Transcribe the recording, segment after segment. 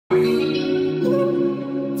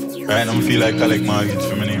Right now I feel like collect mortgage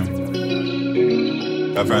for my name.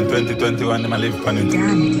 From 2021 I live on it.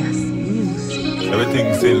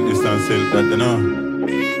 Everything sell, this and sell, that you know.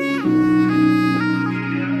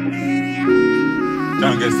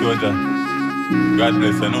 DonnGassMusiQ. God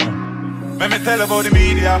bless you know. Let me tell about the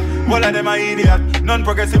media, all of them are idiot.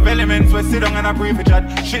 Non-progressive elements, we sit down and a pre for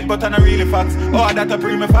chat. Shit but I really facts, oh that a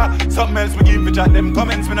pre me for. Something else we give for chat, them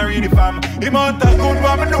comments me not really fam. The amount of good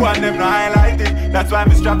what me do and them no highlight it. That's why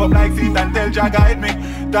me strap up like seat and tell Jah guide me.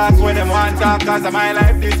 That's where them want talk cause of my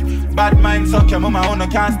life this. Bad mind suck your mama who no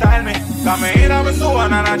can't style me. Come in on my soul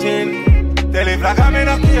and a chill. Tell it like I'm in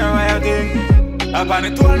a care where you think. Up on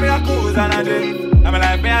it told me a cruise and a drink. I'm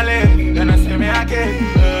like me a live, you know see me a kick.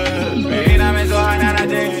 Me in a me zone and a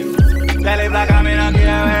drink. Tell it like I'm in a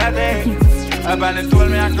care where you think. Up on it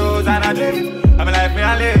told me a cruise and a drink. I'm like me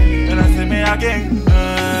a live, you know see me a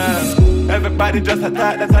king. Everybody just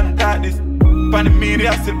attack that's unattack this. Pan the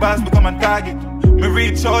media still boss become a target. Me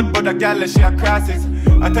reach out but the girl she a crosses.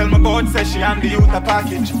 I tell my board say she and the youth a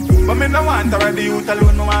package. But me no want her the youth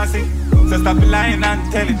alone me want see. So stop lying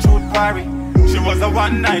and tell the truth parry. She was a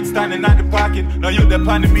one night standing at the parking. Now you depend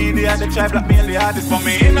on the media, they try blackmail the artist. For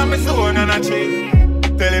me in on my zone and a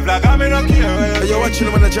chill. Tell it like I'm in a care. You're watching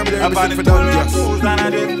them on the jam there and listen for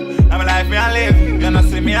DonnGass. I'm like me a live, you know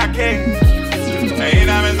see me a king. In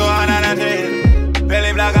on my zone and a chill. Tell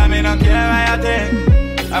it like I'm in a care where you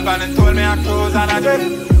think. I'm told me a cruise and a drip.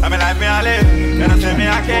 I'm like me a live, you know see me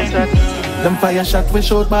a king. Them fire shot we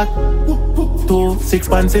shot back. 2 6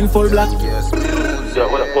 pants in full black. Yeah,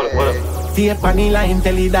 what up? Tape on the line,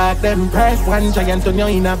 tell the dog them price. One giant on you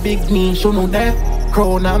in a big niche, you know that.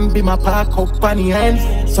 Crown and be my park up on the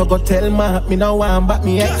hands. So go tell me no one but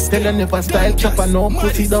me ex. Tell you never style chopper, no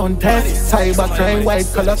pussy don't test. Cyber crime, white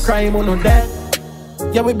collar crime, you know that.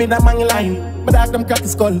 Yeah, we been a man line. But dog them crack the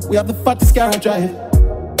skull, we have the fattest car and drive.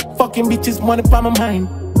 Fucking bitches, money for my mind.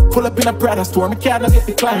 Pull up in a Prada store, me can't get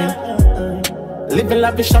declined. Living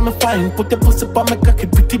lavish, I'm fine. Put the pussy on my cocky,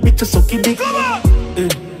 pretty bitches, so keep it.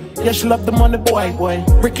 Yeah, she love the money, boy.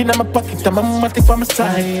 Breaking in my pocket, I'm a matic for my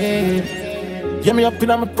side. Yeah, me up in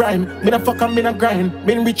my prime. Been a fuck and been a grind.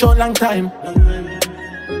 Been rich all long time.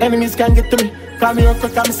 Enemies can't get to me. Call me up,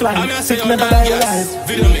 call me slime. Six never die alive.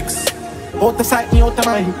 Video mix. Out the sight, me out of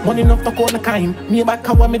mind. Money enough to go on the kind. Me back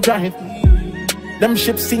how me drive. Them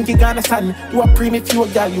ships sinking Ghana sand. You a primi fuel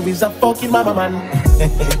girl, you is a fucking mama man.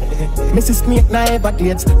 Mrs. Snake now ever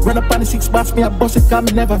dates. Run up on the 6 bars, me a bust it cause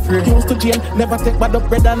me never afraid. Close to jail, never take bad up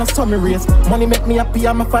bread and a summer race. Money make me happy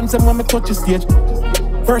and my fans and when me touch the stage.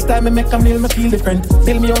 First time me make a meal, me feel different.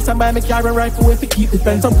 Build me house and buy me car and rifle if it keep the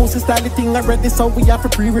fence. Some pussy style the thing already, so we have for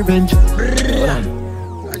pre-revenge.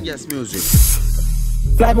 DonnGassMusiQ.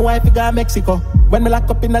 Fly my wife to go to Mexico. When me lock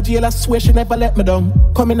up in the jail, I swear she never let me down.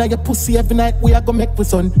 Come in on your pussy every night, we are gonna make with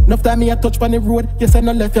son. Enough time me a touch on the road, yes I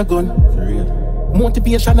no left your gun. For real.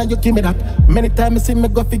 Motivation and you give me that. Many times you see me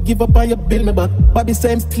go fi give up and you build me back. Bobby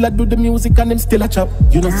say him still a do the music and him still a chop.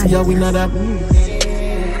 You don't see how we know that.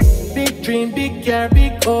 Big dream, big car,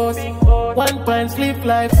 big house. 1 pint sleep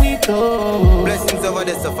life we do. Blessings over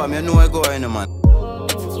this stuff, fam. You know I go in, man.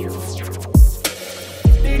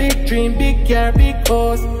 Big dream, big car, big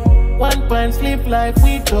house. 1 pint sleep life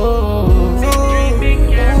we do. Big dream, big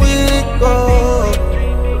car, big house.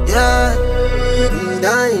 Yeah.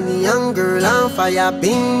 Tiny young girl on fire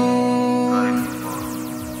pin.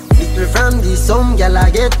 Little from the some girl I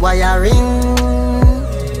get wiring.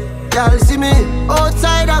 Y'all see me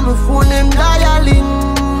outside and my phone them dialing.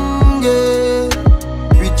 Yeah.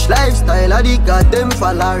 Rich lifestyle I the goddamn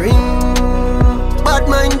following. Bad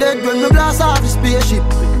minded when me blast off the spaceship.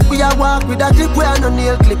 We a walk with a clip where no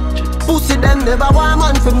nail clip. Pussy them never want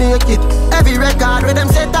man for make it. Every record with them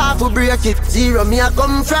set off for break it. Zero me I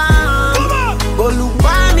come from. But look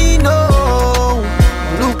for me now.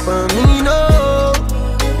 Look for me now.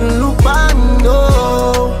 Look for me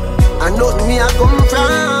now. I know me I come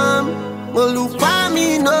from. But look for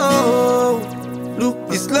me now. Look,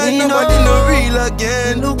 it's like nobody no real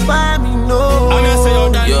again. Look for me now.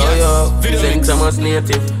 Yo, Skeng Thomas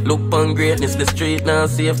native. Look on greatness, the street now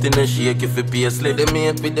safety no shake if you pay slip. Them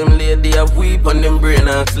mate with them lady have weep on them brain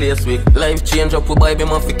and slaves week. Life change up for Barbie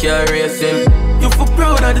man fi carry racing. You for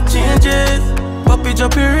proud of the changes. Papi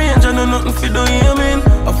drop your range and know nothing fi do you mean.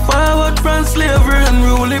 A forward from slavery and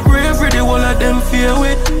rule it bravery. The whole of them fear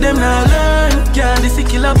with them not learn. Can't this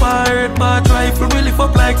kill a pirate but rifle we lift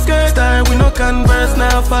up like skirt. Star we no converse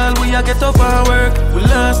now fall we a get up and work. We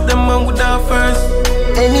lost them and we die first.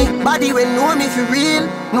 Anybody when know me for real,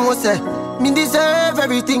 know say me deserve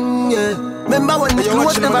everything, yeah. Remember when the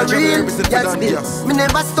clothes never real? Yes, this. Me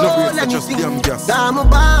never stole anything. I'm a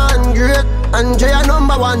born great. Andrea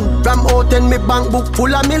 #1. From out me bank book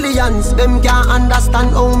full of millions. Them can't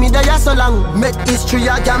understand how me there so long. Make history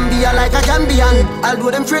a Gambia like a Gambian.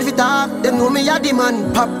 Although them afraid to talk, them know me a the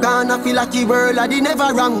man. Popcaan I feel like the world I did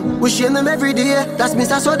never wrong. We shame them every day, that's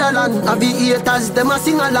Mr. Sutherland. I be haters, them a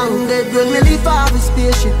sing along. Dead when me leave off his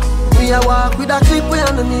spaceship. Me a walk with a clip way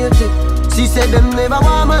on the matrix. She said them never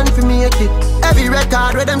want man for make it. Every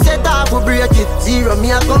record where them set up will break it. Zero me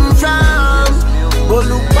a come from. But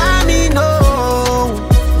look by me now.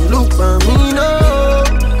 Look by me now.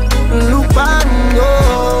 Look by me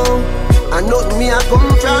now. I know me a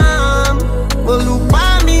come from. But look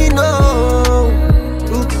by me now.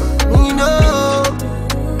 Look by me now.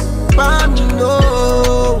 By me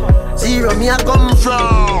now. Zero me a come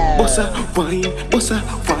from. Bossa wine, bossa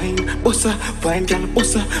wine, bossa wine, gal,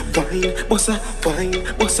 bossa wine, bossa wine,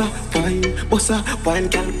 bossa wine, bossa wine,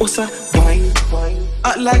 gal, bossa wine.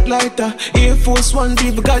 Act like lighter, Air Force One,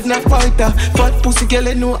 people God not fighter. Fat pussy girl,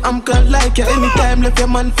 you know I'm gonna like ya. Anytime left your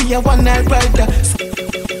man for your one night rider.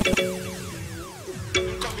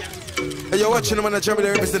 Hey, you're watching the man that Germany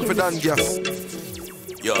represent for DonnGass.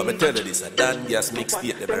 Yo, I'm tell you this, a DonnGass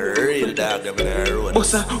mixtape, them a real dog, them in a road.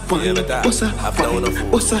 Bossa wine, bossa wine,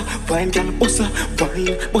 bossa wine, gal, bossa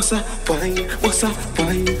wine, bossa wine, bossa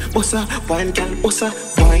wine, bossa wine, gal, bossa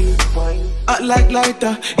wine. Act like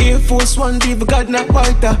lighter, Air Force One, people God not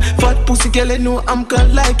fighter. Fat pussy girl, you know I'm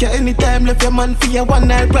gonna like ya. Anytime left your man for your one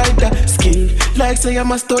night rider. Skill, like say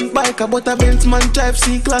I'm a stunt biker, but a Benz man drive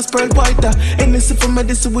C-class pearl whiter. Anything for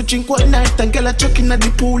medicine we drink all night. And girl a chuck in at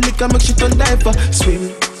the pool, lick and make shit on diver. Swim.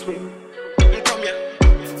 Come here, come here.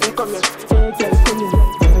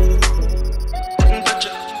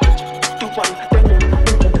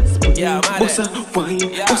 Yeah, bossa wine,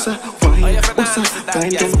 bossa wine, bossa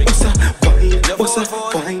wine, gal, bossa wine, bossa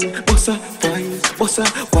wine, bossa wine, bossa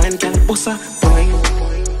wine, gal, bossa wine.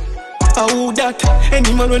 Oh that,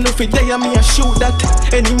 any man when no fit there, me a shoot that.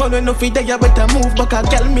 Any man when no fit there, better move back. A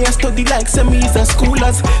gal me a study like me is a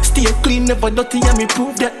schoolers. Stay clean, never dirty, and me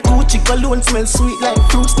prove that. Gucci cologne smell sweet like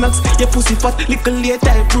fruit snacks. Your pussy fat, Likkle later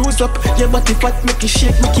I bruise up. Your body fat, make it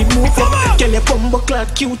shake, make it move up. Girl your bumbo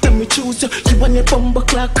clock cute and me choose you. You want your bumbo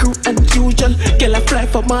clock crew unusual. Girl I fly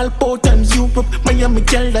from Malport and Europe. Miami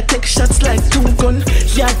girl that take shots like 2 gun.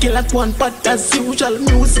 Yeah, girl at one but as usual.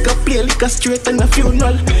 Music a play like a straight and a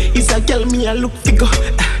funeral. Is a girl me a look figure,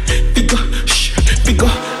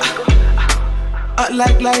 figure. Act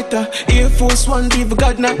like lighter, Air Force One, people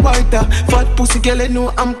God not fighter. Fat pussy girl, you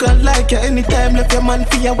know I'm gonna like ya. Anytime left your man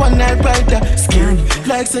for your one night rider. Skeng,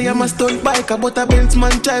 like say I'm a stunt biker, but a Benz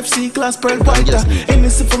man drive C-class pearl whiter.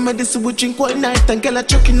 Anything for medicine we drink all night. And girl a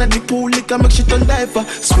chuck in at the pool, lick and make shit on diver.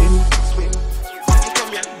 Swim.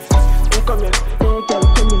 Come here, come here.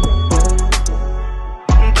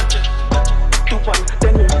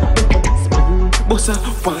 Bossa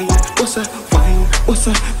wine, bossa wine,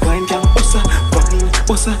 bossa wine, gal, bossa wine,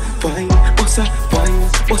 bossa wine, bossa wine,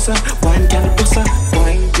 bossa wine, gal, bossa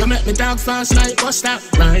wine. You make me talk fast like bust that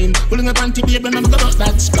rhyme. Pulling a panty baby, remember about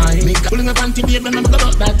that spine. Pulling a panty baby, remember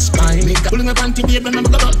about that spine. Pulling a panty baby,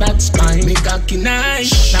 remember about that spine. Me cocky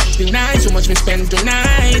nice, not be nice. So much me spend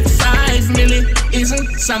tonight. 5 million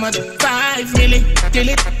isn't so much. 5 million, kill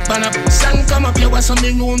it, burn up. Sun come up, you was on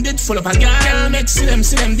the room, did full of a girl. Make see them,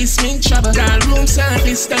 this mean trouble. Girl room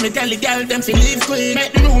service, tell me tell the girl them fi leave quick.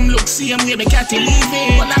 Make the room look same way me catty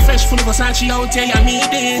leaving. But that fresh full of Versace out here, you need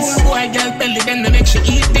this. Full boy girl belly, then me make she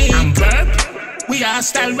eat this. I'm burp. We are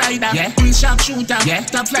style rider, yeah. We sharp shooter, yeah.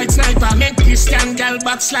 Top flight sniper, make Christian girl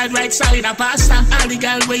backslide right side a pasta. All the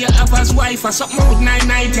girl where you have as wife or something with 9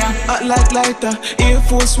 night, yeah. Act like lighter, Air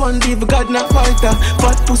Force One, people God not fighter.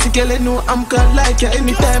 Fat pussy girl, you know I'm gonna like ya.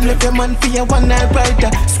 Anytime left your man for your one night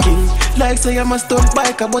rider. Skeng, like say I'm a stunt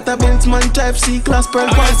biker, but a Benz man drive C-class pearl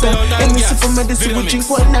whiter. And me see for medicine we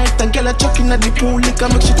drink all night. And girl a chuck in at the pool, lick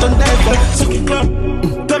and make shit on diver. Suck it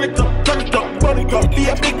up, turn it up, turn it up, run it up. Be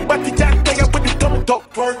a big body jack, take up with the tummy tuck.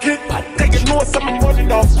 Work it, take it know some money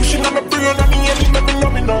now. Pushing on my brain on me and make me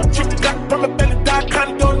nummy now. Shift it back from my belly, dark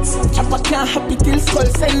and dunce. Chopper can't happy till skull,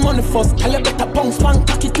 send money first. I better bounce one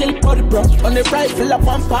cocky till body bro. On the rifle up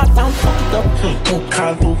one part and fuck it up.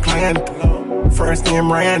 Call to client, first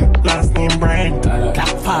name Ryan, last name Brian.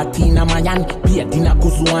 Black party in a Mayan, beer dinner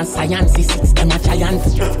kuzu and science. 6 them a giant.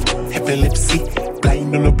 Epilepsy,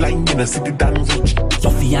 blind on the blind, you know see the damn rich.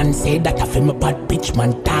 Your fiance that a fame a bad bitch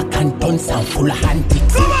man, dark and dunce and full of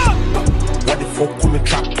antics. What the fuck on the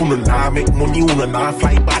trap, on nah make money, on nah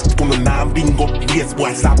fly back, on nah bingo, yes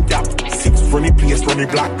boy slap tap. 6 runny place, runny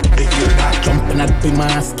black, they hear that. Jumping at the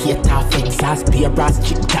man, skate off, exhaust, beer brass,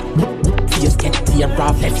 chick tap. face get tear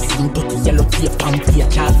off. Left seam to the yellow tape and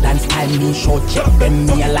page off. Dance time me show check them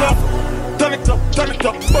me a laugh. Turn it up, burn it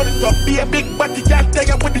up. Be a big body guy, take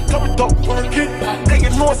it with the tummy tuck. Work it, take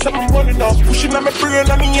it know something running up. Pushing on my brain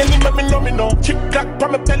and the enemy make me numbing up. Chick crack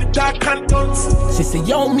from my belly, dark and Dunce. She say,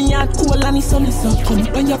 yo, me and cool and it's on this up. Come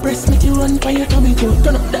on your breast, make you run by your tummy go.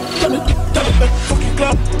 Turn up that, fucking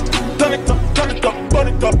club. Turn it up, burn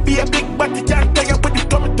it up. Be a big body guy, take it with the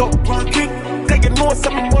tummy tuck. Work it, take it know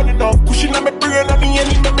something running up. Pushing on my brain and the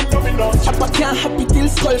enemy make me numbing up. Chopper can't happy till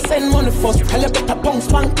skull, send money first. Tell you better bounce,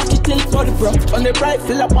 bank, catch it till body bro. On the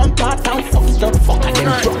rifle up one part and fuck it up. Fuck them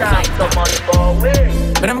drop like the money for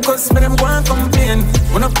away. But them cuss, but them go and complain.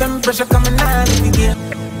 One of them pressure coming out of the game.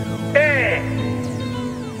 Hey,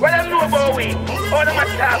 what them know about we? All them a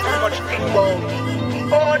talk so much thing about.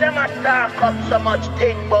 All them a talk up so much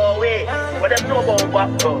thing about we. What them know about what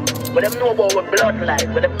bro? What them know about our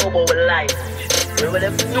bloodline? What them know about our life? What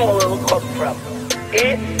them know where we come from?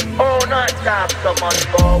 Eh? Oh, not talk so much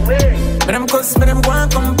about we. But them cuss, but them go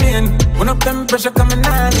and complain. One of them pressure coming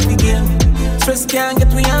out of the game. Stress can't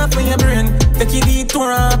get me off of your brain. Take you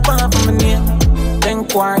detour up off of my name. Them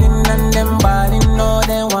quarreling and them balling, no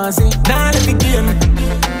they want see. Now let the game.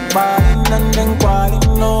 Balling and them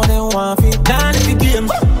quarreling, no they want see. Now let the game.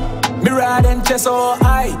 Me ride and chest so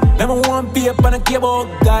high. Them want paper and a cable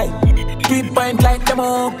guy. 3 point like them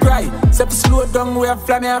all cry. Step slow down, we a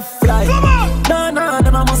fly, me a fly. No,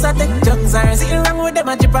 them a must a take junks. I see wrong with them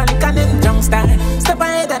a chip and lick and then jump star. Step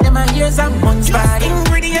ahead of them a hear some monster.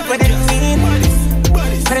 Ingredient for them need.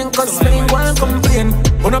 For them cause for them want complain.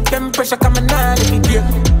 One up them pressure coming out of the game.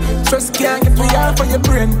 Stress can't get me off of your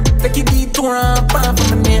brain. Take it detour and off of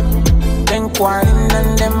my name. Them quarreling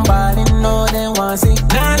and them balling, no they want see.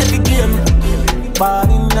 Now let the game.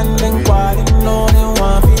 Balling and them quarreling, no they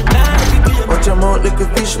want see. Watch your mouth like a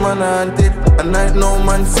fish man haunted. A night no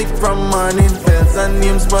man sick from morning. Bells and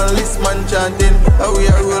names policeman chanting. How we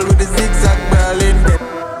are roll with the zigzag brawling.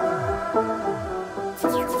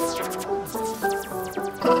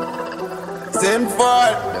 Send for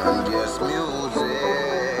DonnGassMusiQ.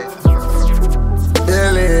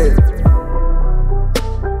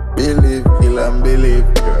 Believe, kill and believe,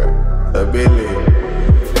 girl. So believe.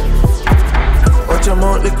 Watch your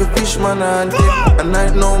mouth like a fish man haunted. A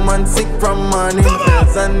night no man sick from morning.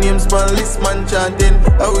 Bells and names policeman chanting.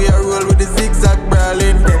 How we are roll with the zigzag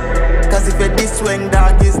brawling. Cause if you this swing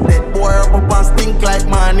dark is dead. Boy up and stink like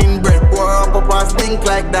morning bread. Boy up and stink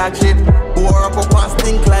like dark shit. Boy up and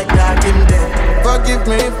stink like dark in dead. Forgive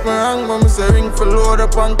me if I'm wrong, but I'm say ring for load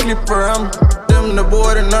up and clip for ram. Them the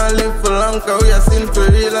board and I live for long. Cause we are sin for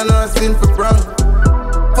real and not sin for prank.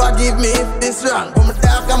 Forgive me if this wrong. I'm a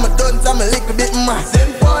dark, I'm a dunce, I'm a little bit mad.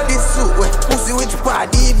 Send for this suit, wet pussy which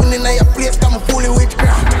part. Even in your place, I'm fully with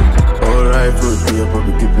crap. Alright, fruit paper,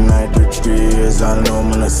 be keeping night rich 3 years. I know I'm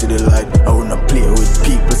gonna see the light. I wanna play with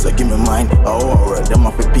people, so give me mine. Oh, alright, them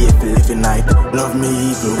have to pay for living night. Love me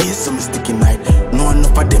even way, so me sticky night. No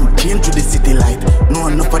enough of them change to the city light. No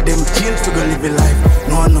enough of them change to go live a life.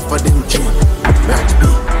 No enough of them change. Right, be.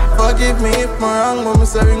 Forgive me if I'm wrong, but I'm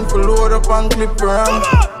say ring for load up and clip for ram.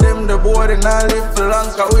 Them the board and I live for long.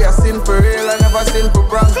 Cause we are sin for real, I never sin for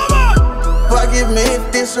prank. Forgive me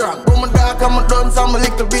if this wrong. But my dark, I'm a dunce, I'm a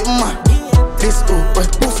little bit mad. This too,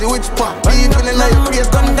 but pussy which part? Even in your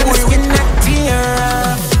face, I'm fully with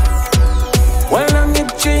tear. Well on your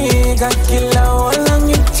cheek, I kill her. Well on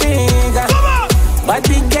your cheek, but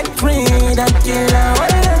we get rid of killer.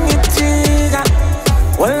 Well on your cheek,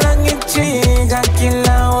 well on your cheek, I kill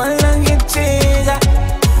her. Well on your cheek,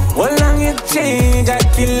 well on your cheek, I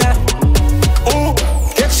kill her. Oh,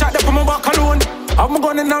 get shot up on my back alone. I'm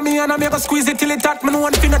going to me and I make a squeeze it till it hot. Me no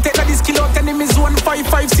one finger take this kill out enemy zone. 5,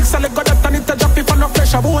 5, 6, I let go that and it a drop if I no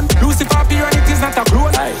pressure bone. Lucifer appear and it is not a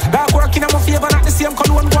clone. Dark working in my favor, not the same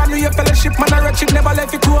cologne. Go on with your fellowship, man, I wretched, never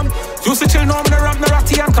left it home. Used to chill, now I'm the ramp, no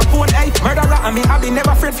ratty and capone. Hey, murderer and me, I be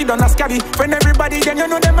never afraid fi done a scabby. Friend everybody, then you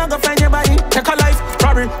know them a go find your body. Take a life,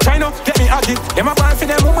 robbery, try no, get me aggy. Them a ball for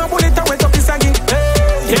them, woman bullet and wet up his saggy.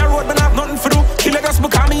 Hey, here road, man, I have nothing for do. Kill a just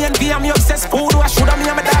because me and be, I'm obsessed. Who do I should have me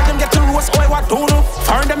and my dad, them get to roast, boy, what do no?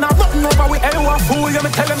 Found them now, nothing over with everyone fool, you me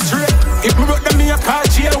tell them straight. If me broke them, me a call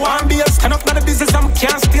jail, one be a stand up, not the business, I'm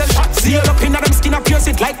can't steal. Shot seal up in them skin, I pierce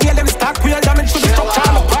it like nail, them start real damage to the structure,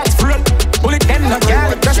 all the parts frill. Bullet them, no gal,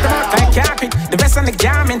 brush them out like carpet. The best on the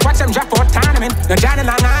garment, watch them drop for tournament. No journey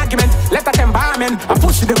long argument, left at them barman. I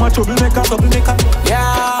push them out, troublemaker.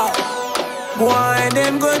 Yeah, boy,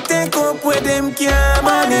 them go take up where them can't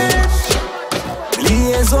manage.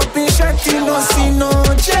 Blaze up in shot, you no see no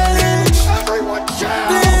challenge.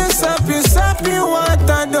 Blaze up your sappy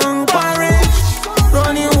water, don't perish.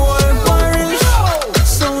 Running wall parish.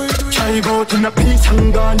 So we do. I go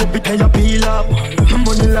and gone every time you peel up. I'm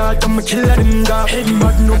money lad, I'm a killer in that. Head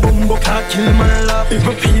mad, no bumbo can't kill my love.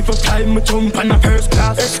 Even people time, me jump on a first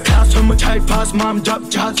class. S-class when my child pass, mom drop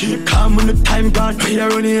jazz. Keep calm when the time gone. We are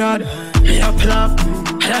running hard, me a plop,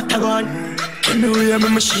 I like to go. Give me way,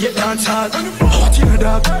 I'm a shit dance hard. Hot in the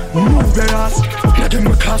dark, move your ass. Now them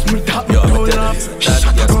a cast me top, me pull up.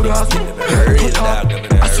 Shut the gas, cut off.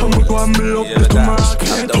 I saw me go and me love the tomorrow.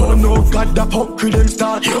 I don't know God, the pop couldn't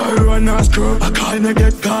start. You're a nice girl, I can't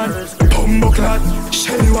get gone. Bumbo clad,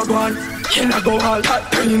 shell you a gone. Can I go all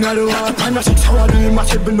hot, turning all the wall. I'm a 6 hour, I'm a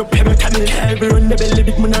 7 up, I'm a 10. Carry on the belly,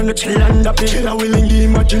 big man on the chill and the pill. I will indeed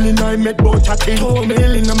imagine I met both at it. 2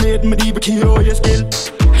 million, I made me deep, key all your skill.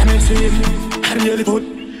 And I say, I really put.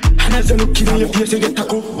 And as I look in your face, I get a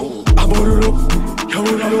go. I bought a look, you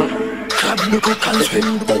will look. Crab me cook and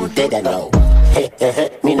spend. Them dead and now. Heh heh heh,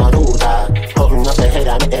 me no do that. Holding up the head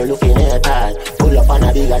and make them looking at that. Pull up on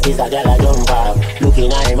a bigger sister, girl a jump off.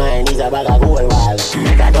 Looking at mine is a bag of gold wall.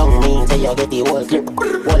 That don't mean say you get the whole clip.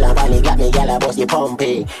 Hold on panic, got me, girl a bust the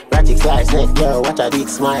pumpy. Ratchet slice neck, girl, watch a big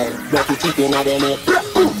smile. Blocky chicken at the neck,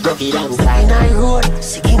 blocky damn side. In I road,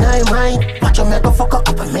 sick in I mind. Watch you make a fuck up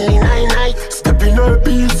a million night. Step in her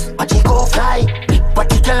beats, watch it go fly. Big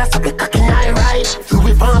body girl a suck the cock in I ride. You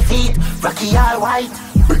whip on feet, rocky all white.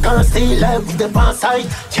 We can't stay live with the pan side.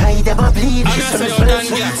 Try them a bleed.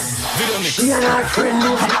 She and her friend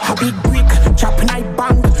a big brick, chopping I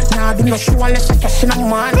bang. Nah, do no show unless I cash in a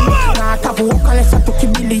man. Nah, Taboo unless I took a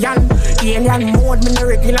million. Alien mode, me no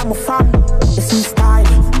regular, my fam. You see style,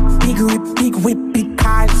 big whip, big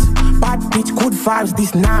cars. Bad bitch, good vibes,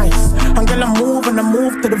 this nice. And girl I move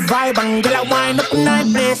to the vibe. And girl I wind up in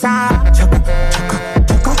night place. Chakka, chakka,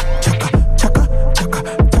 chakka, chakka, chakka, chakka,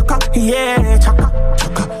 chakka, yeah, chakka.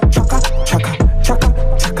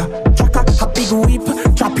 A big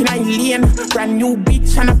whip, dropping I lane. Brand new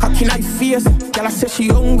bitch and a cock in I face. Girl I say she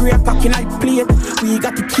hungry, a cock in I plate. We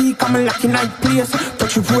got the key, come and lock in I place.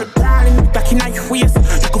 Touch your road, darling, back in I face.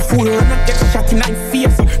 You can fool her and get a shot in I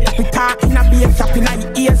face. That we talk in a beer, chop in I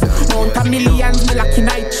ears. Mount a millions, me lock in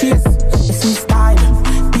I chase. You see style,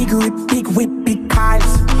 big whip, big cars.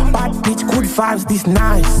 Bad bitch, good vibes, this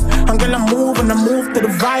nice. And girl I move to the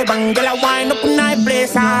vibe. And girl I wind up in I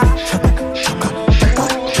place.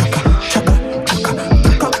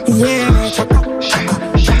 Yeah, chakka,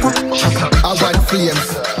 I want flames.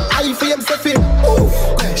 I flames the film.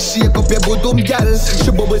 Shake up your bottom, girl.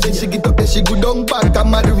 She bubble then she get up then she go down back.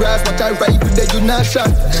 I'm at the rise, watch I ride with the you not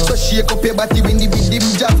shot. So shake up your body when the rhythm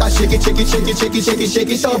jump. I shake it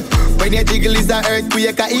up. When your jiggle is an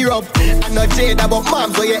earthquake, I erupt. I'm not jade about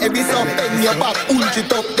mom, so you heavy up. Then your back, punch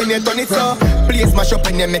it up, then you turn it up. Place mash up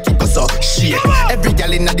and you make it go so shake. Every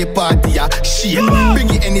girl in the party, shake. Bring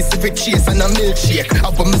it any civic chase and a milkshake. I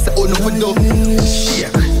want me say, oh no, no,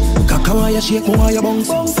 shake. Kaka why you shake, why you bounce?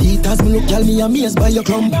 See it as me look, tell me amazed by your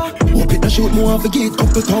crumb. Hope it a shoot, more of a gate,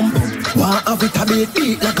 couple thump. Want have it a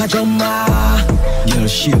beat like a drummer. Girl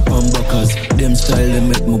shape and buckers. Them style they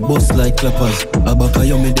make me bust like clappers. A baka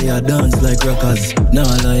you me they a dance like rockers. Nah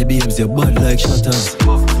lie babes, you bad like shutters.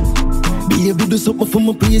 Baby do something for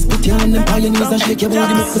my please. Put your hand on your knees and shake your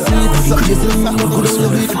body, make me see it. Crazy, I'm not good at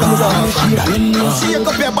it. Shake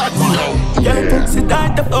up your body. Yeah, pussy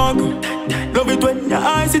tight up on. Love it when your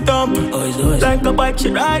eyes sit up. Like a bike, she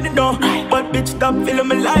ride it down. But bitch, stop feeling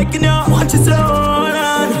me liking you. Watch it slow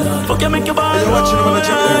down. Fuck you, make your body roll.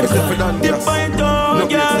 Dip by your tongue,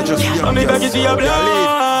 yeah. I make her get your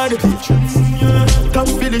blood. Top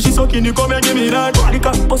feeling, she sucking you, come and give me that. The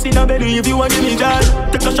cock pussy in a belly if you want give me that.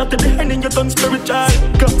 Take a shot at the hand and you turn spiritual.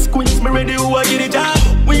 Cock squeeze me ready, who I get it that.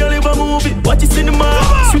 We only live a movie, watch it cinema.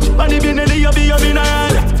 Switch on the Benelli, you be a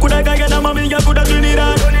binary. Could I get a mommy, you could have done it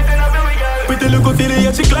that. Pretty little filly,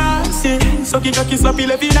 yeah, she classy. Sucky cocky sloppy,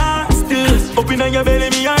 left it nasty. Up in your belly,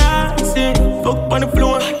 me a assy. Fuck on the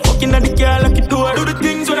floor, fucking at the car like it door. Do the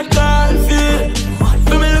things when I call it.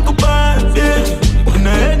 Feel me like a party. When I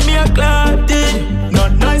head me a clotty.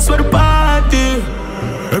 Not nice for the party.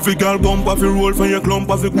 Every girl bump off your roll for your clump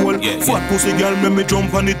off your goal. Fat pussy girl make me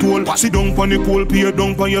jump on the toll. Sit down on the pole, peer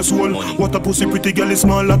down on your soul. What a pussy pretty girl is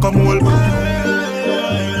small like a mole.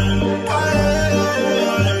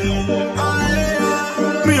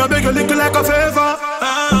 Me a beg you Likkle like a favor.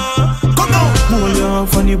 Come on. Boy, you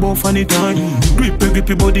funny, but funny time. Grip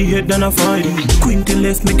your body head than a fight. Quinty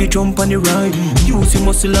left, make it jump on the ride. Use your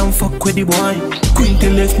muscle and fuck with the boy. Quinty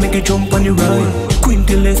left, make it jump on the ride.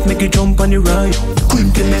 Quinty left, make it jump on the ride.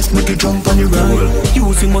 Quinty left, make it jump on the ride.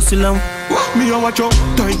 Use your muscle and Me a watch out,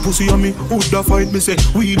 tight pussy on me. Who'd da fight me say,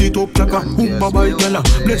 wheel it up Chakka. Who my bite gala,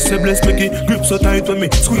 bless make it grip so tight with me.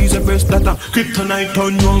 Squeeze the breast data. Kryptonite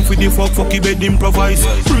turn round for the fucky bed improvise.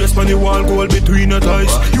 Brace on the wall, goal between the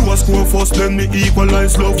ties. You a score first, then me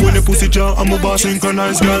equalize. Love when the pussy jar, I'm a bar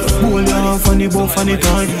synchronize. Girl, hold on funny buff on the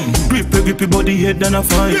time. Grip your body head than a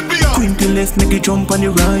fine. Queen to left, make it jump on the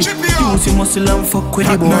right. Use your muscle and fuck with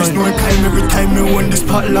the boy. Nice no time every time me won the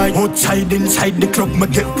spotlight. Outside, inside the club, me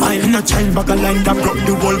get wild. In a child bag a line that broke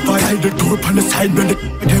the wall pipe. Tie the door on the side when the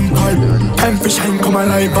them pipe. Time for shine come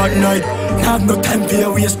alive at night. Have no time for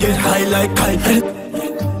your waist get high like kite.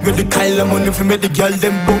 With the Kyle money for me the girl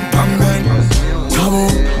them bump and grind. Taboo,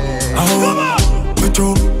 with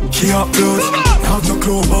you, she up close. Have no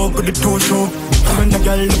clue about with the toe show. And the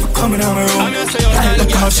girl coming on my own. Like the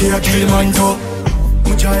car she a kill man too.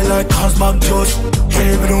 My child like cars back just.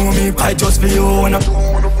 Hey, but know me I just for you. And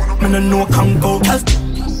I know I can't go.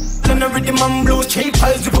 And every day man blow cheap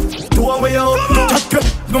piles. Do away out.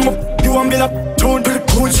 You want me like don't do the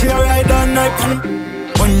coach here right on night.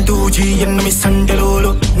 1, 2, 3, and me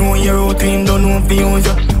sandalolo. Know your routine, don't know if you use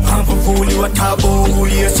ya. Half a fool, you a taboo.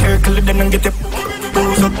 You circle it then and get the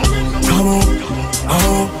pose up. Taboo,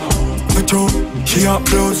 with you, she up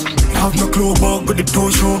close. Have no clue about with the toe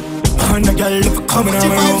show. And the girl if coming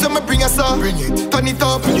around. Vibes I'ma bring us up. Bring it, turn it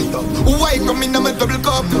up. White rum in my double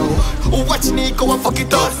cup. Watch Nico and fuck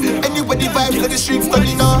it up. Anybody vibes to the streets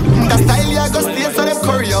turning up. That style ya go stay so them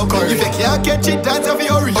curry up. If you can't catch it, dance if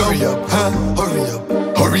you hurry up.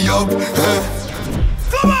 Hurry up,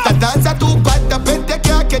 That dancer too bad, I bet they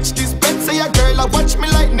can't catch this bet. Say a girl, I watch me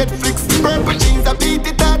like Netflix. Purple jeans, I beat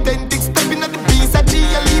it authentic. Stepping at the piece, I G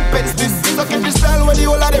a leap pens. This so get the style when the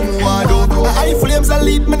whole of them want to. High flames, I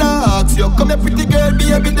lead me now ask you. Come here pretty girl,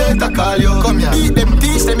 be a bit there to call you. Come here, beat them,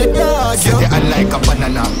 teach them, make me ask you. I like a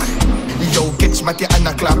banana. Yo, catch my and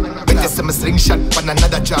a clap. Better some slingshot on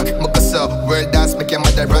another track. Mucus up, world dance, make your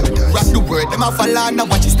mother rock. Rock the word, them a follow now.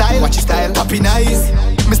 Watch your style, happy nice.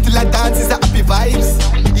 Me still a dance, is a happy vibes.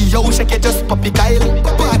 Yo, shake it, just poppy Kyle.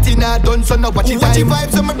 Party now done, so now watch it. Watch your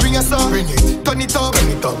vibes, I'ma bring us up. Bring it, turn it up.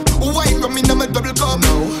 White rum in my double cup.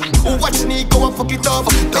 Watch Nico and fuck it up.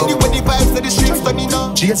 Anyway, the vibes of the streets turning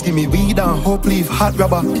up. Just give me weed and hope leave hot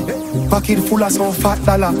rubber. Pocket full of some fat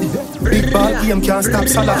dollar. Big ball game can't stop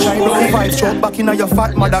salad. Shine on vibes, choke back in your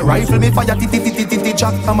fat mother. Rifle me fire,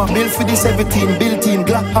 jackhammer. Bill for the 17, built-in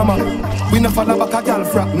Glock hammer. We no follow back a gal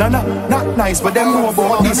frack. Nah, not nice, but them know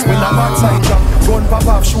about this. When I'm outside trap, gun pop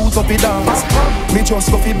off, shoot up the dance. Me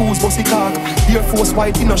just go fi booze, bossy cock. Air Force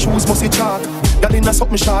white in her shoes, bossy chalk. Girl in a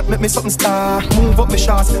something short, make me something start. Move up me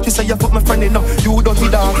shots, she say you put my friend in now. You don't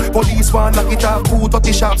hit dog, police want knock it off. Put up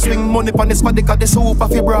the shop, swing money pon the spot, they got the soup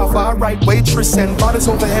off your bra. Alright, waitress and bodies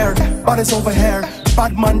over here, bodies over here.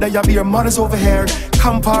 Bad man, they have your mothers over here.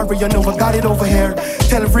 Campari, you know I got it over here.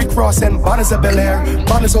 Tell Rick Ross and bodies of Bel Air.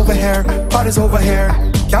 Bodies over here, bodies over here.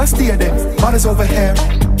 Can't stay there, bodies over here.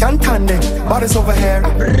 Can't there, bodies over here.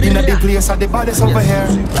 In the place, the bodies over here.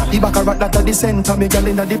 The back of that at the center, me girl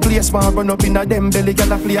in the place. Man run up in a them belly,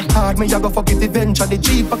 girl a play hard. Me a go fuck it eventually.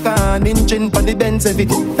 The Popcaan engine for the Benz heavy.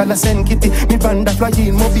 Girl a send kitty, me band a fly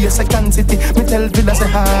in, Moby a second city. Me tell Villa say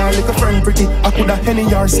hi, like a friend pretty. I coulda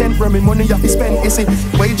Henny or sent for me money you fi spend, you see.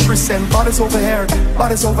 Waitress and bodies over here,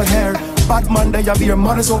 bodies over here. Bad man, they have your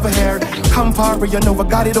mothers over here. Campari, you know I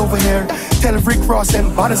got it over here. Tell Rick Ross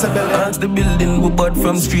and bodies of Bel Air. Ask the building, we bought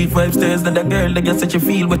from street 5 stairs. That a girl that gets such a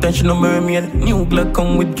feel, but then she no mermaid. New Glock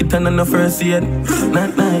come with kitten and a first aid.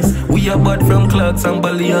 Not nice. We are bought from Clarks and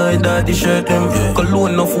Bali, I daddy shirt them.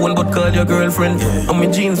 Cologne no phone, but call your girlfriend. And my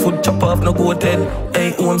jeans foot chop off, no goat head.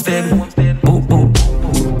 Hey, Homestead. Boo, boo.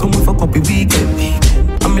 Come with fuck up your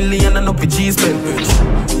weekend. A million and up your G spend.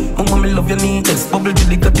 Mama, me love your neatest. Bubble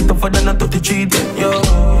till got it tougher than a 33 10. Yo,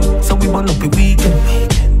 so we burn up your weekend.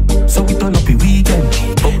 So we turn up your weekend.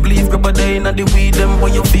 But please grab a day in the weed. Them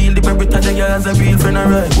when you feel the berry touch your as a real friend,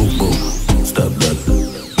 alright. Boom, boom, stop that.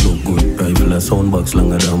 Look good. Rifle a soundbox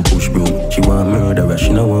longer than push bro. She want murderer,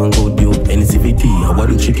 she no want good you. NCVT, I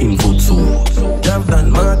want the chicken food soon. Drive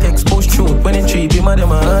down, Martex, push through. When it cheap, him a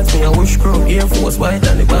them a ask me a wish crew. Air Force white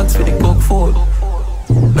and the box for the cook food.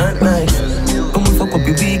 Not nice. Come and fuck up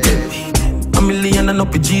your weekend. A million and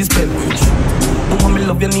up your G spend. Mama, me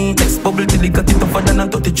love your neatest. Bubble till it got it tougher than a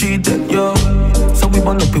 33 10. Yo, so we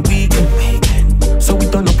burn up your weekend. So we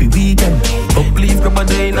turn up your weekend. But please grab a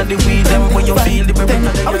day in the weed. Them when you feel the berry.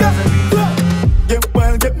 Get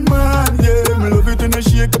wild, get mad, yeah. Me love it when you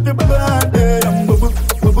shake up your body. I'm bubble,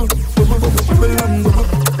 bubble, bubble, bubble, I'm bubble,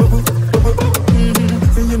 bubble, bubble.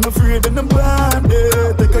 You're not afraid of nobody.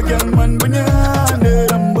 Take a girl, man, when you're on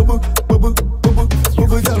it. I'm bubble, bubble, bubble,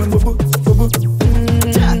 bubble, girl, bubble, bubble.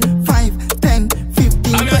 5,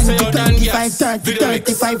 25,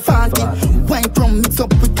 30, 35, 40. White rum mix up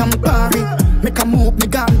with Campari. Make a move, me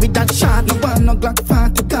gone with that shot. No one no Glock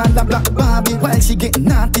 40, call a black Barbie. While she get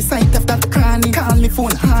naughty, sight of that cranny. Call me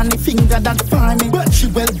phone, honey, finger that for me. But she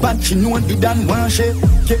well bad, she know the done wash it.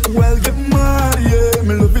 Get well, get mad, yeah.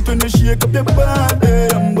 Me love it when you shake up your body.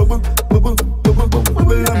 I'm bubble, bubble, bubble,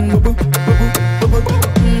 bubble, I'm bubble, bubble, bubble.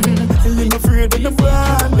 You ain't afraid of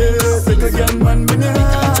nobody. Take a girl, man, be me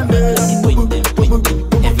handy.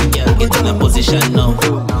 Every girl get in a position now.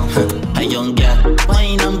 A young girl,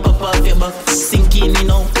 wine and pop off your back. Sinking, you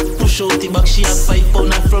know. Push out the back, she have 5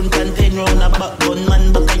 pound up front and 10 round her back. Gun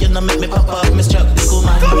man back, you know make me pop off. Me strap the go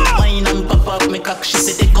man. Wine and pop off me cock, she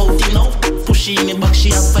say take out, you know. Push in the back, she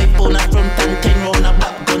have 5 pound up front and 10 round her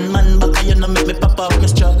back. Gun man back, you know make me pop off. Me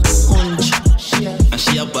strap hunch, and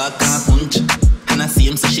she a back and hunch. And I see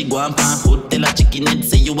him, so she go and pan hood. Tell her chicken head,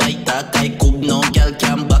 say you white talk, I cook. No girl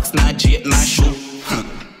can box, nah drape, nah shoe.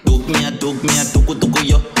 Dug me a tugu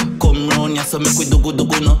yo. Come round ya, so make we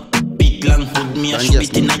dugu no. Big long hood, me a shoot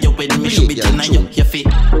it in a yo. When me shoot it in a yo, you fit.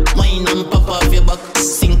 Wine and pop off your back,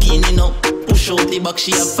 sinking in up. Push out the back,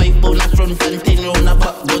 she have 5 pound up front and 10 round her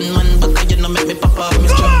back. Gun man back, you know make me pop off. Me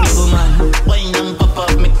strap the go man. Wine and pop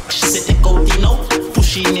off, me she say take out, you know.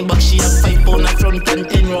 Push in the back, she have 5 pound up front and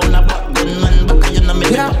 10 round her back. Gun man back, you know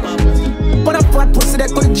make me pop off. Put a fat pussy that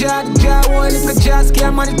could jar, one if the jar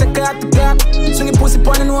scare money to cut the gap. Swing a pussy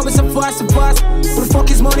pon and over so fast. Who the fuck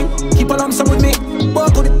is money? Keep a lump sum with me.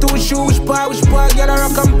 Walk with the 2 shoes, which bar, get her a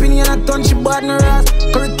company and a ton, she bad in her ass.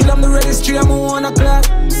 Curriculum, the registry, I'm on a class.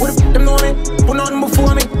 What the f them know me? Put nothing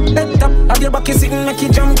before me. Head up, have your back, you sitting like you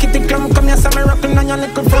jump, kitty clam. Come here, some rockin' on your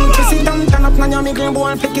little front. Kissy tam, turn up, on your middle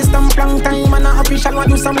boy, flick his thumb, long time. And a official one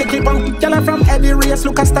do some little pump. Y'all from every race,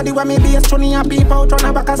 look at study where me base. 20 and people out, run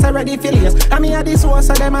a back as a ready filious. I mean, I this was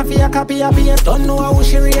so them a fear copy a base. Don't know how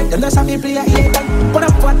she rate, them just have me play a 8. Put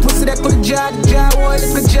a fat pussy that could jar, one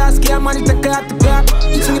if the jar scare money to cut the gap.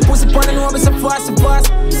 Swing a pussy pon and over so fast. Who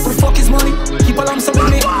the fuck is money? Keep a lump sum with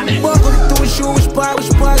me. Walk with the 2 shoes, which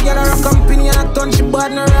bar, get her a company and a ton, she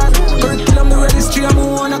bad in her ass. Curriculum, the registry, I'm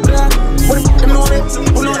on a class. What the f them know me?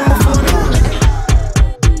 Who know them before me?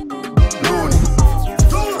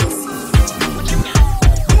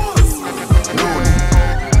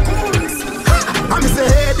 I'm say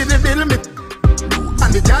hey, did me.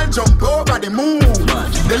 And the girl jump over the moon.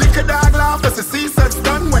 The little dog laugh as the season's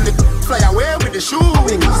done when they fly away with the shoes.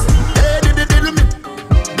 Hey, did me.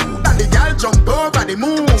 And the girl jump over the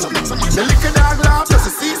moon. The little dog laugh as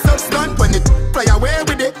the season's done when they fly away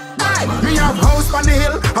with it. Me have house on the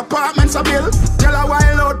hill, apartments a bill. Girl a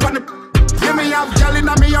wild out on the. Yeah, me have girl in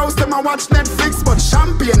me house, them a watch Netflix, but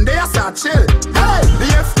champagne they a start chill. Hey, the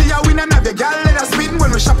FT a win and have the girl let us spin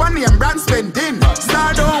when we shop on name brand spending.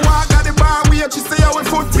 Star don't walk at the bar, we she say our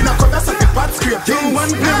foot in a cup, that's like the pot scrape. Don't want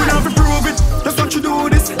play, we don't have to prove it. Just want you do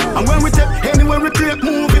this, and when we take anywhere we create,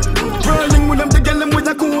 move it. Rolling with them to get them with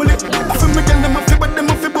a cool it. I feel me get them a fit, but them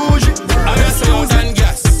a fit bougie. I just use and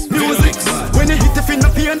gas music. When you hit the fin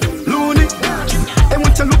of pain, loony. And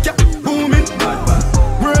what you look at, booming.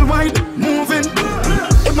 Worldwide, moving.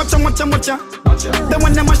 Hey, watcha. The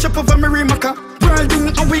one that mash up over me remaka.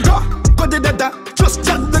 Worlding, how we go? Go the dada. Just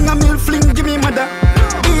chat, then a meal fling, give me mother.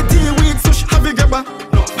 80 weeks, sush, have a grabber.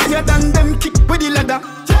 Higher than them, kick with the ladder.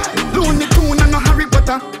 Looney Tune and no Harry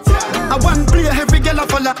Potter. I want play heavy girl a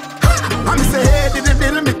follow. I'm say hey, did it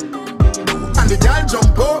bill me? And the girl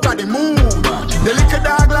jump over the moon. The little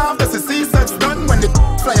dog laugh as the season's done when they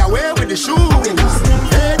fly away with the shoes.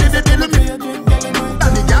 Hey, did it bill me?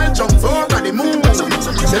 And the girl jump over the moon.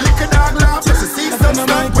 The little dog laugh as the season's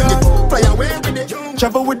done when they fly away with it.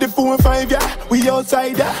 Travel with the 4 and 5, yeah. We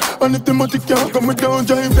outside, yeah. And if the money can't come, we don't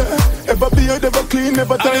drive there. Ever be a never clean,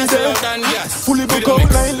 never tidy there. Fully book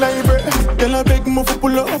out like library. Girl, I beg me for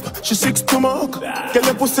pull up. She 6 to mark. Girl,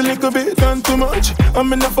 I pussy little bit and too much.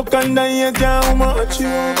 I'm in a fucking diet, yeah, how much you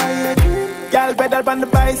want buy it? Girl, pedal on the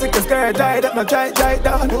bicycle, skirt tied up, no try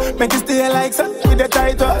down. Make you stay like sun with the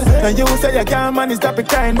title. And you say you can't manage, stop it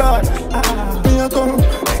kind, but here come.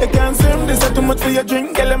 You can't swim, this is too much for your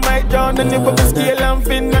drink. Girl, I might drown, and you put the scale and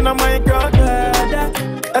fin, and oh my god.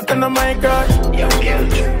 That's on my god.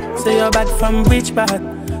 Say you're bad from which part?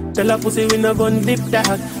 Tell a pussy we no gun dip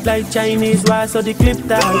tag. Like Chinese war so the clip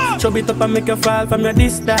tag. Chop it up and make you fall from your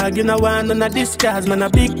disc tag. You know one on a discharge, man a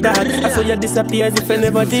big tag. I saw you disappear as if you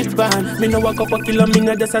never did ban. Me no walk up a kilo, me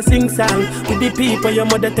no just a sing song. With the people your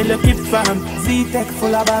mother tell you keep from. Z-Tech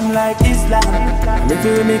full of bam like Islam. If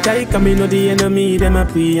you me kike, me know the enemy. Them a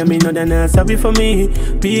pray and me know they not sorry for me.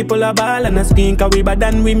 People a ball and a skin, cause we bad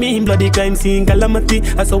than we mean. Bloody crime scene calamity.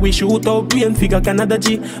 I saw we shoot out brain figure Canada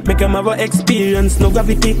G. Make them have a experience, no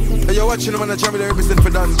gravity. Hey, you're watching them on the channel, they represent for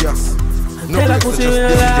DonnGass. Tell a pussy we no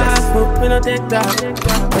laugh, but we no take that.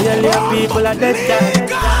 When you leave people are dead that.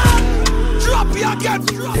 Drop you again.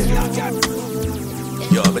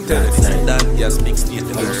 Yo, but tell us that DonnGassMusiQ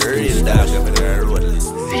the real dog over there road list.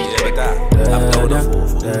 See, but I'm down the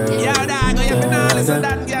 4-4. Yo, dog, you can all listen to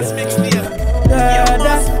DonnGassMusiQ.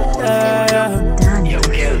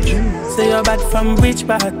 Say you're bad from which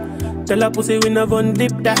part? Tell a pussy we no gun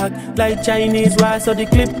dip dog. Like Chinese war so the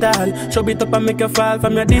clip tag. Show it up and make you fall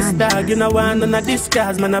from your disc tag. You know one none of this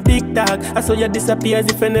cars, man a big tag. I saw you disappear as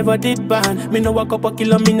if you never did ban. Me no walk up a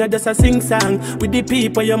kilo, me no just a sing song. With the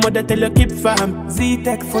people your mother tell you keep fam.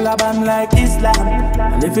 Z-Tech full of bam like Islam.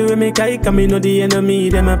 And if you will make I come, me know the enemy.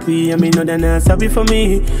 Them a pray and me know they not sorry for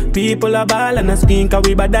me. People are ball and a skin cause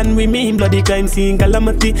we bad than we mean. Bloody crime scene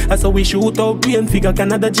calamity. I saw we shoot out brain figure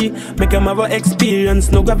Canada G. Make them have a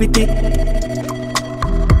experience, no gravity. And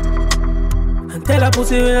tell a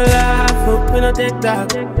pussy we no laugh, we no take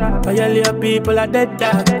that. For your little people are dead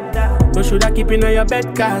dog. You shoulda keep in your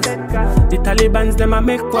bed cause the Talibans them a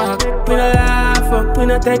make quack. We no laugh, we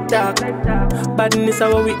no take that. Badness is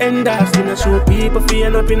how we end up. We no show people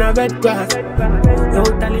feeling up in a red grass. Yo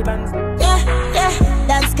Talibans. Yeah,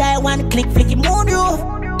 dance guy one click flicky moon roof.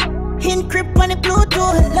 In crib on the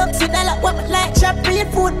Bluetooth. Looks with a lot what like chop real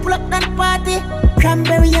food. Pull up that party.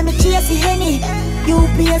 Cranberry and me chasey Henny.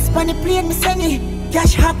 UPS on the plane me send it.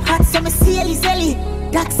 Cash hot so me silly selly.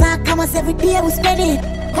 Ducks and commas every day we spend it.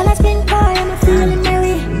 And I spend car and I'm feeling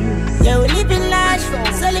merry. Yeah, we living large.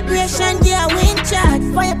 Celebration, yeah, we in charge.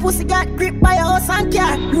 Fire pussy got grip by your house and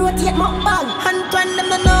car. Rotate my bag. Hand them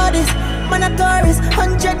to know this. Man a tourist.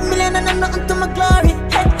 100 million and I'm nothing to my glory.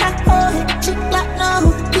 Heh heh oh, chick like now.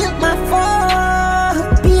 Built my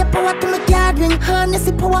phone. Be a power to my gathering.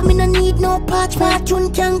 Harnessy power, me no need no patch. My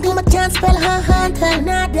tune can do my can't spell hand.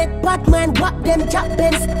 Nah, that Batman, what them jack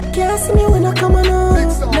bends. Can't see me when I come on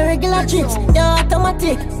out. No regular trips, yo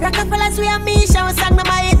automatic. Rockefellers we are me, shower sang no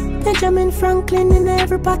buy it. Benjamin Franklin in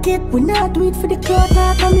every pocket. We not do it for the club,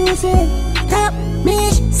 type of music. Tap,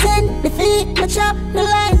 mish, send, the feet, my chop, the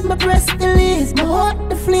line, my press, the leaves. My heart,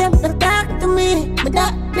 the flame, the talk to me. My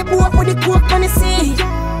dog, the boat with the coke on the sea.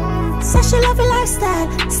 Such a lovely lifestyle,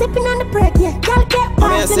 sipping on the bread, yeah. Y'all get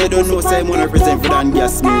I say don't know, say I'm gonna represent for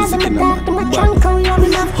DonnGassMusiQ in my trunk, carry on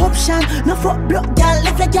enough option. No fuck block, y'all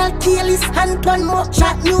left like y'all kill his hand on more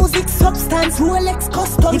chat music substance. Rolex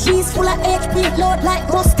custom, keys full of HP, load like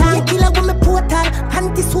Mustang. Killer with me portal,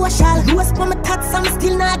 anti-social. Rose for my tats, I'm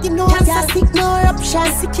still not getting no cancer, sick, no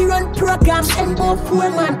eruption. Secure on program, and both poor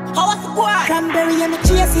man. How was the boy? Cranberry and me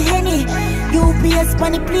chasey Henny. UPS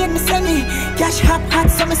on the plane, me send it. Cash hot,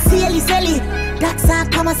 so me selly. Ducks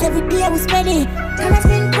and commas every day we spend it. And I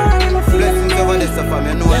spend car and I feel it. Yeah, we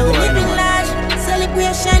living large.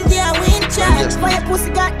 Celebration, yeah, we in charge. Fire pussy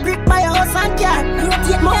got grip by your house and car.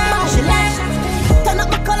 Rotate my martial arts. Turn up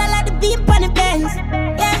my color like the beam on the Benz.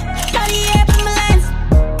 Yeah, 38 for my lens.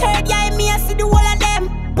 Third eye me, I see the whole of them.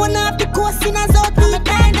 One off the coast in a zone to me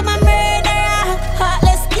time, them a murderer.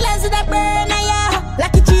 Heartless killers with a burner, yeah.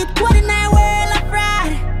 Like a cheat code in our world of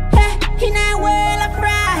fraud. Hey, in our world of fraud.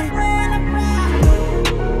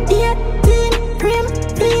 18, Grim,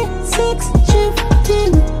 3, 6,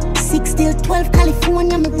 15 6 till 12,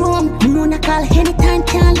 California, me roam. Me know I call anytime,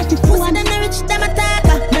 can't let it fool. And then I reach them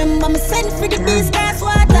attacker. Remember me send for the beast, gas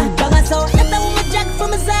water. Bangers out, let them with my jack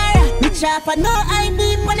from my Zara. Me chopper, no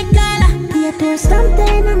ID for the collar. Paper stamp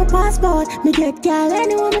there on my passport. Me get girl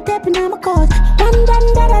anyone me tapping on my coat. One done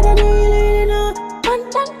that I don't really know. One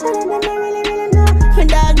done that I don't really know. When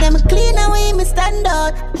dog them clean away, me stand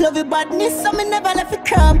out. Love your badness, so me never left it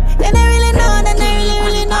crumb. Then I really know,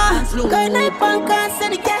 Going night Popcaan,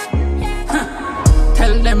 send the cash.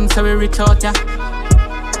 Tell them so we reach out ya.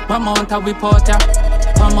 One month we port ya.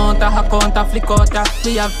 One month a account a flick out ya.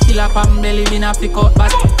 We have killer pan belly, we na flick out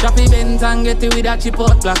back. Drop the Benz and get it with a chip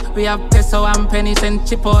out black. We have peso and pennies and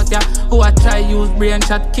chip out ya. Who a try use brain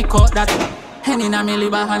shot, kick out that. Henny na me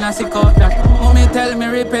liver and a sick out that. Mommy tell me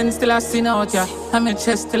repent still a sin out ya. And me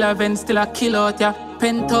chest still a vent, still a kill out ya.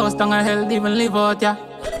 Penthouse down a hell even live out ya.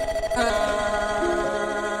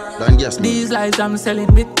 These lies I'm selling,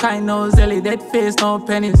 Bitcoin no zelly, dead face no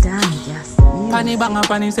pennies. Panny banger,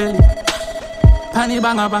 panny selly. Panny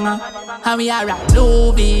banger, banger. And we are at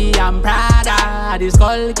Louis and Prada. The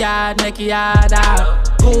skull card make it harder.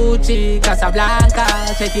 Gucci, Casablanca.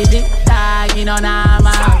 Check it big tag, you know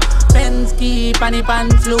nama. Penske, panny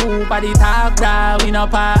pants loop. At the top bra, we no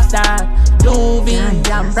pass that. Louis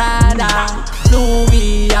and Prada.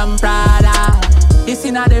 Louis and Prada. It's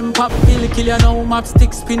in a them pop pill, kill you now. Map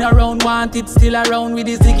stick spin around, wanted still around with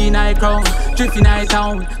the ziggy night crown. Drifting night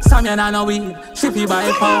town, Samyan and a weed, shippy by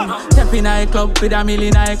a pound. Stepping night club with a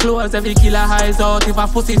million eye clothes. Every killer highs out if a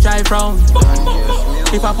pussy try frown.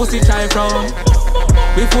 If a pussy try frown,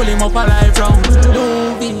 we pull him up alive round.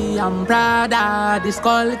 Louis and Prada, the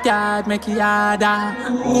skull cat make it harder.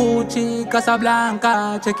 Gucci,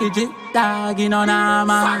 Casablanca, check it jig dog in on a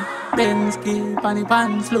man. Penske, panny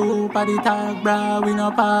pants, loop at the tag bra, we no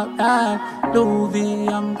pop that. Louis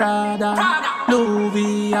and Prada,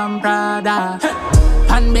 Louis and Prada.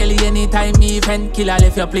 Pan belly anytime me event, killer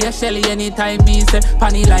left your play Shelly anytime me say.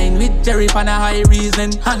 Panny line with Jerry pan a high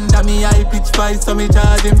reason. Under me high pitch price so me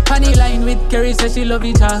charge him. Panny line with Kerry say she love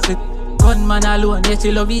it chocolate. Gunman alone, yeah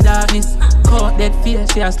she love it darkness. Caught dead face,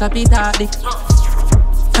 she a slap it hard dick.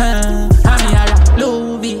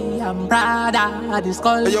 Louis and Prada, the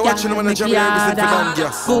skull cat, make yada.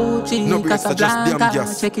 Gucci, Casablanca,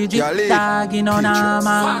 check it jig tagging on a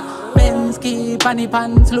man. Penske, panny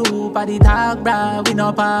pants, loop at the tag bra, we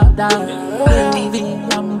no pop that. Louis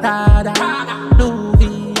and Prada,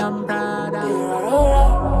 Louis and Prada.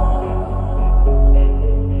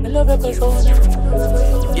 I love your persona.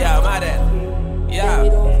 Yeah, madam. Yeah.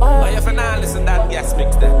 But you for now listen that gas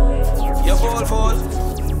mix then. You fall.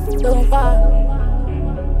 Don't fall.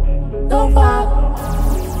 Don't fall.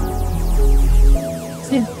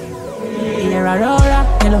 See. Here Aurora,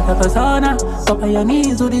 you love your persona. Up on your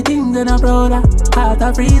knees, do the things in a brother. Heart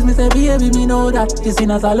a freeze, me say baby, me know that. You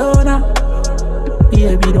seen us alone.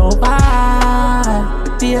 Baby, don't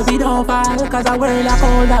fall. Baby, don't fall. Cause I world a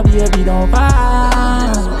colder. Baby, don't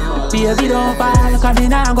fall. Baby, don't fall. Cause me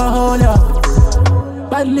nah go hold you.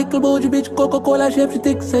 Bad little bougie bitch, Coca-Cola shape she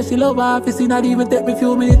thick. Says she love her, if she not even take me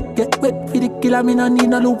few minutes. Get wet for the killer, me no need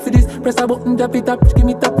no loop for this. Press a button, drop it up, give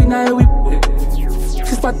me tap in her whip.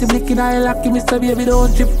 She spot the blick in her lock, give me say baby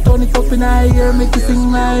don't trip. Turn it up in her ear, make you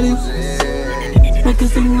sing like this. Make you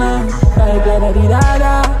sing like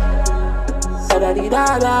da-da-di-da-da.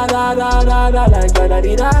 Da-da-di-da-da-da-da-da-da. Like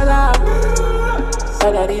da-da-di-da-da.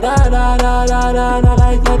 Da-da-di-da-da-da-da-da-da.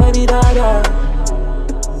 Like da-da-di-da-da.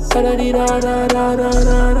 You're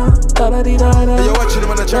watching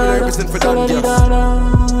them on the channel represent for DonnGass.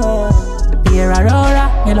 Here Aurora,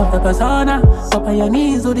 you love the persona. Up on your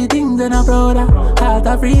knees, do the things in a brother. Heart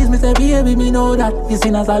a freeze, me say baby, me know that. You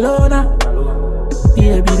seen us alone.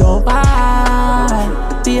 Baby don't fall.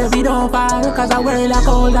 Baby don't fall. Cause I world a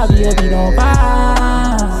colder. Baby don't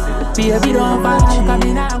fall. Baby don't fall. Cause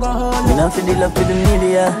me nah go hold. Me not feel the love with the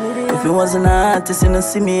media. If you wasn't an artist, you don't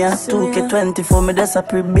see me. 2K20 for me, that's a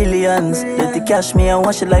pre-billions. Let the cash me and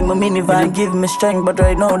wash it like my minivan. They give me strength, but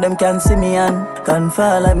right now them can't see me and can't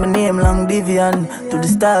fall like my name, Long Divian. To the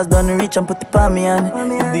stars, don't reach and put the palm me on.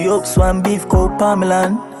 If the up swan beef, cold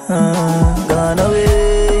Parmelan. Gone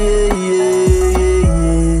away,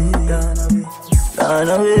 gone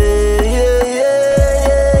away,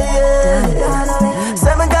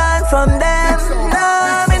 Say me gone from them.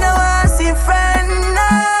 Nah, me no want see friend.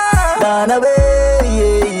 Gone away,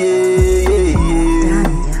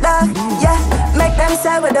 yeah. Make them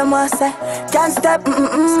say what them want say. Can't stop,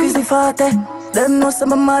 squeeze the 40. Them know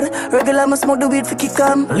some mad. Regular me smoke the weed for kick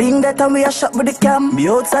 'em. Link that time we a shot with the cam. Be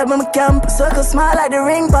outside when me camp. Circle smile like the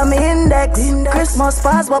ring for me index. Christmas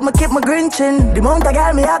pass but me keep my grinching. The mount I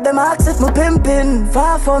got me have them ask if me pimping.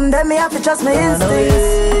 Far from them me have to trust my instincts.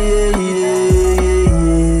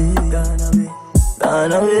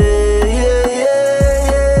 Gone away.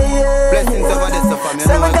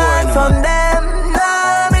 Say me gone from them,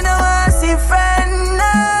 nah, me no want see friend,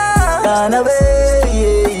 nah. Gone away,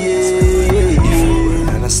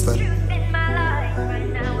 Understand?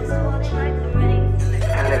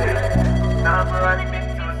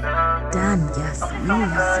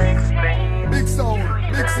 DonnGassMusiQ. Big sound,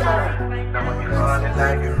 big sound.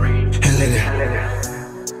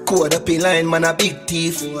 Code up in line, man, a big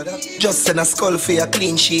thief. Just send a skull for a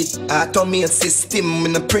clean sheet. Automate system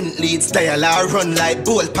in the print leads. Dial I run like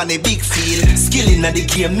ball pan a big field. Skilling at the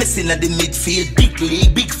game, missing at the midfield. Big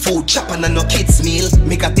league, big food, chopping and no kids meal.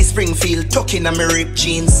 Make at the Springfield, tucking on my ripped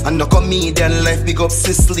jeans. And no comedian life, big up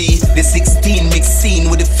Sicily. The 16 mixed scene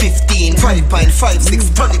with the 15.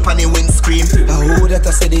 5.56, turn it on the windscreen. Oh, that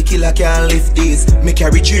I say the killer can't lift this. Me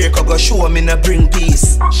carry Draco, go show him in a bring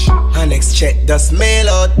peace. And next check, that's mail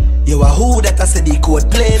out. You are who that I said the code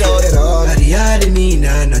played out. At the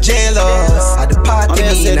Aidonia, no jealous. At the party,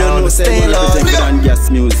 me now on the stay low.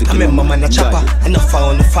 I remember man a chopper, and I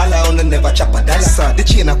found the follow and I never chop a dollar. The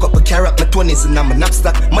chain a couple carrot, my 20s and I'm a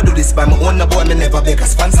knapsack. I do this by my own, boy, me never beg a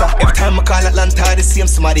sponsor. Every time I call Atlanta, the same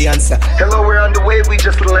somebody answer. Hello, we're on the way, we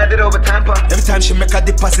just landed over Tampa. Every time she make a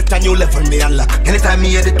deposit, a new level me unlock. Anytime me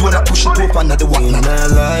hear the door, I push it open another one. In a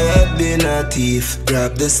lie, I've been a thief.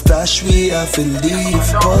 Grab the stash, we have to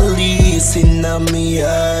leave. Police in a me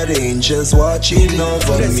yard, angels watching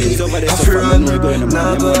over me. I feel run,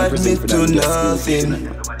 never admit to nothing.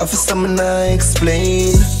 I feel something I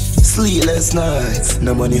explain. Sleepless nights,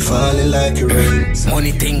 no money falling like a rain.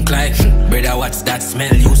 Money think like, brother, what's that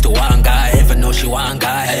smell? Used to one guy, ever know she one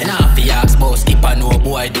guy. Now if you ask about skip, I know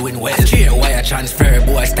boy doing well. Cheer wire transfer,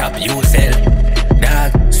 boy stop you sell.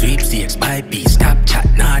 Dog, sweepstakes, buy piece, stop chat,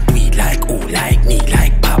 not do it like who, like me,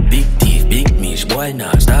 like pop. Big teeth, big mish, boy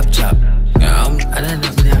now stop chop. I don't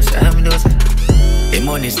know, the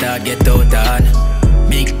money start get out on.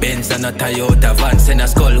 Big Benz and a Toyota van. Send a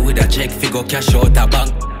skull with a check, figure cash out a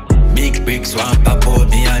bank. Big bricks want pop out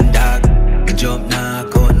me and dog. Jump now,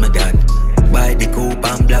 account my dad. Buy the coupe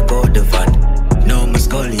and black out the van. No my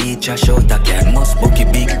skull eat trash out a can. Must book a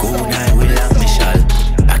big goon, I will have me shall.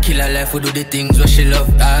 I kill her life, we do the things where she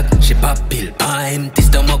love dog. She pop pill, pine, this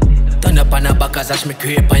stomach. Turn up on her back as she me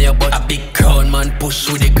creep on your butt. A big crown man push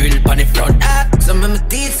with the grill on the front. Some of my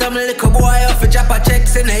teeth, some little boy off a drop a check.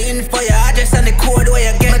 Send her in for your address and the code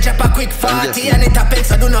where you get. Drop a quick 40 and it a pen,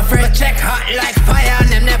 so do not afraid. Check hot like fire and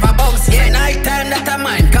them never bounce. Yeah, night time that I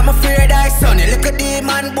mind, come afraid I son. You look at the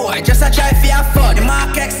man boy, just a try for your fun. The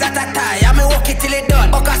mark X that I tie, I me walk it till it done.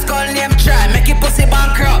 Buck a skull name try, make it pussy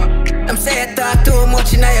bankrupt. Them say you talk too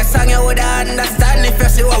much in your song, you would understand. If you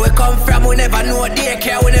see where we come from, we never know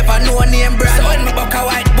daycare, we never know name brand. So when me buck a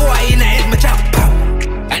white boy in the head, me chop pow.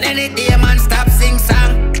 And any day man stop sing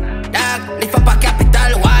song. Dog, lift up a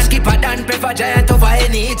capital one. Skip a dan, prefer giant over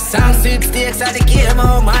any hit song. Sweepstakes of the game,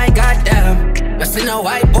 oh my god damn. You see no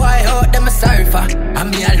white boy out, them a surfer. And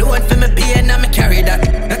me alone for me pain and me carry that.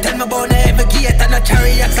 Now tell me about no every gate and no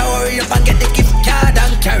chariot. So hurry up and get the gift card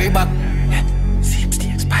and carry back.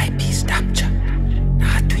 Sweepstakes by piece, stop chat.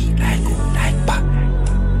 Not tweet like who, like pop.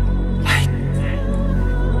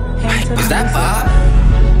 Is that Bob?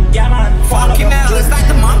 Yeah man, fucking hell, is that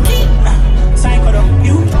the monkey? Psycho though,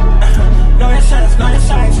 you know your shots, know your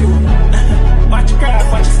size, you watch your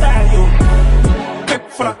craft, watch your style, you clip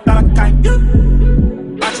full of dog time, you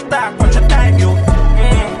watch your talk, watch your time, you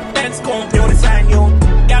Benz come, new design, you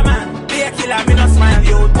yeah man, be a killer, me no smile,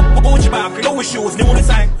 you Gucci back, new shoes, new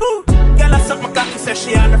design, girl I suck my cocky, say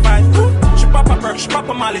she on the fight, she pop a perk, she pop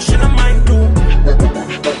a molly, she no mind too.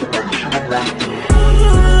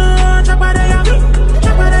 Chapadaya, you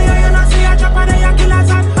know see a chapadaya, killers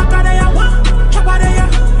and hakadaya. Chapadaya,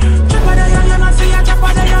 you know see a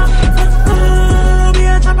chapadaya. Be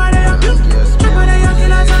a chapadaya,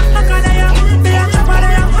 killers and hakadaya. Be a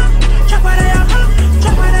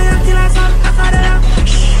chapadaya, killers and hakadaya.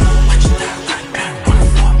 Watch that,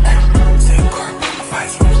 man, say corp,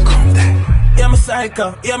 vice will come there. Yeah, me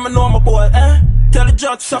psycho, yeah, me know my boy, Tell the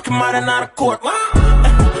judge suck him out and out of court, Me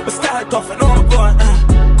style tough, I know my boy,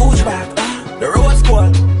 Gucci bag, the Roze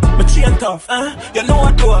Don, my chain tough, you know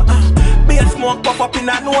what do, be a smoke puff up in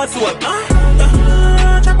that nose hole,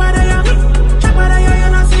 Chapadaya, you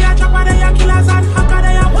know see a chapadaya, killers and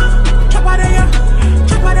hakadaya, Chapadaya,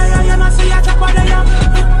 you know see a chapadaya,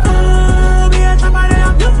 be a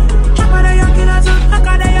chapadaya, killers and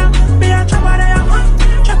hakadaya, be a chapadaya,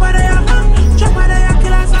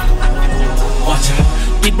 killers and hakadaya. Watch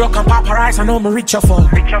out. It broke and paparazzi, I know me rich your phone.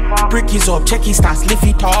 Brick is up, check his stats, lift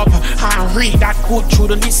it up. And read that code through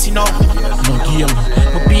the listen up. No game,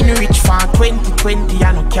 me been rich for 2020,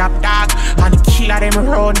 I no cap dog. And the killer them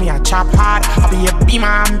around me, I chop hard. I be a beamer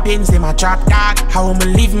and Benz, them a drop dog. How me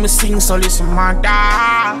live, me sing, so listen my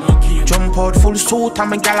dog. Jump out full suit and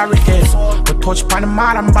my gallery test. But touch pan the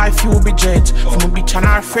mall and buy few budgets. From a bitch and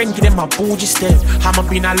her friend, give them a bougie step. I'ma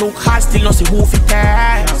been a look hard, still no see who fit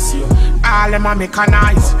test. All them a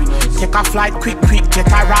mechanized. Take a flight quick, get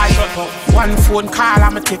a ride. One phone call,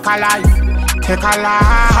 I'ma take a life. Take a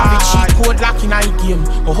life. Have a cheat code lock in a game.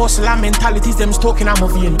 A hustler mentalities, them talking I'm a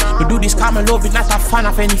vein. We do this come and love it, not a fan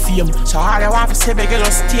of any fame. So all I want to say, beg you,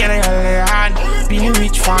 stay in your hand. Being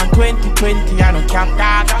rich from 2020, I don't cap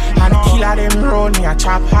dog. And killer them round me, I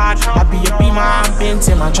chop hard. I be a beamer and Benz,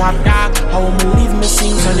 them a drop dog. How me live, me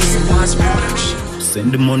sing, so listen to my production.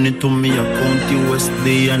 Send the money to me account in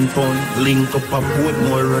Wesley and Pound. Link up a boat,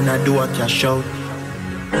 more run a do a cash out.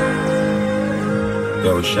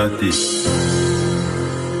 Yo, shot this.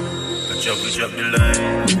 Chop the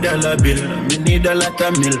line. Dollar bill, me need a lot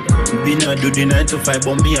of milk. Been a do the 9 to 5,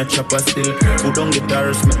 but me a chopper still. Who don't get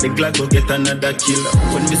ours, make the glad go get another kill.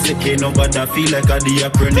 When me say K, nobody feel like a the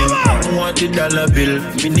acronym. I want the dollar bill,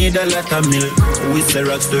 me need a lot of milk. We say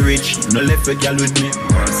rocks to rich, no left a girl with me.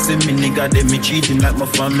 See me nigga, they me treating like my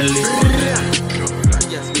family.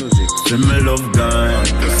 See me love gone,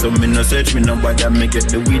 so me no search me nobody. Me get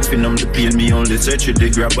the weed fin the peel, me only search with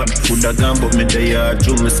the grabber. Coulda gone but me they are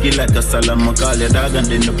true, me skill like a salam. I call your dog and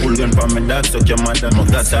then the pull gun for me dog, suck your mother. Me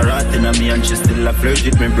got a rat in me and she still a flirt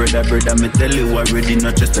with me brother. Me tell you already,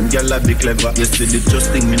 not just them girl I be clever. You see the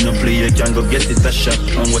trusting me no play, you can go get it a shot.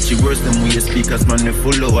 And what you worse than we speakers man, they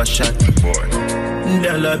full of a shot.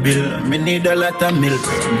 Dollar bill, me need a lot of milk.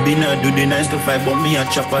 Been a do the 9 to 5, but me a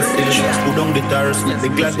chopper still. Who don't get ours, make the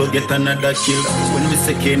glad go get another kill. When me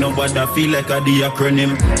say K, nobody feel like a the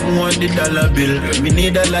acronym. Want the dollar bill, me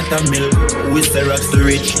need a lot of milk. We say rocks to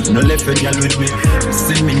rich, no left a girl with me.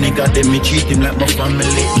 See me nigga, they me treat him like my family.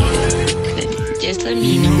 Just let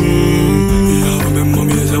me know. Yeah, I remember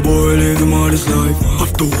me as a boy living all this life.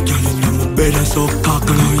 I've told you in my bed, I saw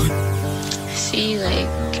Kaka. See, like,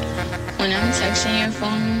 when I'm texting your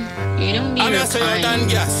phone, you don't be replying. And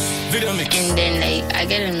then, like, I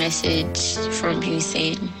get a message from you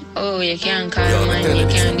saying, oh, you can't call mine, you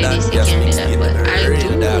can't do this, you can't do that. But I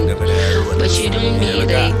do. But you don't be,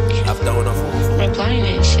 like, replying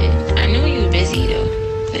and shit. I know you're busy, though.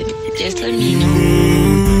 But just let me know.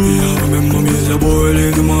 Yeah, I remember me as a boy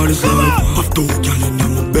living all this life. I've told you in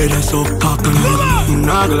my bed, I saw Kaka. I'm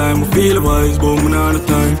not gonna lie, I feel the vibes, but I'm not the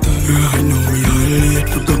time. Yeah, I know we are late,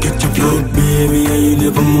 we go get your flow. Baby, yeah, you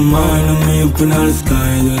live on my mind, I'm me up in all the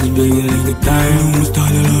sky. Just big like a time, I'm start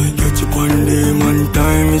to like. Get you one day, one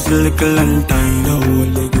time, it's a little long time. The whole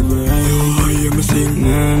like a girl, yo, I hear me sing.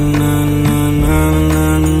 Na na na na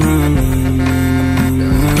na na na.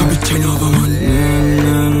 The bitch ain't over, man. Na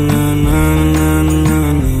na na na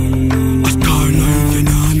na na. A star night, you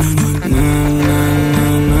know, na na na na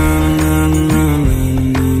na na na.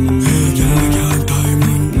 Hey, girl, I can't die,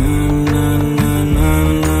 man. Na na na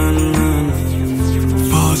na na na.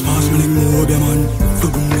 Fast, me like move, yeah, man. For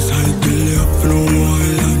goodness sake, girl, you up from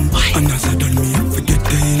Island. And as I done me, forget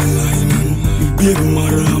the line, and baby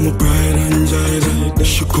mother, I'm a pride and joy.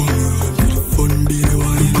 She come around with the fun, be the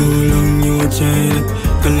wine. Go along, you a child,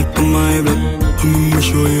 collect my blood. I'ma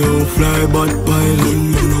show you how fly, but pilot. You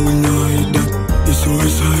know we know hide that. You're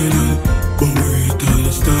suicidal, but we hate all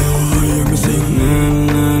the style. I hear me sing. Na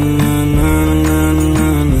na na na na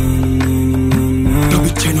na na. The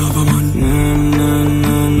bitch ain't over, man. Na na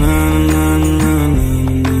na na na na na.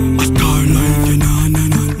 A star life, you know, na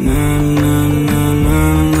na na na na na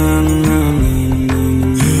na na.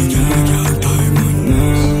 Hey, girl, I can't die, man. Na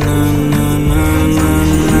na na na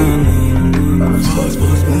na na. Fast,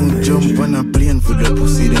 jump on a plane for the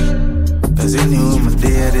pussy then. Cause anyway, my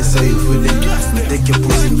day, they say you for them. Me take your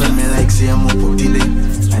pussy from me like say I'm a putty then.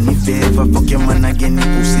 And if they ever fuck your man again, you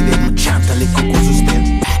pussy then. Me chant a little go suspense.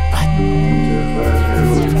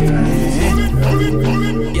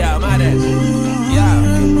 Yeah, man.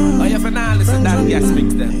 Yeah. Oh, you finna listen to that gas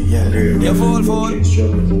mix then. You fall.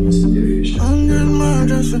 100 more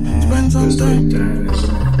just to spend some time.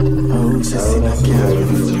 Oh, say that girl.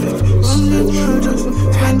 100 more just to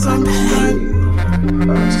spend some time.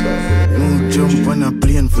 Jump on a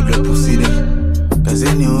plane for the pussy then. Cause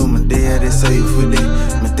anyway, my day, they say you for them.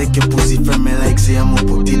 Me take your pussy from me like say I'm a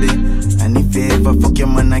putty then. And if you ever fuck your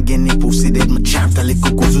man again, you pussy then. Me chant a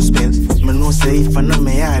little go suspense. Me know say if I know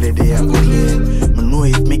me yard, they are good lane. Me know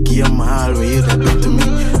if Mickey, I'm always you that do to me.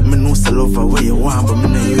 Me know say love her where you want, but me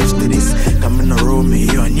not used to this. Cause me no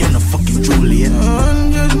Romeo and you're no fucking Juliet.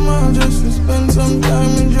 100 more just to spend some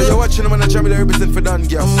time with you. You're watching them on the channel, they represent for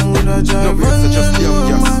DonnGass. No, we're just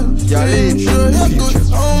DonnGass. Yeah, you're good.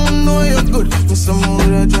 Oh, no, you're good. Me some more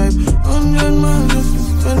that drive. 100 more just to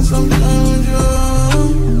spend some time with you.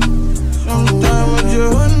 Some time with you.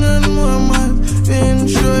 100 more miles. Being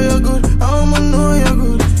sure you're good. Oh, I know you're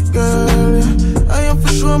good, girl. Yeah. I am for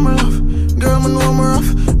sure my love. Girl, I know I'm rough.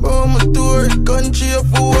 But I'm a tour country up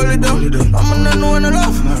for hold it down. I'm not know no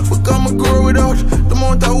love. Because I'm a girl without the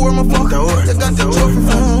amount I wear my fuck. They got the trophy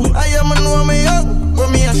from. I am a know I'm young. But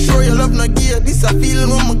me assure you love no gear. This a feeling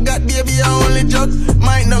when my God, baby, I only judge.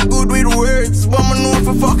 Might not good with words, but I know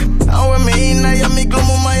for fuck. And when me in, I am me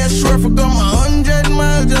glum, I assure for come 100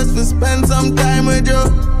 miles just to spend some time with you.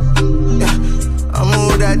 Yeah, I'm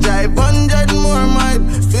out that drive 100 more miles.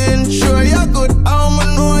 Feeling sure you're good, I'm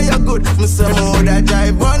know you're good. Me say I'm out that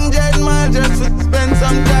drive 100 miles just to spend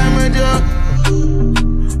some time with you.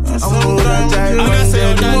 I'm out that drive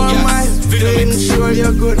 100 more miles. Feeling sure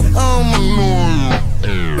you're good, I'm know.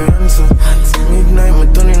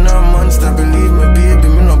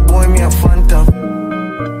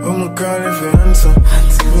 call if you answer.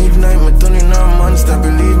 Midnight, me turning a monster.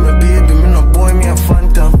 Believe me, baby, me no boy, me a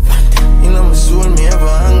phantom. In my soul, me ever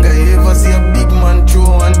anger. You ever see a big man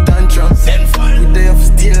throw one tantrum? We there for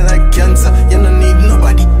still like cancer. You don't need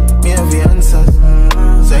nobody, me have the answers.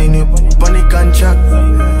 Sign you on the contract.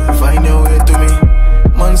 Find your way to me.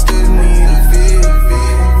 Monsters need a feel.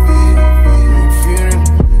 Fearing,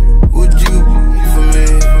 would you for me?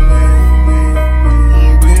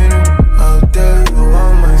 I'll tell you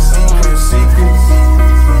all my secrets.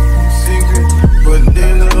 But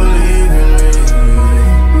they don't leave me.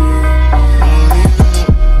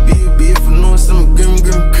 Baby, if you know some grim,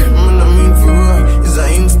 man, I mean for real, it's an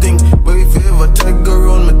instinct. But if you ever try to go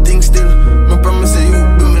around my thing still, me promise you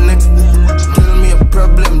be my next. Tell me a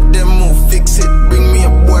problem, then move, fix it. Bring me a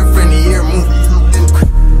boyfriend here, move.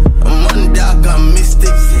 I'm on dark, I'm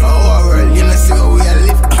mystic. Our world, you know, see how we are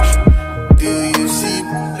live. Do you see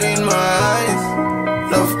in my eyes?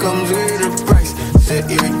 Love comes with a price. Set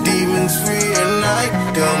your demons free at night.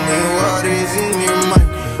 Tell me what is in your mind.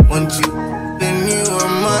 Want you, then you are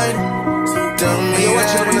mine. Tell me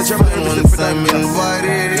that it's fine once I'm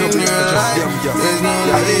invited in your life. There's no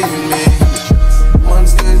leaving me.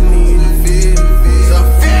 Monsters need a feel. So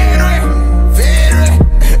feel it.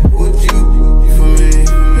 Would you for me?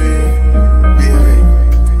 Baby,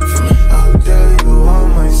 for me. I'll tell you all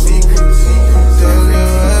my secrets. Tell you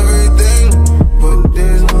everything, but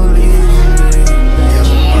there's no leaving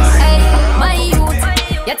me. Hey, my youth,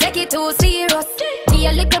 you take it too serious. Be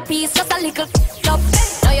a little piece, just a little stuff.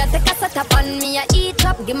 Now you take a set up on me, I eat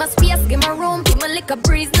up. Give me space, give me room, give me little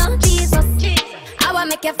breeze now. Jesus, how I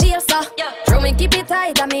make you feel so? Throw me, keep it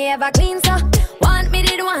tight, and me ever clean so. Want me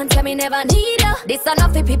did want, tell me never need you. This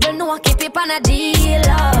enough for people know I keep it on a deal.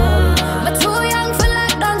 But too young for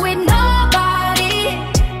lockdown with nobody.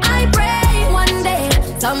 I pray one day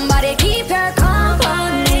somebody keep your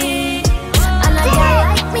company. And a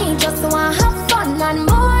guy like me just wanna have fun and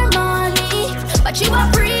more money. But you a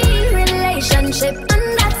pre-relationship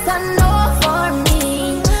and that's a no for me.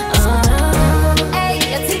 Hey,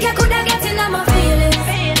 you think you coulda get in on my feelings?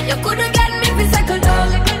 You coulda get me for cycle down.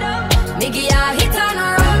 Me give ya hit and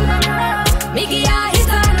run. Me give ya hit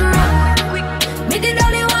and run. Me did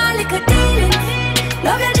only one little dealing.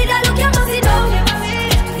 Love you did I look you must sit down.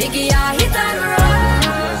 Me give ya hit and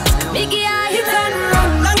run. Me give ya hit and run.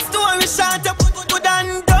 Long story short, you put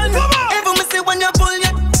and done. Even me see when you pull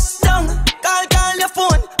your down. Call your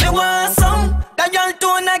phone, me want some. That y'all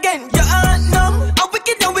tone again, you aren't numb. A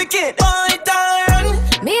wicked, boy, turn.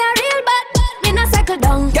 Me a real bad, me not cycle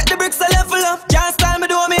down. Get the bricks a level up, just time me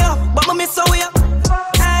do me up. But me miss how you.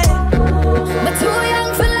 But too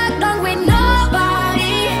young for lockdown with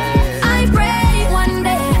nobody. I pray one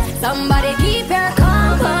day somebody keep your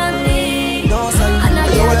company. And I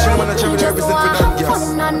just want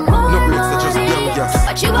fun and more money.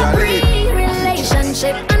 But you a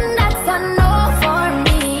pre-relationship and that's a no for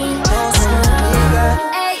me.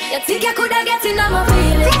 Hey, you think you coulda get in on my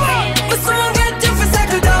feelings? But soon get you for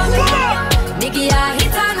cycle down. Me give ya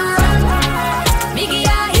hit and run. Me give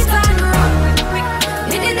ya hit and run.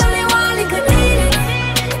 Me did only one little deal.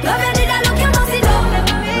 Love you did I look you must sit down.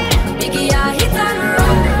 Me give ya hit and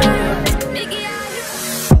run. Me give ya hit.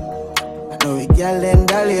 Now we girl and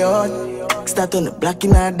dolly out. Start on the black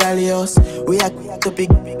in our dolly house. We are to pick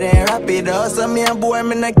then rapid house. And me a boy,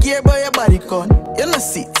 me not care about your body count. You know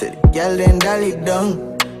see to the girl and dolly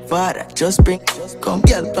down. Father, just bring, come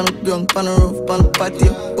girl pan the ground, pan the roof, pan the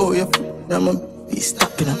patio. Oh, you I'm a be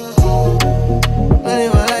stopping up. I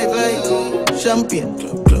live a life like champagne,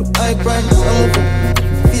 club, high price. I'm a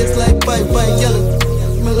face like pipe, girl.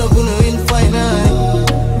 Me love you in fine eye.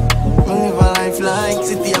 I live a life like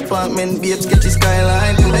city apartment, babes, sketchy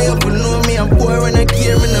skyline. I hope you know me, I'm poor when I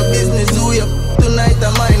care, me no business. Who you tonight,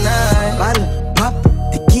 I'm my night. Bottle, pop,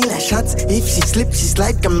 tequila shots. If she slip, she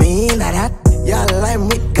slide, come in at that. Y'all line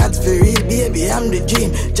with cats for real, baby, I'm the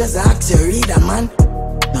dream. Just ask you, read a man.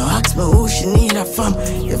 Now ask me who she need her from.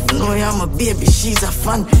 If you know I'm a baby, she's a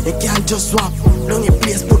fan. You can't just swap. Down your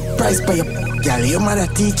place, put price by your girl, your mother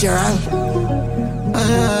teach you wrong. I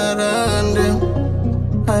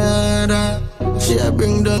had her. She a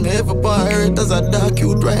bring down every part. As a dark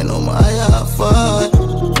youth right now, my eye fought.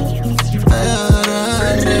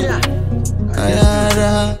 I had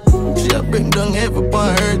her. She a bring down every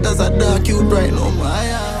part. As a dark youth right now, my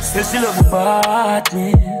eye. Say she love the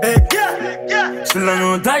party. Hey, yeah. She love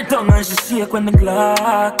no tight tongue and she shake when the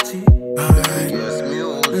clock tick.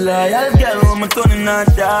 Loyal girl, I'm a turn in her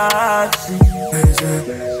dark.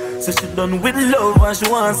 So she done with love and she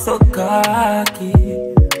wants so cocky.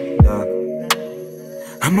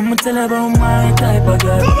 I'm gonna tell her about my type of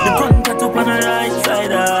girl. The gun got to up on the right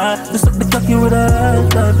side, just up the cocky with a high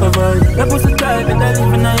type of vibe. That pussy tight, and I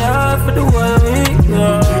live in a yard for the whole week,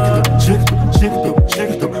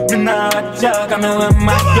 Shake it up, me nah jog, I'm with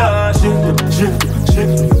my girl. Shake it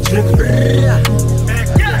up.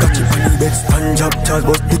 Cocky on the bed, stand up, charge,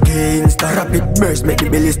 bust the gains. The rapid burst, make the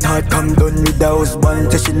belly start, come down with the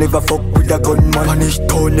husband. Say she never fuck with a gunman. Punish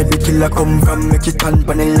town, every killer come from. Make it stand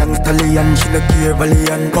pan a long stallion. She no care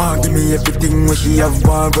valiant. Want give me everything when she have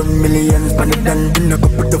one run millions. Pan it down, in a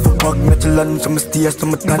couple of a bag, natural and some stairs to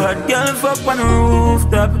my tan. Bad girl fuck on the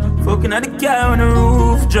rooftop, fucking at the car on the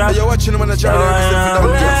roof drop. You're watching them on the channel,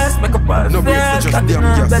 make up our no breaks, just damn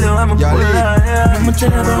gas. I'm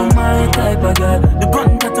tell about my type of girl. The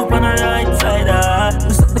gun cut up on the right side,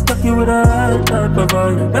 just up the cocky with a high type of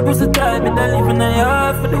vibe. That pussy tight, and I live in a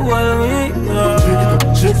yard for the whole week,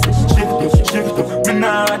 Shake it up, me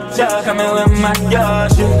nah jog, I'm with my girl.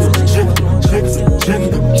 Shake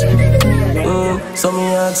it up. So me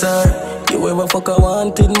ask her, you ever fuck a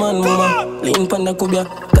wanted man, mama? Lean pan the kubia,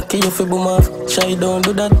 cocky you fi boom off. Shy don't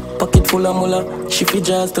do that, pocket full of mullah. She fi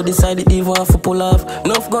jazz to decide it even have to pull off.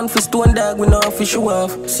 Enough gun fi stone dog, we know fi show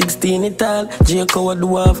off. 16 it all, Jquan a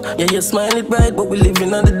do off. Yeah, you smile it bright, but we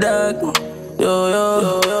living on the dark.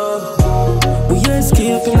 Yo. We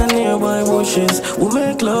escape in the nearby bushes. We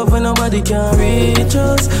make love when nobody can reach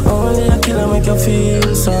us. Only a killer make you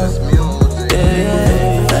feel so.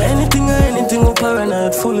 Yeah. Anything we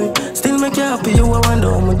paranoid fully. Still make you happy, you wonder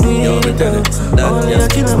how me do it. Only a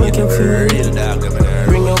killer make you feel.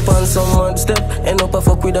 Bring up on someone step. End up a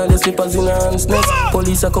fuck with all the slippers in her hands next.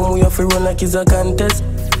 Police a come, we have to run like it's a contest.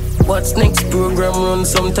 What's next? Program run.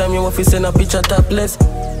 Sometime you have to send a picture topless.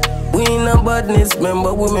 We in a badness,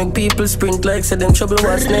 remember we make people sprint like say them trouble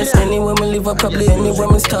what's next. Anywhere me live, I probably anywhere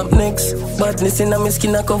me stop next. Badness in a me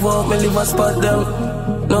skin, I cover up, me live a spot them.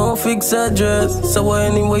 No fix address, so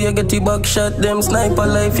anywhere you get the back shot them. Sniper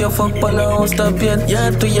life, you fuck pan a house stop yet.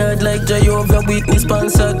 Yard to yard like Jehovah Witness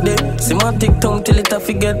sponsored them. Semantic tongue till it a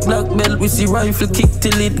forget black belt. We see rifle kick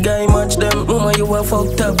till it guy match them. Mama you a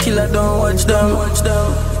fucked up killer, don't watch them.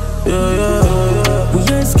 Yeah. We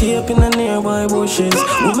escape in the nearby bushes.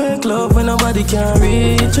 We make love when nobody can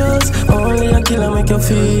reach us. Only a killer make you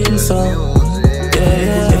feel so.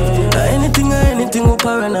 Yeah. Anything we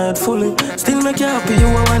paranoid fully. Still make you happy, you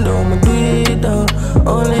wonder how me do it though.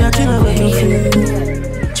 Only a killer make you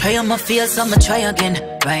feel. Try on my feel, so I'ma try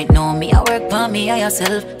again. Right now, me I work for me, I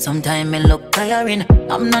yourself. Sometimes me look tiring.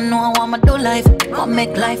 I'm not know how I'ma do life. But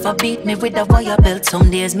make life a beat me with a wire belt.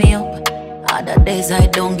 Some days me up, other days I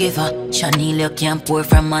don't give a. Chanel, you can't pour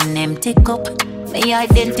from an empty cup. Me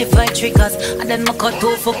identify triggers, and then my cut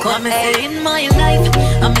off for come. Say in my life,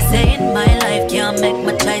 I'm saying my life. Can't make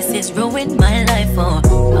my choices ruin my life. Oh,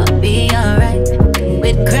 I'll be alright.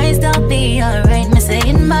 With Christ, I'll be alright. Me say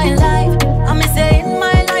in my life, I'm saying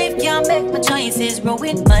my life. Can't make my choices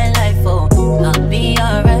ruin my life. Oh, I'll be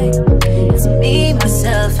alright. It's me,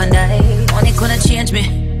 myself, and I. Money couldn't change me.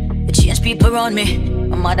 It changed people around me.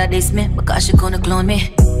 My mother dissed me because she couldn't clone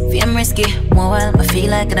me. Fame risky, more while I feel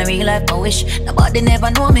like in a real life I wish nobody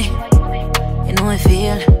never know me. You know I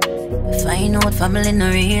feel, if I know what family no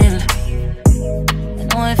real. You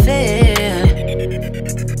know I feel.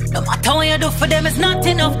 No matter what you do for them, it's not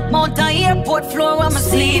enough. Mount a airport floor where I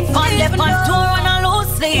sleep. On left on tour and I lose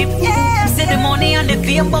sleep. Yeah. See the money and the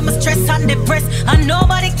fame, but I'm stressed and depressed, and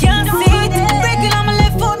nobody can see it. Regular, I'm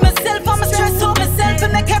left for myself, I'm stressed out myself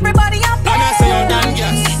and make everybody happy.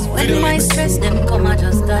 When my stress them come, I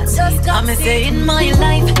just start. I'm saying my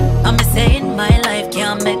life, I'm saying my life.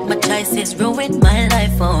 Can't make my choices ruin my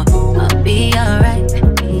life. Oh, I'll be alright.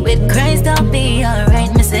 With Christ, I'll be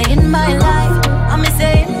alright. Me saying my life, I'm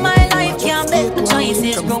saying my life. Can't make my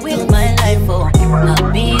choices ruin my life. Oh,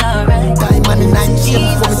 I'll be alright. Time on the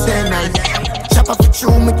 19th for me day night. Chop off the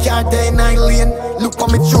true, me can't day night lane. Look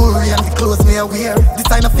on me jewelry and the clothes me I wear.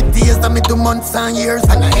 Design of it days that me do months and years.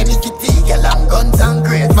 And I any kitty, girl and guns and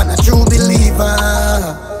grades. Man a true believer.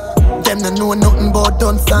 Them no know nothing about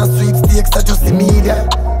Dunce and sweepstakes. I just the media.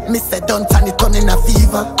 Me say Dunce and it turn in a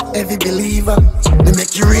fever. Every believer. Me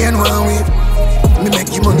make you rain one way. Me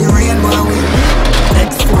make you money rain one way.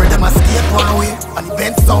 Next four them a skate one way. And the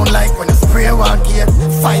bend sound like when you spray one gate.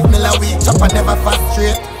 5 mil a week, chop and never fast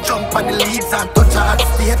straight. Jump on the leads and touch her hot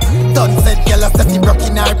state. Done said girl I said he broke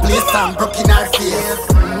in her place and broke in her face.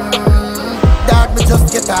 Dog me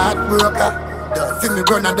just get a heartbroker. See me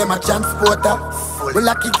run and them a transporter. We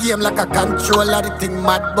lock the game like a controller. The thing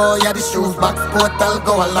mad boy, yeah the shoes box portal.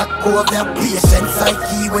 Go a lock over. Patience like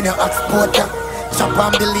key when you export her. Chop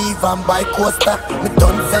and believe and buy coaster. Me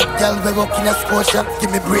done said girl we work in a Scotia.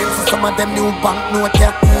 Give me brains for some of them new banknote,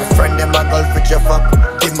 yeah. Friend them a golf with your fuck.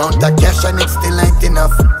 The amount of cash and it still ain't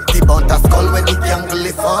enough. The amount of skull when the gang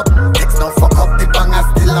lift up. Next now fuck up the banger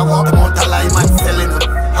still a walk. The amount of lime and selling up.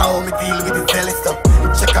 How me deal with the belly stuff.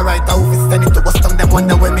 Check a right out, we send it to bust down them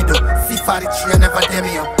wonder where me do. C43 and never dare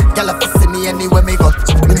me up. Girl have to see me anywhere me go.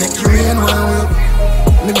 Me make you rain one way.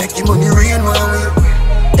 Me make you money rain one way.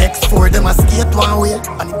 X4 them a skate one way.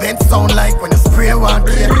 And the bend sound like when you spray one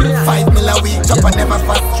day. 5 mil a week, jump and never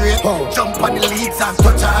fast straight. Jump on the leads and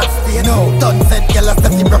touch a hot state. Done said girl a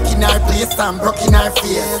step broke in her place and broke in her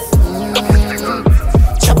face.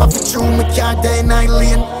 Chop up the true, me can't die in 9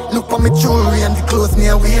 lane. Look for me jewelry and the clothes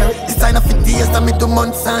me wear. Design of the days that me do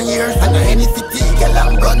months and years. And any city, girl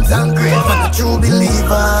and guns and grapes. I'm a true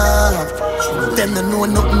believer. Them no know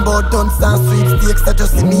nothing about Dunce and sweepstakes, I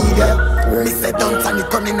just the media. Me say Dunce and it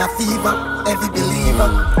come in a fever. Every believer,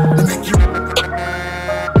 me make you.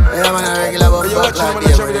 Yeah man, a regular buff back like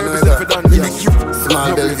them. Me make you.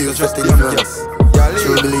 Small Bellevue, just in France.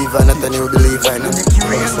 True believer, not a new believer. Me make you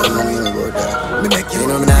rain one way. Me make you. You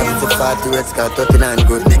know me now have to 40 red scar, 39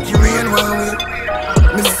 good. Me make you rain one way.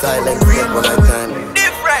 Me silent rain one time.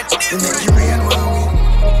 Different. Me make you rain one way.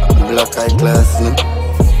 Black eye class, no.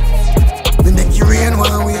 Me make you rain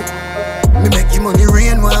one way. Me make you money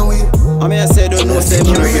rain one way. I mean I say don't know say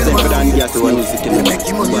me represent for DonnGassMusiQ. Me make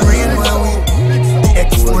you money rain one way. The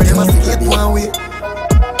X4 them must get one way.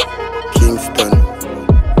 Kingston.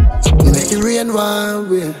 Me make you rain one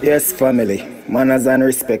way. Yes family, manners and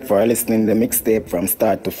respect for listening to the mixtape from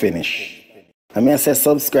start to finish. I mean I say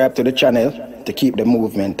subscribe to the channel to keep the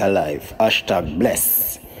movement alive.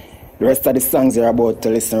 #bless. The rest of the songs you're about to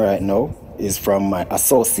listen right now is from my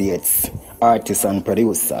associates, artists and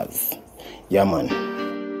producers. Yeah man.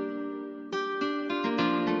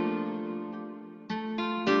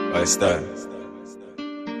 I start.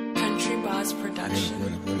 Country Boss Production.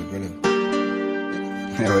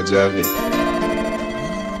 Yo, Javi.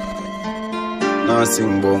 Now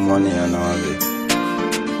sing about money and all it.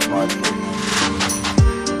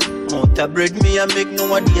 Out of bread me and make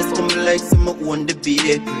nowadays come like some own the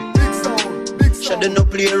bakery. Shut no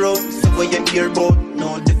play around, so what you hear about,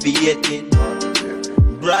 no deviating.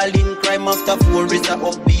 Brawling crime after 4 is a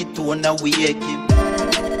upbeat tone a waking.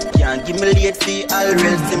 Can't give me late fee, I'll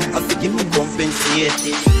rest him, have to give me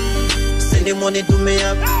compensated. Send the money to me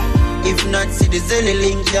up, if not see the Zelly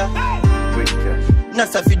link ya.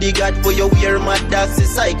 Nasa for the god where you wear my dogs, the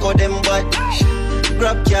psycho them bad.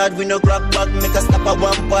 Grab card, we no grab bag, make a stop at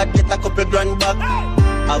one part, get a couple grand back.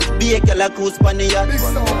 I'll be a girl a cruise pan the yacht,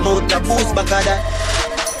 mount a boost back at that.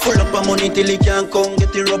 Full up of money till he can't come,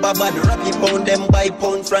 get the rubber band, wrap it pound, them buy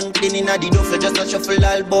pound. Franklin in a the duffel, just a shuffle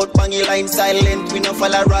all bout, pangy line silent, we no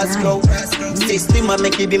follow Roze crowd. System a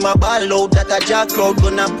make it be my ball out, that a jack crowd,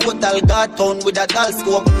 gonna portal got town with a tall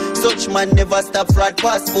scope. Such man never stop fraud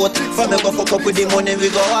passport, from me go fuck up with the money, we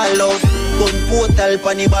go all out. Gun portal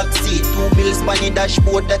pan the back seat, 2 bills pan the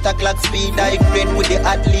dashboard, that a clock speed. I grade with the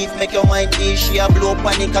hot leaf, make your mind easy, a blow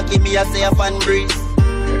pan the cocky, me a say a fan breeze.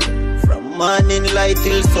 Morning light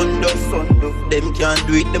till sundown. Them can't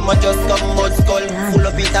do it, them a just come mud skull. Full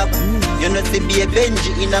of it up. You know see be a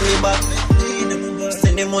Benji in a me back.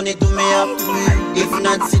 Send the money to me up. If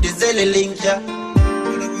not see the Zelly link ya.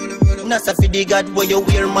 Nasa for the god where you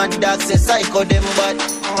wear mad dogs, say psycho them bad.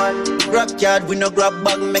 Grab card, we no grab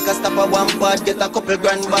bag, make a stop at one part, get a couple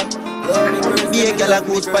grand back. Be a girl a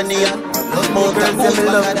cruise pan the yacht. Mount a boost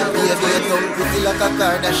back at that. Baby, you come pretty like a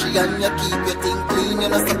Kardashian. You keep your thing clean, you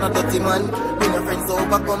know some not dirty man. Bring your friends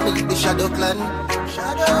over, come meet the Shadow Clan.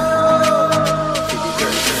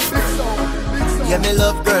 Yeah, me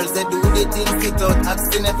love girls, they do the things without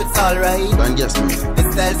asking if it's alright. The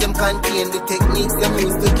styles them contain, the techniques them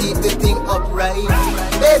use to keep the thing upright.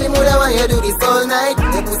 Baby, mother, why you do this all night?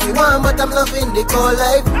 The pussy warm, but I'm loving the cold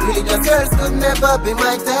life. Religious girls could never be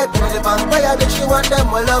my type. The vampire, that she want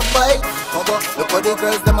them all love fight. Look how the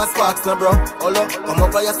girls, them a sparks, no bro. Hold up, come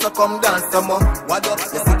over here, so come dance some more. What up,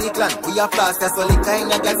 you see the clan, we are fast. That's all the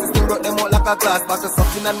kind of girls, system brought them out like a glass. But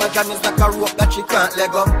something on my jam is like a rope that she can't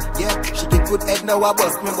let go. Yeah, she get good head, now I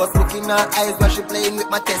bust me. But look in her eyes while she playing with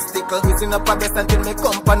my testicles. Whizzing up her breast until me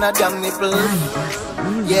come on her damn nipple.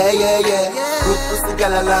 Yeah, yeah, yeah. Good pussy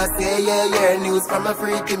gal a last, yeah, yeah, yeah. News from a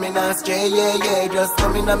freaky, me not stray, yeah, yeah. Just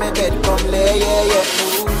come in on my bed, come lay, yeah, yeah.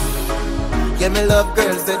 Ooh. Yeah, me love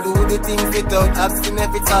girls that do the things without asking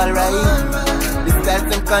if it's alright. The styles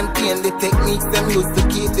them contain, the techniques them use to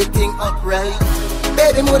keep the thing upright.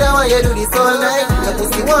 Baby, mood, I want you to do this all night. Your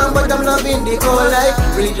pussy warm, but I'm loving the whole life.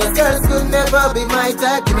 Religious girls could never be my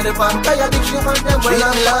type. Give me the vampire, bitch, you want them well.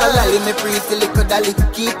 Treat me like a lolly, me pretty little dolly.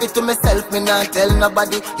 Keep it to myself, me not tell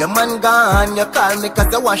nobody. Your man gone, you call me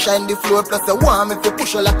cause you want shine the floor. Plus you want me to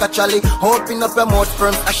push you like a trolley. Open up your mouth,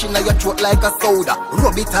 sperm ashing on your throat like a soda.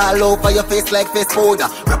 Rub it all over your face like face powder.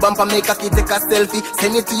 Grab up and make a kid take a selfie.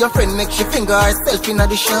 Send it to your friend, make she finger herself in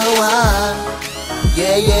the shower.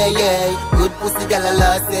 Yeah, yeah, yeah. Good pussy gal a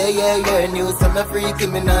lot, say yeah, yeah. New summer freaky,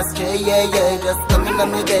 me not stray, yeah, yeah. Just come in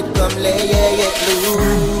on me bed, come lay, yeah, yeah.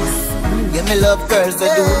 Loose. Yeah, me love girls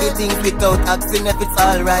that do the things without asking if it's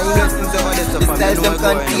alright. The styles them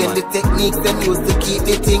contain, the techniques them use to keep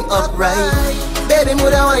the thing upright. Baby,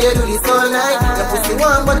 mood, I want you to do this all night. Your pussy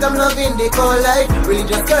warm, but I'm loving the cold life.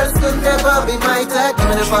 Religious girls could never be my type. Give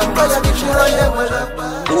me the vampire, bitch, you want them all up.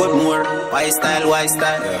 Good more, why style,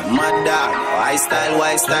 mad dog, why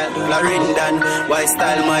style, Florindan, why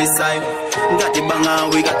style, my side. Got the banger,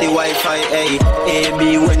 we got the Wi-Fi, hey. AB,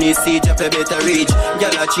 when you see Jap, better reach.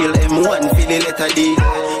 Gyal chill, M1, feel the letter D.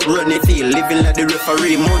 Run it field, living like the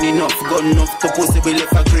referee. Money enough, gun enough, to pussy we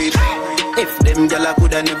left a creep. If them gyal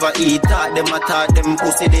coulda never eat, thought them a thought them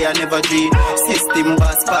pussy they a never dream. System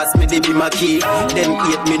boss pass me, they be my key. Them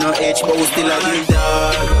hate me no H, but still a good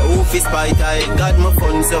dog. Who is spy tie? Got my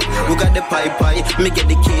funds up, who got the pipe pie? Me get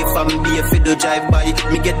the key from B if you do drive by.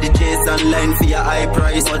 Me get the J's online for your high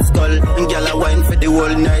price. Hot skull, and gyal a wine for the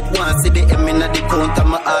whole night. Want see the M in at the counter,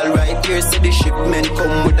 me alright. Here see the shipment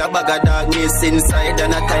come with a bag of darkness inside,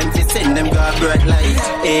 and a time to send them got bright light.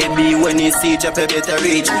 AB when you see Jap, better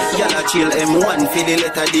reach. Gyal a chill M1 for the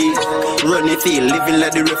letter D. Run it field, living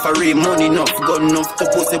like the referee. Money enough, gun enough, to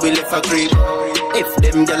pussy we left a creep. If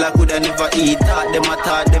them gyal coulda never eat, thought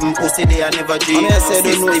them pussy they a never dream. I say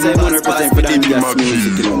they know say 100% for them gas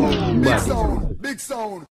music, you know. Big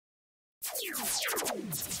sound.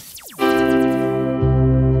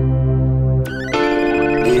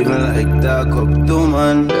 Even like dark up to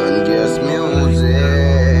man. DonnGassMusiQ.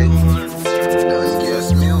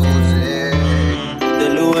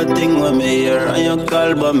 Thing when me hear and you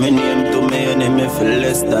call, but me name to me enemy for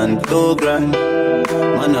less than $2,000.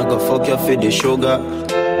 Man, I go fuck you for the sugar.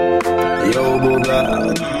 Yo, booga.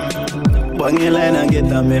 Bang your line and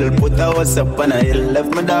get a meal. Put a house up on a hill.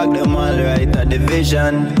 Left my dog them all right at the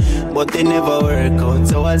vision, but it never work out.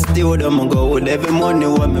 So I still them go with every money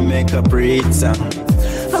when me make a preach song.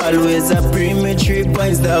 Always a pre-me 3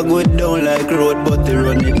 points that go down like road, but they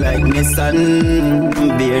run it like Nissan.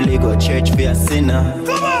 Barely go church for a sinner,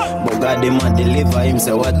 but God them a deliver him.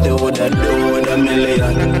 So what they woulda do with a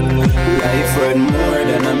million? Life worth more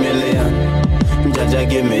than a million. Jaja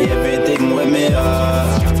give me everything when me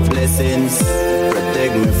have. Blessings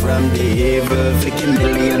protect me from the evil. Flick it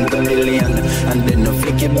million to million, and then no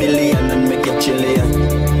flick it billion and make it chillion.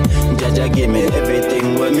 Jaja give me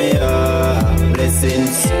everything when me have.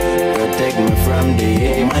 Blessings protect me from the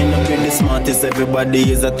evil. Mind up in the smartest,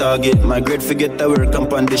 everybody is a target. My great forget the work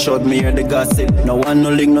up on the short, me hear the gossip. No one no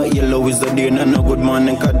link, no yellow is the day, no good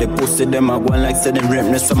morning. Cause the pussy them a go like say them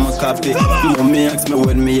rapness of my coffee. Mommy ask me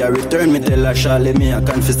when me a return, me tell her Charlie me I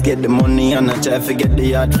confiscate the money and I try to get the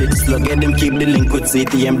yard fix. Look at them keep the link with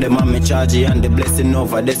CTM, them and me charge and the blessing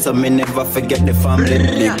over there, so me never forget the family.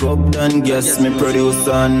 Big up DonnGass, me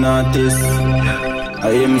producer and artist.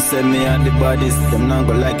 I am say me at the bodies. Them not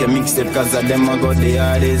go like a mixtape cause of them I got the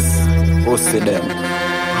hardest. Pussy them.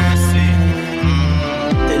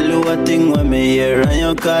 Tell you a thing when me hear and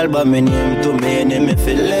you call, but me name to me enemy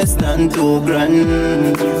for less than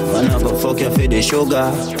 $2,000. Man I go fuck you for the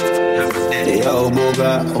sugar. Yo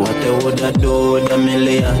booga, what they woulda do with a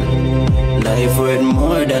million? Life worth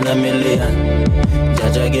more than a million.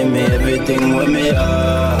 Jaja give me everything when me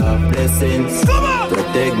have. Blessings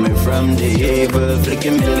protect me from the evil. Flick a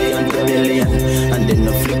million to billion, and then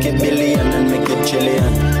no flick a billion and make it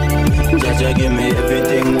trillion. Jaja give me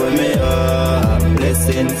everything when me have.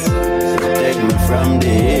 Blessings protect me from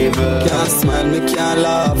the evil. Can't smile, me can't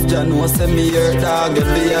laugh. Jah know say me your dog.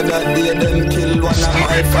 Every other day them kill one of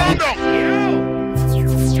my family.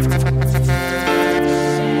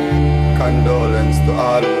 Condolence to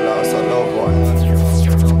all who lost a loved one.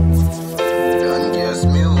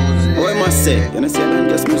 What am I say? You know say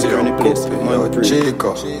DonnGassMusiQ on the place.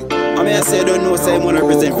 Chakka. I mean I say I don't know say I'm gonna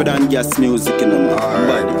represent for DonnGassMusiQ in the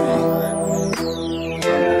body.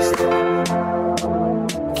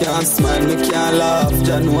 can't smile, me can't laugh.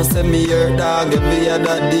 Jah know say me hurt dog. Every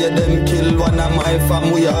other day them kill one of my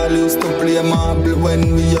fam. We all used to play marble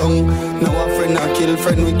when we young. Now a friend a kill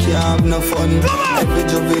friend, we can't have no fun. Every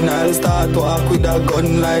juvenile start walk with a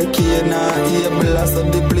gun like Kena. Able as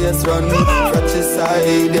of the place run.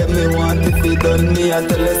 Fratricide, them me want if it done me. I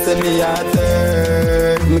tell her say me a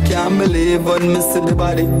third. Me can't believe when me see the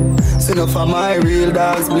body. See no for my real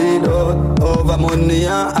dogs bleed out. Over money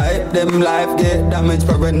and hype, them life get damaged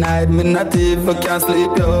for a night. Me not even can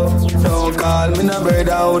sleep, yo. Don't call me no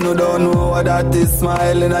brother who no don't know what that is.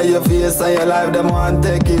 Smiling at your face and your life, them want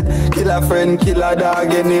take it. Kill a friend, kill a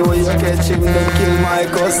dog, anyway you catch him. Then kill my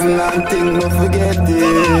cousin and think, no forget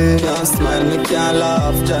it. Can't smile, me can't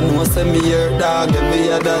laugh. Jah know say me hurt dog. Every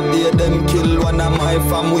other day, them kill one of my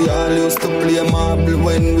fam. We all used to play marble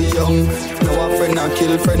when we young. Now a friend a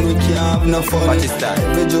kill friend, we can't have no fun.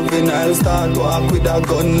 Every juvenile start walk with a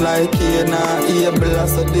gun like Kena. Able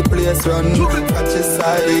as of the place run. Catch his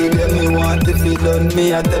side, them me want if he done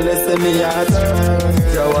me. I tell her say me a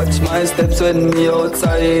turn. Ya watch my steps when me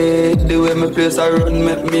outside. The way me place a run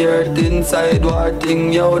make me hurt inside. War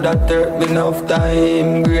thing, yo, that hurt me enough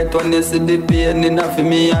time. Great when you see the pain enough in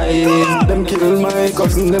me eyes. Them kill my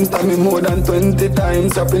cousin, them stab me more than 20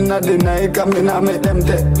 times. Trapping at the night, coming and make them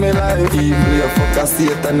take me life. Evil, you fuck a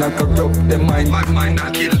Satan and corrupt them mind. Bad mind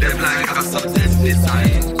and kill them like a sudden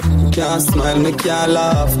design. Can't smile, me can't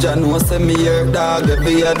laugh. Jah know say me hurt dog.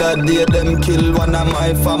 Every other day them kill one of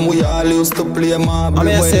my fam. We all used to play marble when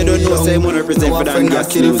we young. Say don't know say one represent for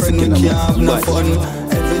DonnGassMusiQ Production. We can't have no fun.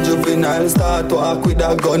 Every juvenile start walk with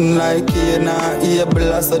a gun like Kena.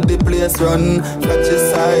 Able as of the place run. Catch his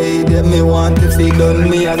side, yeah me want if he done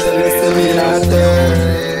me. I tell you say me not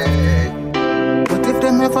there. But if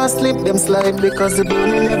them ever slip, them slide because the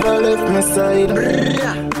bunny never left my side.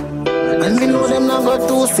 And me know them not got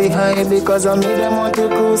to see high because I made them want to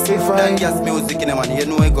crucify. DonnGassMusiQ in them and you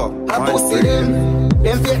know it go. I pussy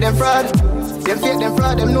them fake them fraud. Them fake them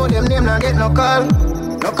fraud, them know them name not get no call.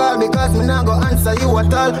 No call because me not go answer you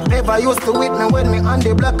at all. Never used to with me when me on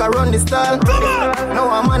the block around the stall. Now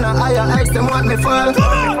I'm on a higher heights, them want me fall.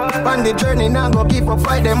 On the journey now go keep up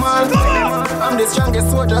fight them all. I'm the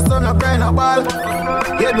strongest soldier, so no cry no ball.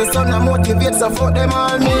 Yeah, me son I motivate, so fuck them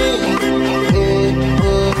all me.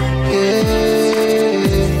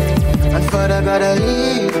 And Father gotta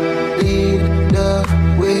lead the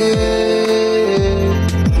way.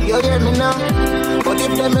 You hear me now? But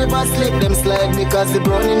if them ever slip, them slide because the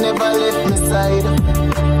brownie never left my side.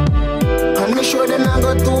 And me sure them not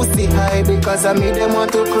go to see high because I made them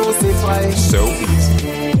want to crucify. So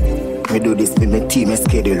easy. Me do this with my team,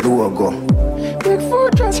 SK the logo. Big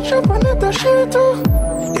foot just chop on it a shit too.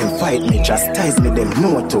 Them fight me, chastise me, them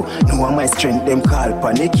know to. Know my strength, them call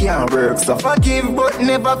panic can't work. So forgive but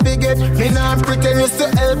never forget. Me not pretend used to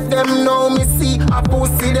help them. Now me see a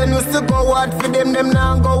pussy, them used to go hard for them. Them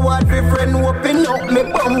now go hard for friend. Open up me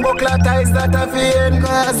bumbo clot eyes that I fear.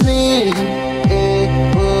 Cause me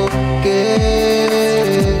okay.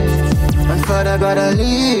 And Father gotta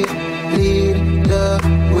lead the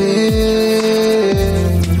way.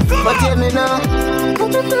 But hear me now.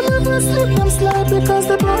 But if them ever slip, them slide because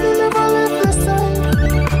the body never left the side.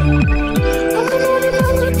 And me know them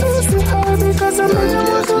not going to see high because I'm not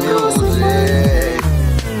going to crucify.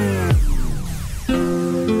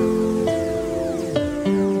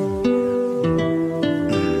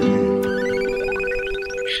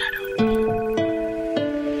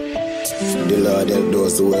 The Lord help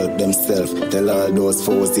those who help themselves. Tell all those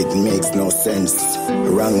foes it makes no sense.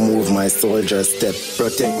 Wrong move, my soldier step.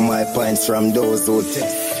 Protect my points from those who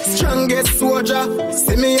test. Strongest soldier,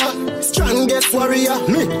 see me ya. Strongest warrior,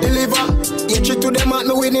 me deliver. Each to them out,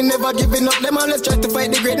 me winning, never giving up. Them always try to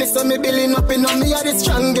fight the greatness, so me building up in on me. Are the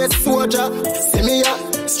strongest soldier, see me ya.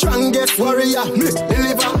 Strongest warrior, me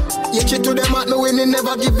deliver. Each to them out, me winning,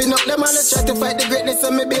 never giving up. Them always try to fight the greatness,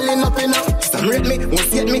 so me building up in up. Some rate me,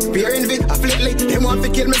 won't get me, fear envy, afflictly. Them want to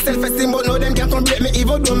kill me self-esteem, but no them can't complete me.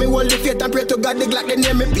 Even though me hold the faith and pray to God, they glock they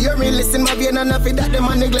name me. Pure me, listen my vein and nothing that them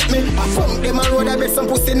a neglect me. I funk them a road, I bet some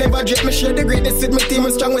pussy never drape me. Share the greatness with me team,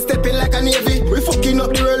 we strong, we stepping like a navy. We fucking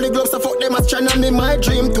up the world, the gloves, so fuck them astronomy. My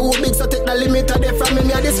dream too big, so take the limit of them from me.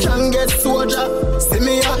 Me are the strongest soldier, see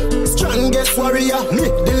me ya. Strongest warrior, me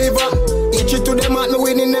deliver. Each to them out, me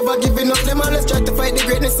winning, never giving up. Them always try to fight the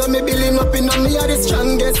greatness, so me building up in on me. Are the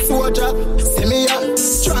strongest soldier, see me ya.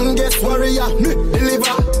 Strongest warrior, me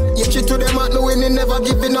deliver. Each to them out, me winning, never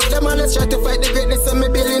giving up. Them always try to fight the greatness, so me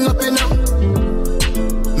building up in up.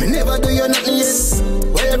 Me never do you nothing yet.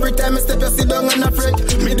 Why every time I step you sit down and I fret.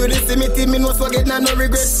 Me do this in me team, me no forget no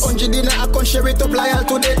regret. 100 dinner I can share it up loyal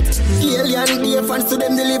to death. Alien day fans to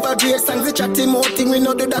them deliver great songs. The chatty more thing we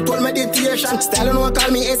no do that all meditation. Style no call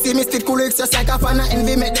me AC, mystic cool just like a fan.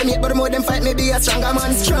 Envy make them hate, but more them fight me be a stronger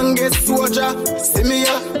man. Strongest soldier, see me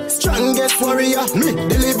here. Strongest warrior, me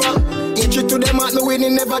deliver. Hatred to them out, me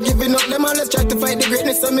winning, never giving up. Them always try to fight the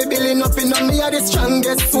greatness of me building up in on me. Are the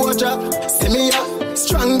strongest soldier, see me here.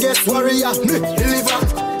 Strongest warrior, me deliver.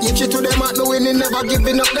 Hatred to them out, me winning, never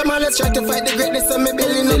giving up. Them always try to fight the greatness of me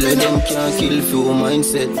building up in them can't kill through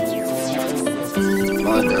mindset.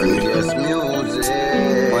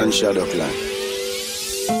 DonnGassMusiQ. One shadow clan.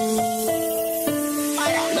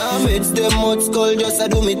 It's them mud skull, just I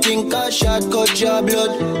do me think I shortcut your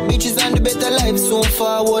blood. Bitches and the better life soon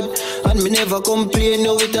forward. And me never complain,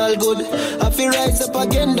 no it all good. I feel rise up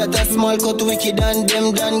again, that a small cut wicked and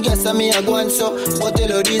them done. Guess I me a go on so. But tell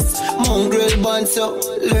you this, mongrel band so.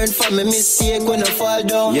 Learn from me mistake when I fall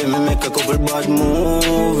down. Yeah, me make a couple bad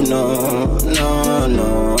move, no.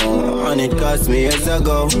 And it cost me years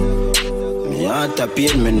ago. Me heart a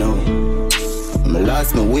pain me now. Me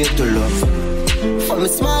lost my way to love. For me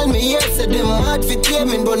smile, me yes, so them hard for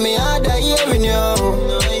taming, but me hard a hearing you.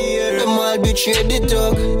 Them all betray the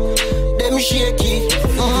talk, them shaky.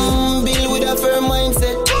 Build with a firm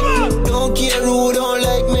mindset. Don't care who don't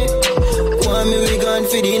like me. Want me we gone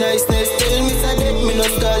for the niceness. Tell me so that me not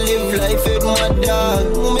start live life with my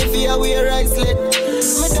dog. Me fear wear icelet.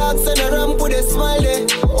 My dog son a ramp with a smile there.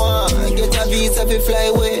 Get a visa fi fly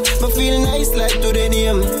away. Me feel nice like today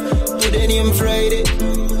name Friday.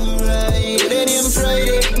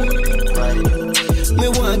 Friday. Me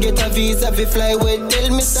want get a visa fi fly away. Tell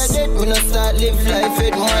me so that me not start live life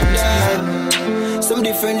with my dog. Some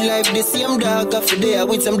different life, the same dog after there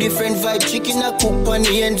with some different vibe. Chicken a cook on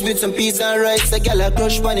the ends with some peas and rice. A gal a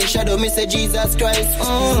crush on the shadow, me say Jesus Christ.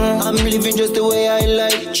 I'm living just the way I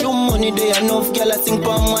like. True money there enough, gal a sing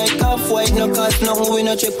pon my calf white. No cost nothing, we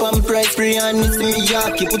no check on price. Free and miss me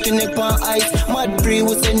yaki, putting it on ice. Mad pre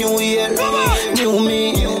was a new year, new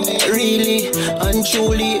me, really and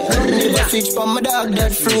truly. Never switch from my dog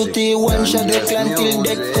that fruity. One shadow clan till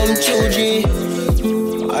deck come true.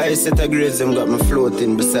 I set a grades, them got me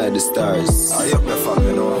floating beside the stars. I up the fuck,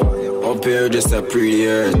 you know. Up here, just a pretty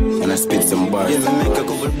earth, and I spit some bars. Yeah, me make a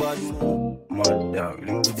couple bad. Mad dog,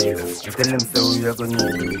 link the dealer. You tell them so we are gonna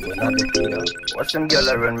need it, but not the killer. Watch them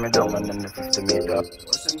gyal run me down and then the 50 meter.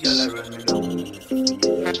 Watch them gyal run me down.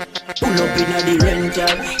 Pull up in the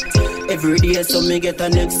rental. Every day so me get a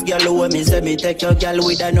next gal. When me say me take your gal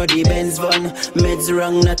with a no the Benz van. Meds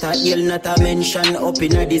wrong, not a ill, not a mention. Up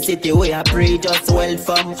in the city where I pray just well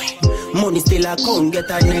from. Money still a count, get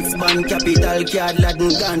a next band. Capital card,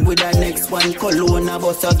 Latin gone with a next one. Cologne a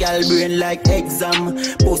bust a gal brain like exam.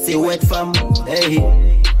 Pussy wet fam, hey.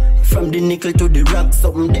 From the nickel to the rock,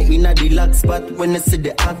 something there in a the lock spot when I see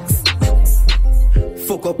the axe.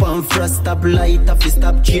 Fuck up and frost, stop light, off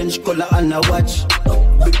stop change color and a watch.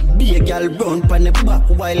 Be a gal brown pan the back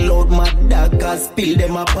while loud my dog cause spill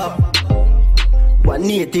them a pop.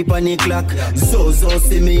 180 pan the clock, so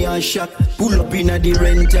see me and shock. Pull up in a the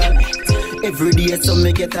rental. Every day so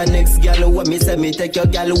me get a next gal. When me say me take your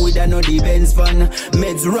gal with a no the Benz van.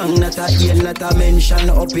 Meds wrong, not a ill, not a mention.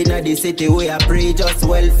 Up in a the city where I pray just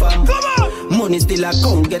well fam. Money still a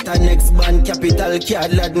count, get a next band. Capital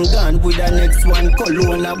card, Latin gone with a next one.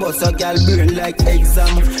 Cologne a bust a gal burn like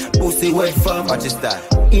exam. Pussy wet fam. What is that?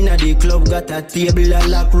 Inna the club got a table a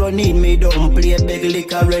lock. Running me don't play beg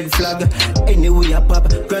lick a red flag. Anyway a pop,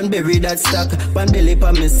 cranberry that stack. Pan belly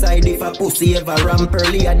pa me side if a pussy ever ramp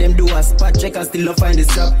early. A them do a spot check and still no find the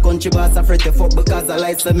strap. Country boss afraid to fuck because the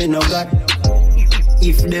lights me no got.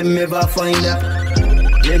 If them ever find that,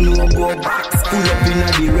 them no go back. Pull up in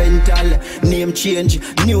a the rental. Name change,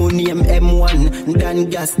 new name M1. Dan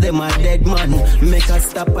gas them a dead man. Make a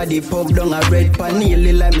stop at the pump down a red pan.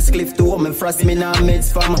 Nearly lime cliff to home. Frost me now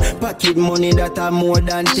meds fam. Pocket money that are more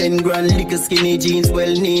than 10 grand. Likkle skinny jeans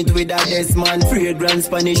well neat with a desk man. Fragrance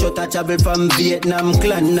Spanish untouchable from Vietnam.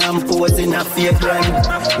 Clan Nam pose in a fake brand.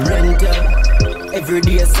 Rental. Every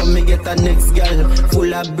day so me get a next gal.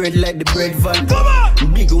 Full of bread like the bread van.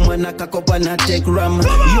 Big woman a cock up and a take ram.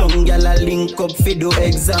 Young gal a link up fi do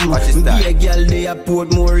exam. Be a gal they a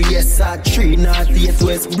Portmore, yes a 3 North 8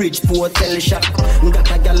 West Bridgeport tell shop.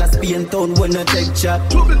 Got a gal a Spain town when I take chat.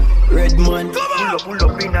 Red man, pull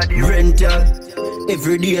up in a the rental.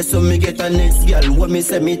 Every day so me get a next gal. When me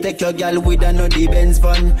say me take your gal with a no the Benz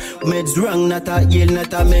van. Meds wrong, not a ill,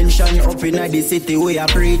 not a mention. Up in a the city where I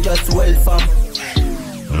pray just well fam.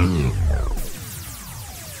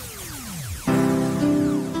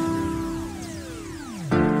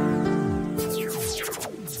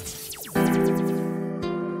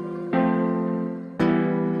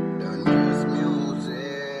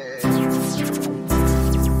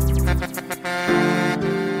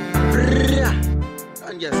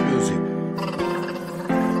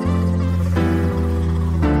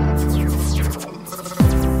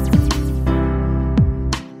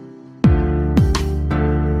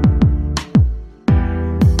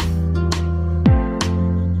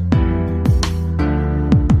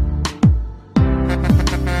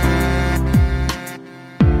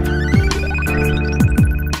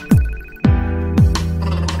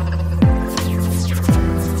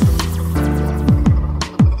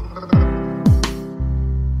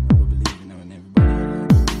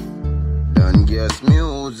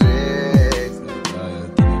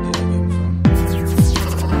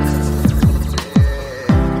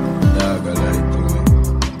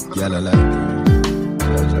 girl I like.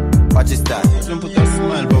 Watch this start. Don't put a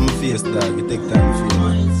smile on my face, dog. You take time to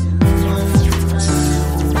feel it.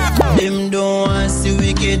 Them don't want to see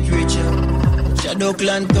we get richer. Shadow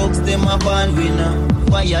clan talks, them a born winner.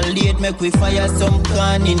 Violate, make we fire some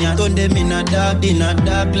can in ya. Turn them in a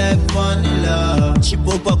dark like vanilla. Chip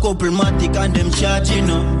up a couple matic and them charging, you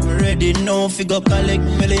know. Ready now, figure collect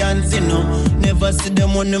millions, you know. Never see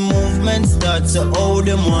them when the movement starts. So how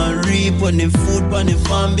them want reap when the food when the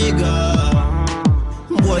farm bigger.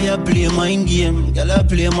 Boy, I play mind game, girl I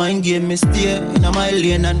play mind game. Me stay in a my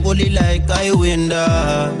lane and bully like I win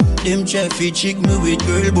da. Them try fi chick me with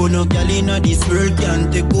girl, but no girl inna this world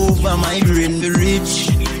can take over my brain. Be rich.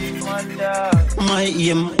 My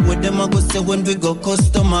aim, what them a go say when we go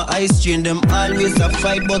customer ice chain. Them always a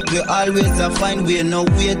fight, but we always a find way. No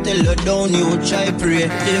way till you down, you try pray.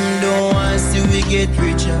 Them don't want see we get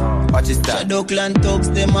richer. Watch this start. Shadow clan talks,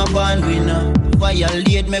 them a born winner.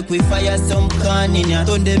 Violate, make we fire some can in ya.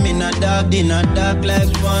 Turn them in a dark like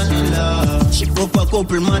vanilla. Chip up a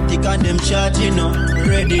couple matic and them charging, you know.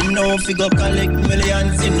 Ready now, figure collect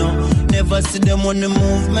millions, you know. Never see them when the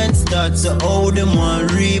movement starts. So how them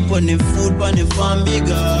want reap when the food when the farm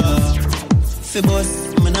bigger. Fi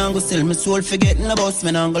boss, me nah go sell me soul fi getting a boss.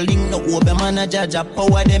 Me nah go link no obe man a judge a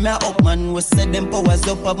power them a up man. We set them powers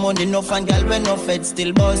up of money enough and gal when no fed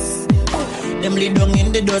still boss. Them lay down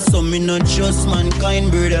in the dust, so me not trust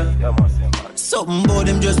mankind, brother. Something about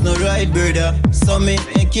them just no right, brother. So me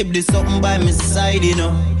keep this something by my side, you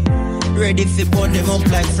know. Ready fi put them up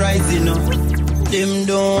like fries, you know. Them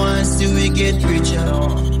don't want see we get richer.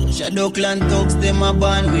 Shadow clan talks, them a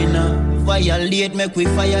born winner. Violate, make we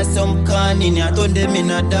fire some can in ya. Turn them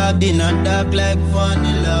in a dark like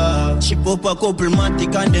vanilla. Chip up a couple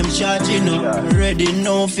matic and them charge, you know. Ready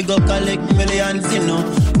now, figure collect millions, you know.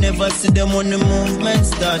 Never see them when the movement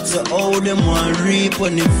starts. So how them want reap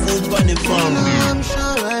when the food when the farm. I'm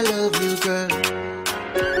sure I love you, girl.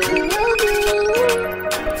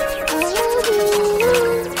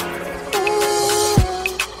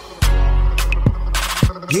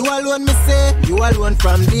 You alone, me say, you alone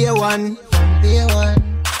from day one. Day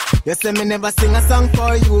one. You say me never sing a song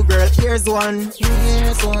for you, girl. Here's one.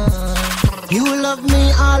 Here's one. You love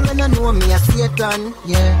me all when I know me a Satan.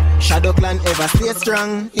 Yeah. Shadow clan ever stay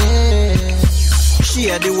strong. Yeah. She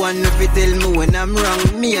a the one if you tell me when I'm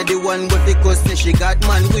wrong. Me a the one but because say she got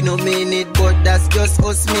man. We no mean it but that's just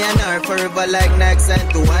us, me and her. Forever like Nike and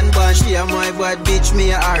to one band. She a my bad bitch,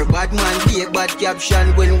 me a her bad man. Be a bad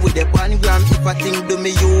caption when we the pan gram. If I think do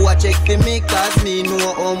me you a check for me. Cause me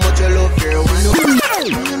know how much I love her.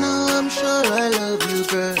 You know I'm sure I love you,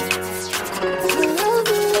 girl.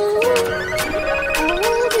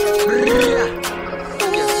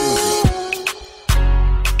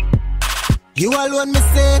 You alone, me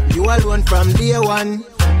say, you alone from day one.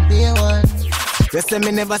 Day one. You say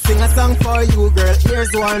me never sing a song for you, girl.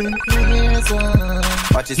 Here's one. Here's one.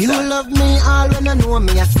 You love me all when I know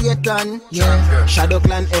me a Satan. Yeah. Shadow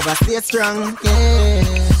clan ever stay strong. Yeah.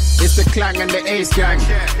 It's the clan and the ace gang.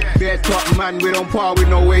 Bare top man, we don't par with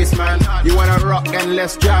no waste man. You wanna rock then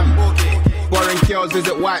let's jam. Boring girls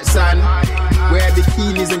visit White Sand. Wear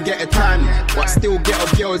bikinis and get a tan. But still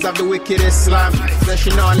ghetto girls have the wickedest slam. Says she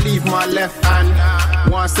not leave my left hand.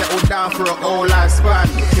 Want settle down for a whole lifespan.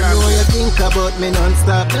 You know you think about me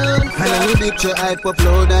non-stop. And I need it to hype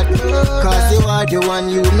upload that. Cause you are the one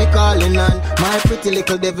you me calling on. My pretty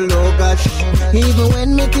little devil, oh gosh. Even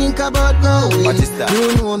when me think about going,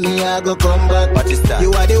 you know me I go come back.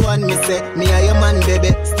 You are the one me say, me are your man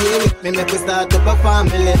baby. Stay with me, make we start up a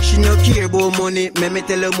family. She no care about money, me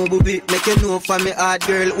tell her move it. Make you know for me hard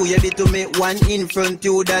girl, who you did to me. One in front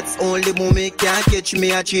you, that's only mommy. Can't catch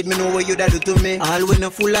me, I cheat me, know what you da do to me. All when a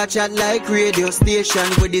full of chat like radio station.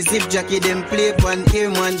 With the zip jacket, them play one ear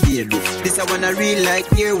man baby. This I wanna real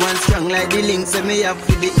like ear one strong like the links that me have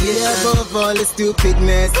with the ear. Above all the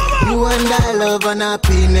stupidness, you and I love and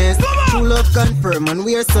happiness. True love confirm and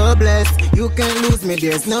we are so blessed. You can't lose me,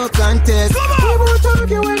 there's no contest. We won't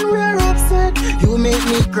argue when we're upset. You make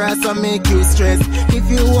me cry, so make you stress. If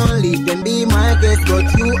you won't leave, then be my guest.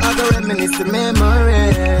 But you are the reminisce the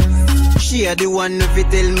memories. She a the one if you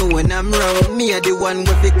tell me when I'm wrong. Me a the one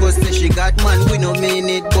with because say she got man. We no mean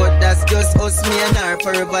it, but that's just us, me and her.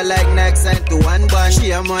 Forever like Nike and to one band.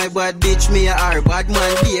 She a my bad bitch, me a her bad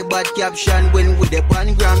man. Be a bad caption when we the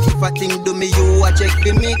pan gram. If I think do me, you a check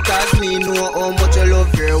for me. Cause me know how much I love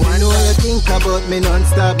her. I know you think about me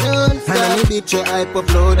non-stop. And I need it to hype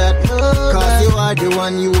upload that. Cause you are the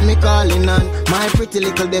one you me calling on. My pretty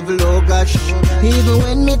little devil, oh gosh. Even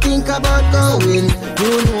when me think about going,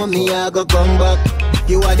 you know me I go come back.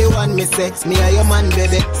 You are the one me sex, me are your man,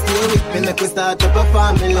 baby. Stay with me, make we start up a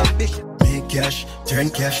family. Make cash, turn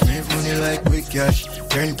cash, make money like quick cash.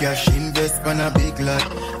 Turn cash, invest on a big lot.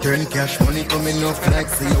 Turn cash, money coming off like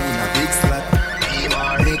say you win a big slot.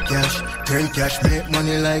 Make cash, turn cash, make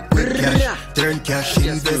money like quick cash. Turn cash,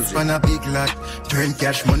 invest on a big lot. Turn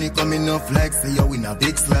cash, money coming off like say you win a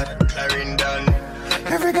big slot.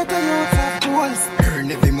 Every ghetto youth have goals.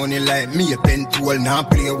 Earn every money like me a pen tool. Now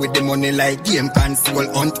play with the money like game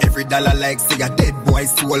console. Hunt every dollar like say a dead boy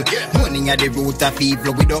soul. Money at the root of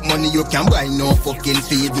evil. Without money you can buy no fucking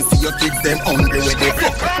feed. You see your kids them hungry with the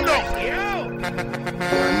fuck.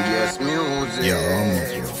 DonnGassMusiQ.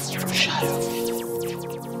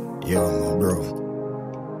 Yo, my bro.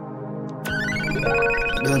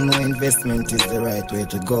 Don't know investment is the right way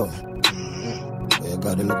to go. But you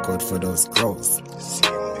gotta look out for those crows.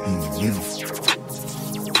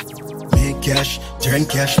 Make cash, turn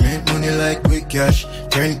cash, make money like quick cash.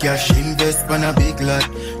 Turn cash, invest on a big lot.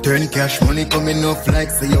 Turn cash, money coming off like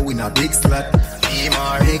say you win a big slot.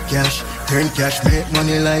 Make cash, turn cash, make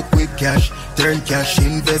money like quick cash. Turn cash,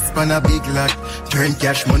 invest on a big lot. Turn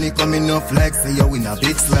cash, money coming off like say you win a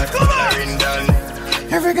big slot.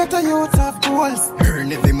 Every ghetto youth have goals.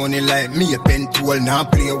 Earn every money like me a pen tool. Now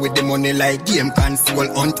play with the money like game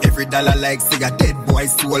console. Hunt every dollar like say a dead boy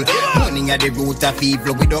soul. Money at the root of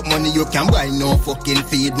evil. Without money you can buy no fucking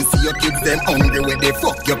feed. And see your kids them hungry where they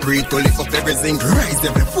fuck your pre to lift up everything. Rise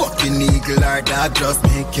every fucking eagle or dog. Just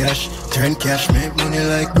make cash, turn cash, make money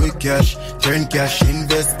like quick cash. Turn cash,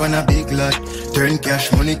 invest on a big lot. Turn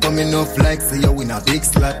cash, money coming off like say you win a big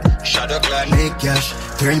slot. Shadow clan. Make cash,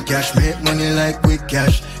 turn cash, make money like quick cash.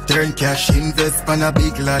 Turn cash, invest on a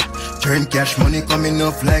big lot. Turn cash, money coming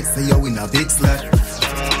off like say you win a big slot.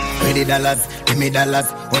 $20, give me dollars,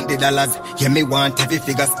 $20. Yeah, me want every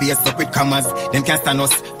figure space up with commas. Them can't stand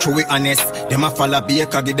us, true we honest. Them a follow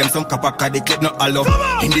baker, give them some kapaka, they clip no allo.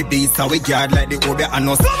 In the beast, how we guard like the Obe and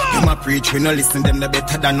us. Them a preach, we no listen, them no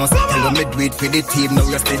better than us. Tell them me do it for the team, now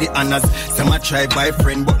you stay the honors. Some a try buy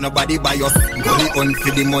friend, but nobody buy us. Go the hunt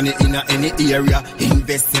for the money in any area.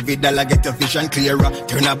 Invest every dollar, get your vision clearer.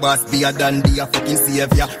 Turn a boss, be a dan, be a fucking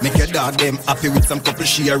savior. Make your dog them happy with some couple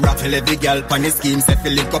share. Tell every girl pan the scheme, say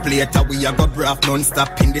fill it up later. We a go braff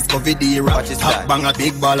non-stop in this COVID era. Top bang a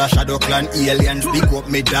big baller, shadow clan aliens. Big up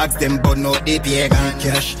me dogs, them but no they pagan.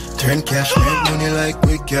 Cash, turn cash, make money like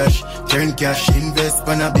quick cash. Turn cash, invest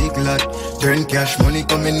on a big lot. Turn cash, money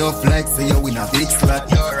coming off like say you win a big slot.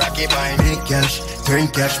 Make cash, turn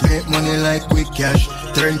cash, make money like quick cash.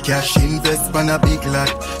 Turn cash, invest on a big lot.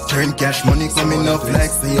 Turn cash, money coming off like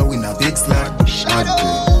say you win a big slot.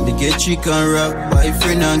 They get chicken rock,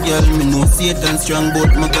 boyfriend and girl. Me know Satan strong,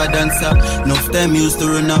 but my god dancer. Enough time used to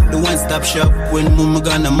run up the one-stop shop. When mama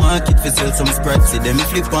gonna market for sell some Sprite, see them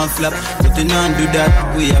flip and flap. But they not do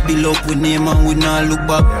that. We a build up with name and we not look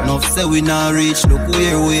back. Enough say we not reach, look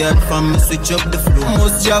where we at from. Me switch up the flow.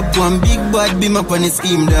 Most job one big bad beam up on the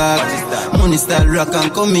scheme dog. Money style rock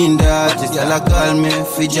and come in dog. Y'all call me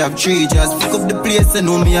for job 3, just pick up the place and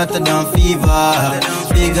know me hotter than fever.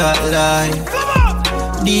 Bigger life.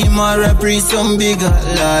 Dima reprise some bigger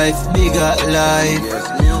life, bigger life.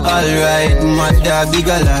 Alright, my dog,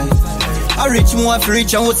 bigger life. I rich more for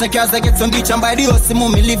rich and what's the cars I get some bitch and buy the house.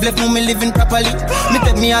 Mommy live left, mommy living properly. Me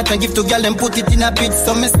take me out and give to girl and put it in a pit.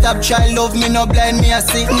 So me stop child love me, no blind me I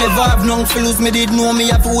see. Never have none for lose, me did know me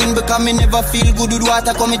have to win. Because me never feel good with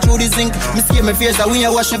water coming through the zinc. Me scare my face when you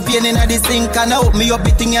wash my pain in the sink. And I hope me up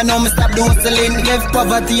it thing you know me stop the hustling. Left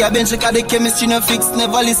poverty, I bench because the chemistry no fix.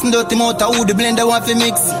 Never listen to the mouth who the blender want to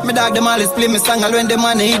mix. Me dog them always play me song all when them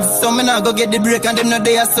on hits. So me now go get the break and them not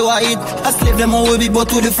there so I hit. I slave them all be but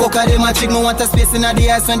who the fuck are them a chick. Me want a space in the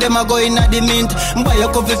ice when them a go in the mint. Buy a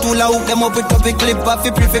couple tool and hook them up with a clip. I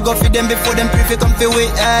feel prefer go for them before them prefer come for way.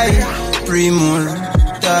 Aye, pre-more,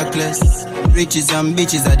 TRACKLIST. Riches and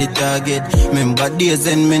bitches are the target. Remember days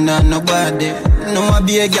and me not nobody. No I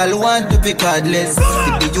be a girl want to be cardless.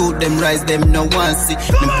 If the youth them rise them no want see.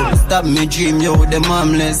 Them could stop me dream yo them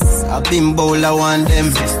harmless. I been bowl I want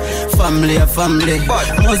them. Family a family.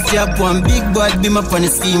 Must job one big bad beam up on the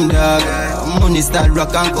scheme dog. Money start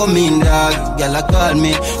rock and come in dog. Girl a call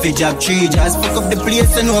me for job 3, just pick up the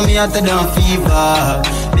place and know me hotter than fever.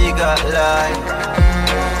 Bigger life.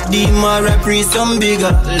 Dima reprise some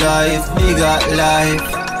bigger life, bigger life.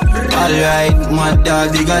 Alright, my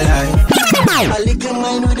dog, bigger life. A little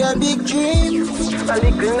mind with a big dream. A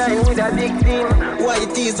little nine with a big team.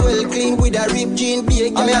 White is well clean with a ripped jean. Be a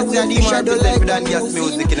girl with a shadow like a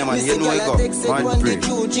DonnGassMusiQ, man. You know I go. Man, free.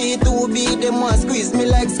 2B, them want squeeze me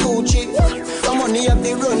like Scoochie. Some money have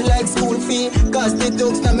to run like school fee. Cause the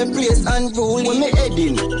dogs now me place unruly. When me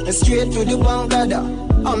heading straight to the bank dada.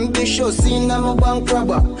 Ambitious in I'm a bank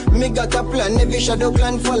robber. Me got a plan, every shadow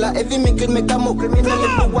clan follow. Every mickle make a muckle, me no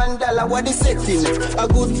live for $1. What the setting? A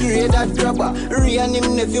good grade that grabber. Rian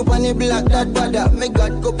him nephew on the black that bada. Me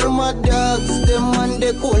got couple more dogs, them man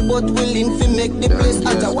they cold but willing to make the place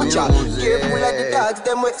hotter. Watch out, careful of the dogs,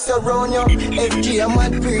 them with surround you. FG a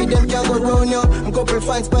mad breed, them can't go round you. Couple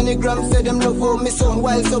fans panigram say them love how me sound.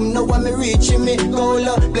 While some know when me reaching me goal.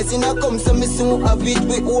 Blessing a come so me soon have it.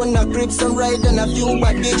 We own a crib, some ride and a few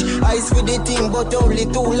bad bitch. Eyes for the team but only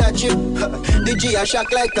two la chip. The G a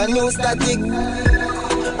shock like a new static.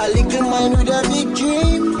 A little mind with a big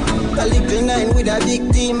dream. A little nine with a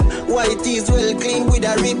big team. White is well clean with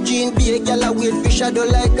a ripped jean. Be a gala wait for shadow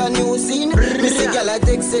like a new scene. Me say gala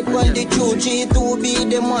take set on the 2G2B.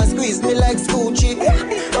 Them want squeeze me like Scoochie.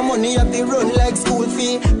 My money have to run like school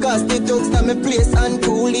fee. Cause the dogs now me place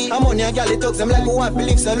unruly. My money a gala talks them like who want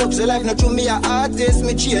believe so luxury life. Not true me a artist.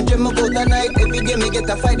 Me change them go tonight. Every day me get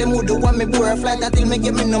a fight. Them who do want me bore a flight. Until me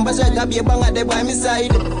get me numbers right. I be a banger there by my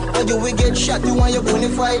side. And you will get shot. You want your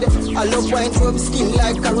bonafide. I love wine rub skin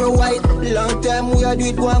like a white. Long time we a do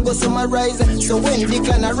it, go and go summarize. So when the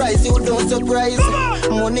clan arise, you don't surprise.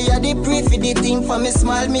 Money a the pray for the thing for me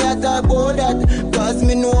smile, me a talk about that. Cause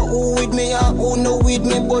me know who with me and who no with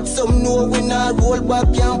me. But some know we not roll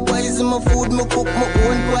back, can't poison my food, me cook my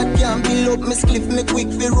own pot, can't build up me spliff, me quick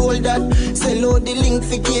fi roll that. Sell out the link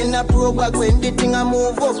fi gain a pro back. When the thing a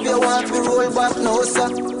move up, you want fi roll back now,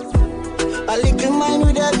 sir. A little mind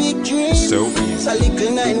with a big dream. So easy. A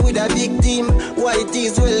little nine with a big team. White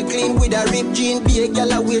is well clean with a ripped jean. Be a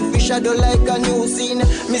gala wait for shadow like a new scene.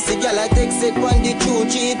 Missy gala take set on the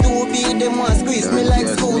 2G2B. Them want squeeze me like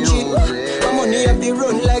Scoochie. My money have to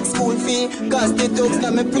run like school fee. Cause the dogs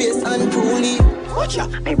now me place unruly. Watch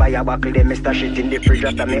out. Me buy a buckle, they me stash it in the fridge.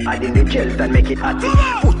 After me add in the gels and make it hot.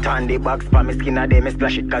 Put on the box for me skin and they me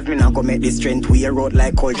splash it. Cause me not go make the strength wear out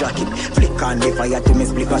like cold jacket. Flick on the fire to me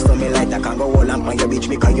split. Cause so me light I can go all on your bitch.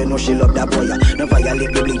 Because you know she love that boy. No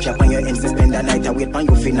violate the bleach up on your ends. Spend the night I wait on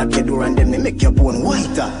you fin at your door. And then me make your bone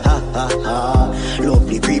whiter. Ha ha ha.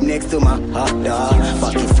 Lovely cream next to my hot dog.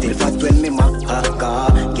 Fuck it still fast when me ma ha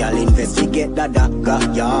ha. Girl investigate that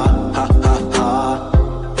dagger. Yeah. Ha ha ha.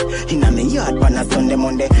 Inna me yard pan a Sunday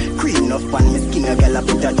Monday. Cream up on me skin a girl a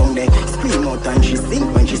put her tongue there. Scream out and she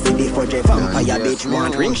sing when she see the fudge. Vampire bitch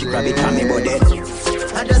want ring, she grab it on me body.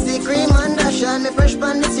 I just see cream and dash on me fresh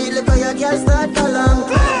pan the seal. Look how your girl start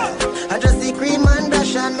along. I just see cream and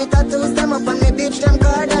dash on me tattoos them up on me bitch them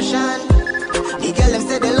Kardashian. The girl them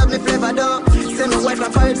say they love me flavor though. Say me wipe my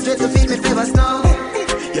forehead straight to feed me flavor snow.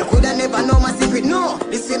 You coulda never know my secret, no.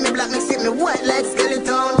 This fit me black, mix fit me white like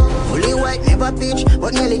skeleton. Fully white, never peach,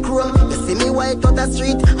 but nearly chrome. You see me white out the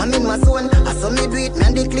street, I'm in my zone. I saw me do it,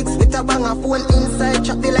 man, the clicks with a banger phone. Inside,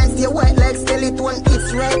 chop the lines, stay white like skeleton.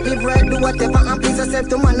 It's right, live right, do whatever, and please yourself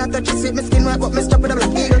to man. I touch it, sweet, me skin white, but me strap with a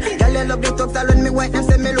black eagle. Girl, I love the talks, I run me white, them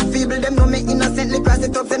say me look feeble. Them know me innocently cross the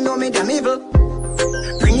top, them know me damn evil.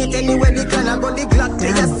 Bring it anywhere the clan, I got the Glock.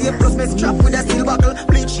 They just see plus me strap with a steel buckle.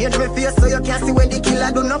 Bleach change me face so you can't see where the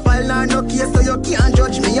killer do no file nor no case so you can't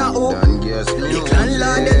judge me a who. The clan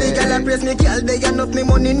lord, the girl I praise me, girl they enough me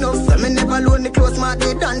money enough. So me never loan the clothes, my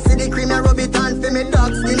they dance, see the cream and rub it on for me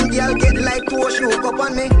dog skin. Girl get like two shook up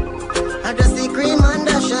on me. I just see cream and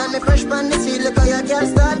dash on me fresh pan the street. Look how your girl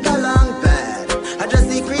start along bad. I just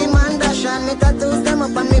see cream and dash on me tattoos them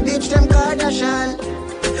up on me bitch them Kardashian.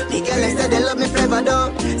 The girl said they love me forever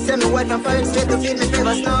though. Say me white and foreign straight to feed me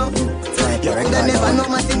flavor snow. You coulda never know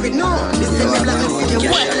my secret, no. This say me black, me see me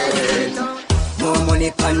white like skeleton. More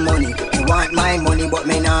money pan money. You want my money but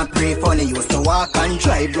me not pray funny. Used to walk and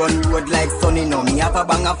drive run road like sunny. Now me have a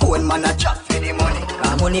bang a phone man a chat for the money.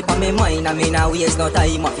 Money pa me mind and me nah waste no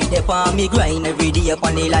time. I fit on me grind every day up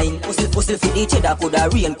on the line. Hustle for the cheddar, coulda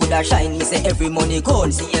rain, coulda shine. Me say every money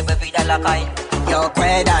gone, see every dollar kind. Yo,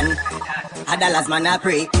 Quedan. A dollars man I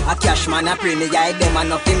pray, a cash man I pray. Me guide them and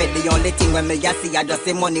nothing me. The only thing when me a see I just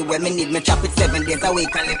say money when me need. Me chop it 7 days a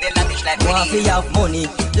week and live the lavish like me. Want fi have money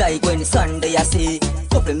like when Sunday I say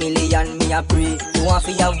couple million me a pray. You want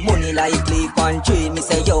fi have money like Lee and tree. Me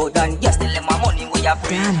say yo DonnGass tell them my money we a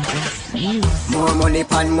pray. More money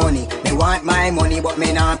pan money. Me want my money but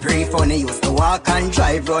me not pray funny. Used to walk and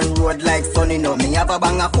drive run road like sunny. Now me have a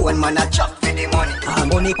bang a phone man a chop for the money.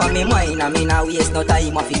 Money pa me mind and me nah waste no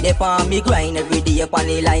time. I fit on me grind every day up on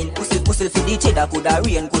the line. Hustle for the cheddar, coulda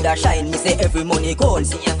rain, coulda shine. Me say every money gone,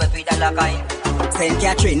 see every dollar kind. friend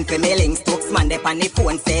Catherine for me links talks man dey on the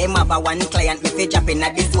phone. Say him have a one client, me fi drop in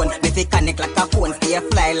at the zone. Me fi connect like a phone, stay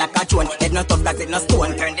fly like a drone. Head not up, it no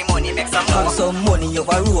stone. Turn the money, make some more. Have some money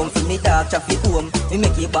over room for me dog traffic home. Me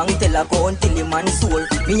make it bang tell a go until the man soul.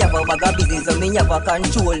 Me have a bag of business and me have a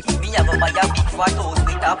control. Me have a buy a big fat house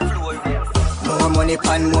with a floor. More money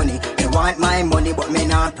pan money. They want my money, but me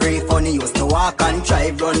not pray funny. Used to walk and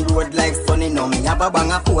drive run road like sunny. Now me have a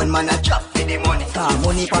bang a phone, man a chop for the money.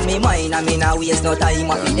 Money for me mind, and me now waste no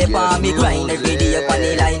time. I be there for me grind every day up on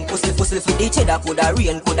the line. Pussy for the cheddar, coulda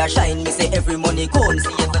rain, coulda shine. Me say every money come,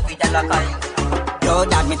 see every dollar kind. Yo,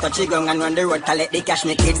 dad, me touch the ground and run the road, collect the cash.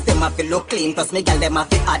 Me kids, them have to look clean, plus me gal, them have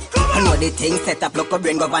to hot. I know the thing set up, look a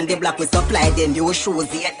brain, go on the block. We supply them new shoes,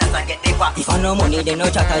 the haters and get the back. If I no money, they no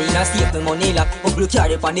chatter in a safe, the money lock. Blue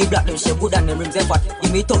carry on the block, them shit good and them rims and fat.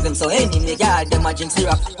 Give me tough them, so any me gal, them a drink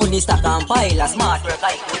syrup. Only stack and pile, a smart work,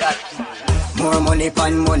 I do that. More money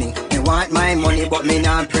pan money. They want my money, but me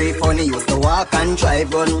not pray funny. Used to walk and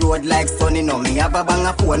drive on road like sunny. Now me have a bang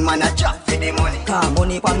a phone, man a chop for the money. Cause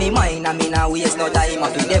money for me mind, and me not waste no time.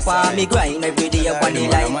 I feel there for me grind every day up on the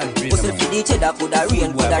line. Pussy for the cheddar, coulda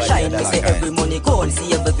rain, coulda shine. Me say every money cold,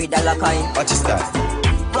 see every dollar kind. Watch this start.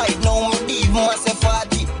 Right now me leave myself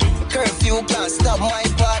party. Curfew can't stop my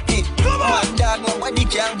party. My dog, nobody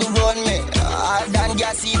can go run me.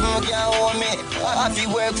 DonnGass even can't hold me. I fi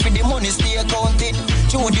work for the money, stay counted.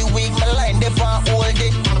 Through the week, my line, they can't hold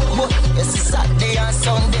it. But it's Saturday and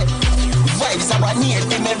Sunday. Vybz are near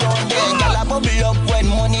to me round there. Girl, I bubble up when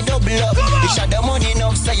money double up. You shot the money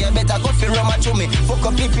enough, so you better go fi rum to me. Fuck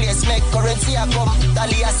up the place, make currency I come.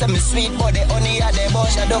 Talia say me sweet, but the honey a the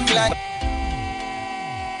bunch of duck line.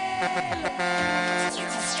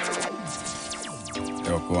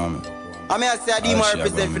 Yo, Kwame. I mean, I say I do more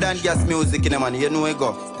represent for DonnGassMusiQ in the man. You know where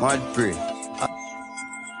go. Mad pray.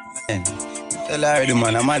 Tell already,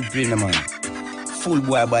 man. I'm mad pray, man. Full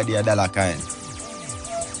boy body a dollar kind.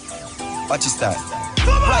 Watch your style.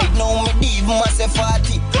 Right now, me leave myself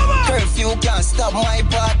party. Curfew can't stop my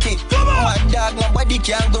party. My dog, nobody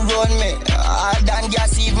can go run me.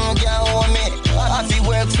 DonnGass even can't hold me. I fi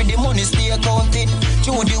work for the money, stay counted.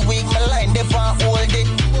 Through the week, my line, they can't hold it.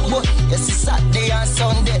 But it's Saturday and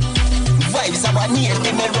Sunday. Vybz are near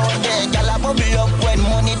to me round there. Girl, I bubble up when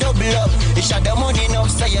money double up. You shot the money enough,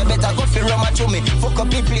 so you better go fi rum to me. Fuck up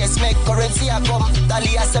the place, make currency I come.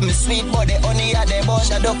 Talia say me sweet, but the honey a the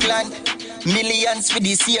bunch of duck land. Millions for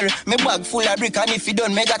this year. Me bag full of brick, and if you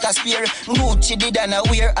don't, me got a spear. Gucci did and a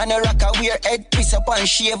wear, and a rock a wear. Head piece up and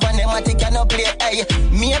shave, and them a take and a play. Hey,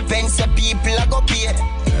 me a pence people a go pay.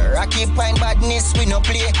 Rocky pine badness, we no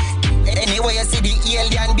play. Anyway, you see the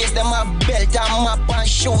alien base, them have belt and map and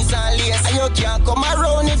shoes and lace. And you can't come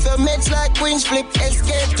around if you mix like Queen's flip.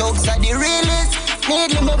 Escape talks are the realest.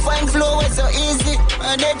 Needly me find flow, it's so easy.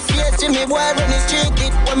 And that fear to me, boy, when it's tricky.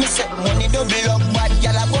 When me say money double up, bad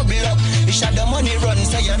gal a bubble up. You shot the money run,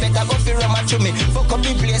 so you better go fi rum to me. Fuck up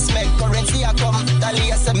the place, make currency a come.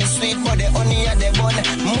 Talia say me sweet, but the honey a the bun.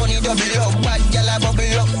 Money double up, bad gal a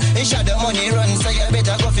bubble up. You shot the money run, so you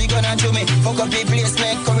better go fi gun to me. Fuck up the place,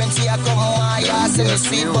 make currency a come. My ass say me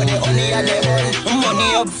sweet, but the honey a the bun.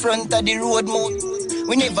 Money up front of the road mode.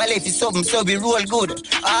 We never left it something, so we roll good.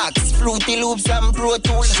 Axe, Fruity Loops and Pro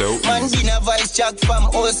Tool. Man been a vice jack from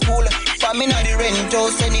old school. From in the rent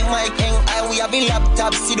house, any mic hang high. We have a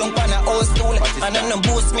laptop, sit down on a old stool. And I'm no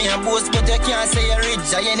boost me a boost, but you can't say you're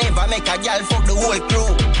rich. And you never make a girl fuck the whole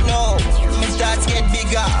crew. No, me stats get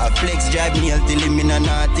bigger. Flex drive me till him in a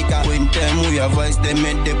nautica. When time we have voice, they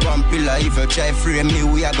made the pampilla. If you try frame me,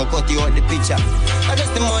 we are gonna cut you out the picture. I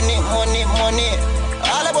just the money, money, money.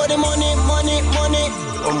 All about the money, money, money.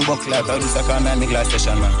 Buckler, how this a come on the glass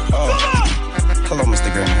session, man. Oh. Hello, Mr.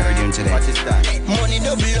 Graham, how are you doing today? What is that? Money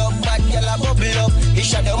double up, bad girl a bubble up. You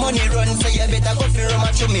shot the money run, so you better go fi rum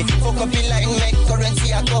to me. Fuck up the line, make currency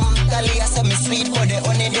a come. Talia say me sweet, but the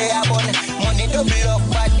honey they a bun. Money double up,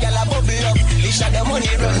 bad girl a bubble up. You shot the money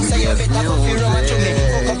run, so you better go fi rum to me.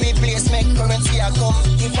 Fuck up the place, make currency a come.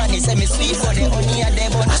 Tiffany say me sweet, but the honey a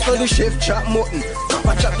the bun. I saw the chef chop mutton,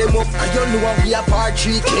 Papa chop them up, and you know we a part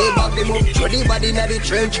 3K. Back them up, throw the body in the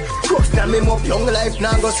trench. Trust them him up, young life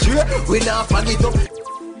now go straight. We now forget up.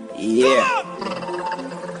 Yeah.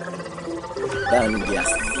 DonnGass.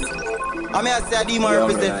 I mean, I say I do more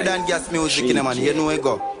represent for DonnGassMusiQ in the man. You know where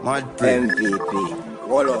go. Mad pray. MVP.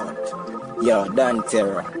 Roll out. Yo, Dan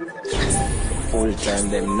Terror. Full time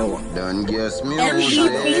them know.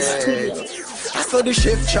 DonnGassMusiQ. I saw the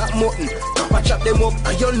chef chop mutton, chopper chop them up.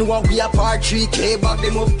 And you know we a part 3K back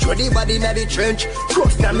them up. Throw the body in the trench,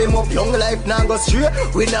 cross them him up. Young life now go straight,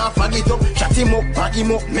 we now fag it up. Chat him up, bag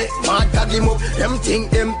him up, make mad tag him up. Them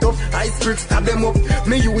think them tough, ice brick stab them up.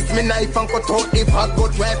 Me use me knife and cut out the bag,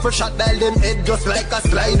 but rifle shot dial them head just like a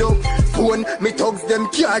slide up. Phone, me thugs them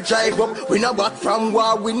can't drive up. We no back from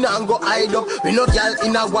war, we now go hide up. We no girl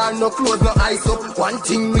in a war, no clothes, no ice up. One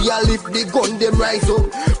thing we a lift the gun, them rise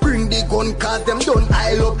up. Bring the gun cause them done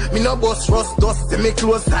aisle up. Me no bust rust dust, them me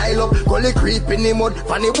close style up. Gully creep in the mud,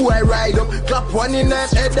 funny boy ride up. Clap one in the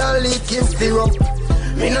head and leak him syrup.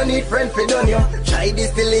 Me no need friend for done yo. Try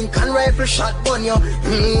this the link and rifle shot bun yo.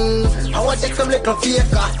 I want take some little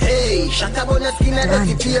faker. Hey, shot up on the skin and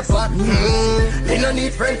dirty paper. Me no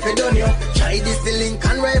need friend for done yo. Try this the link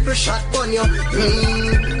and rifle shot bun yo.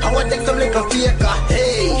 I want take some little faker.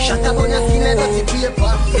 Hey, shot up on the skin and dirty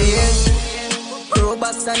paper. Hey,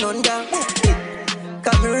 robots and under.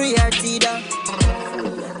 Camry Artida.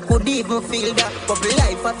 Could even feel that couple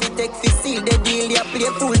life if it take fi seal the deal. Ya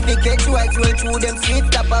play full ticket twice, roll through them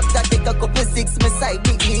streets. Tap after take a couple six, me side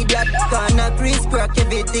big idiot. Corner crease crack,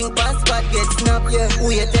 everything pass spot get snap, yeah.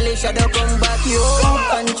 Who you tell a shadow come back, yo.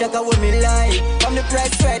 And Chakka with me lie. From the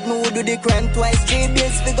price right, me would do the crime twice. 3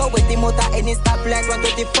 bills figure with the motor any stop like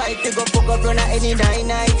 135. Figure fuck up run at any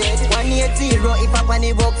 990. 180 if up on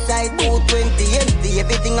the box side. 220 empty,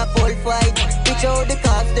 everything a full fight. Picture out the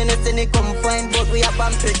cops, then it's any come find. But we have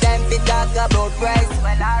pampered time to talk about price.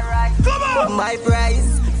 Well, alright. My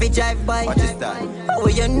price, be drive by. What is that? Oh,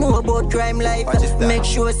 you know about crime life. Make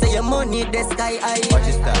sure say your money the sky high. What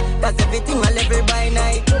is that? Cause everything a level by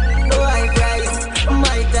night. Oh, high price,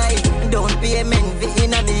 my type. Don't pay men for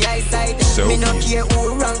in on the eyesight. So me no care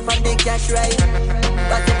who wrong from the cash right.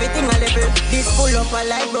 Cause everything a level. This full up a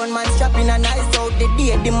light brown man strapping a nice out. The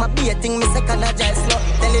day them a beating me second a jive slow.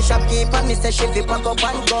 Tell the shopkeeper me say she fi pack up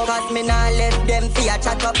and go. Cause me nah left them fear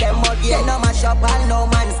chat up them mud. Yeah, no mash up all, no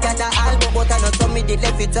man scatter all. But I know some me did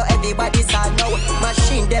left it so everybody saw now.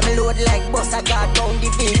 Machine them load like bus a guard down.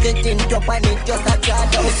 The vehicle tint up and it just a jar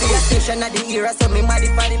down. See a station at the era so me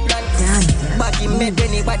modify the plan. Baggy made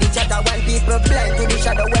anybody chatter while people blind to the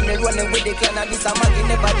shadow when they running with the clan. And this a maggie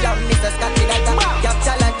never jam Mr. Scotty that a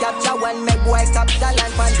capture and capture one make boy capture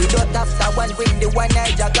and pan the dot after one with the one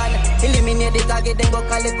eye Jquan. Eliminate the target then go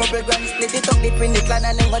call a couple grand. Split it up between the clan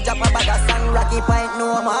and then go drop a bag of sand. Rocky Point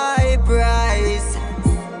know my price.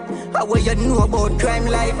 How will you know about crime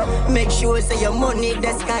life? Make sure say your money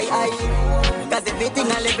the sky high. Cause everything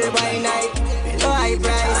a level by night. High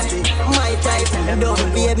price, my type.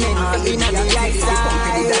 Don't be a man in the high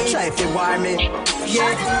side. Try to war me.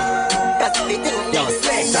 Yeah. Cause everything yo,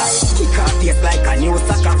 Slater. Kick off face like a new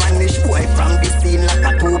sucker. Vanish boy from the scene like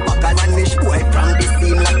a two-packer. Vanish boy from the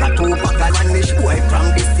scene like a two-packer. Vanish boy from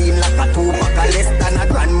the scene like a two-packer. Less than a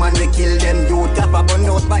grand man we kill them. Do tap up on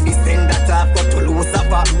out by the send that I've got to lose up.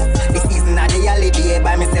 This season of the holiday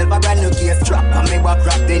by myself a brand new case. Strap on me walk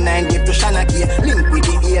rap the 9 give to Shanaki. Link with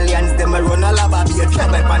the aliens, them a run a lava be a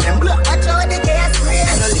trouble on them block. Watch out the case, man.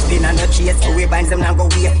 I no living on the chase, so we bind them now go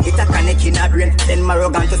away. It a connect in a brain, send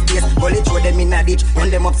Marogan to space. Bullet throw them in a ditch, run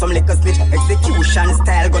them up some liquor switch. Execution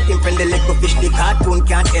style, got him from the liquor fish. The cartoon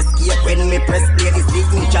can't escape when me press play. This big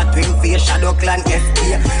ninja twin face, shadow clan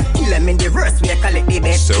escape. Kill them in the verse, we collect the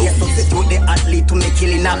best case. Substitute the athlete to me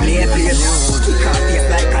killing a play place. Kick off face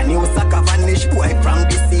like a new sucker. Vanish boy from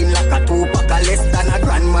the scene like a two-packer. Less than a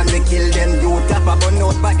grand man, we kill them. You tap a bun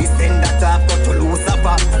out by the send that I've got to lose up.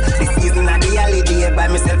 This season of the holiday by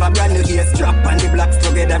myself a brand new gear. Strap and the blocks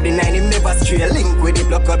together, the 9 him never stray. Link with the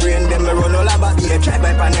block of brain, them me run all about here. Try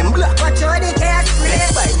by pan them block. Watch out the case,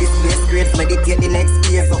 let's buy this place great. Meditate the next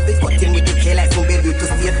phase of it. Cutting with the K like some baby to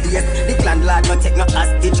save face. The landlord no take no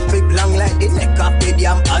hostage. Clip long like the neck of the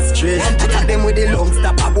damn ostrich. Attack them with the lung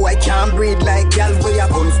stop. A boy can't breathe like girl where you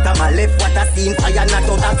gun stab. My left what I seen fire, not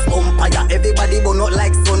out of umpire. Everybody burn out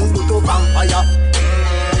like sun due to vampire.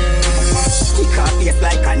 Kick off face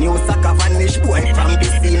like a new sucker. Vanish boy from the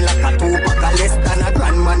scene like a two-packer. Less than a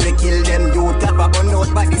grand man, we kill them. You tap a gun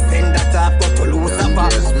out by the send that I've got to lose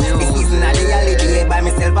up. This season of the holiday by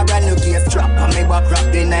myself a brand new case. Strap on me back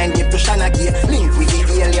rap the 9 give to Shanaki. Link with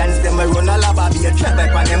the aliens, them we run a lava be a trap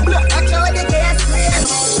by them block. Watch out the case, man.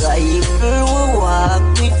 Rifle we walk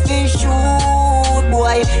with fish shoot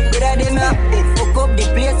boy. Better them up, fuck up the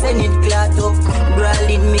place and it clat up.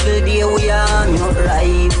 Brawling middle day we are no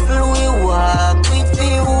rifle we walk with the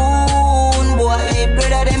wound boy.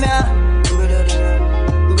 Better them up,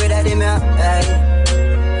 better them up.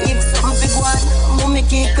 If something go on, mommy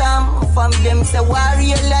kick 'em. enough of them say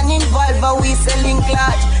warrior and involved, but we selling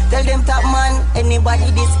clutch. Tell them top man,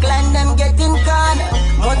 anybody this clan, them getting con.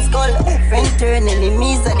 Mud skull, friend turn,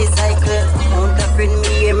 enemies of the cycle. Don't a friend me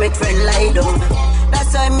here, make friend lie down.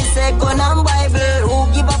 That's why me say gun and Bible.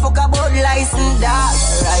 Who give a fuck about license dog?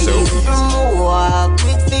 Right from walk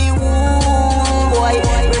with the woo, boy.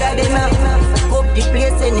 Brother them fuck up the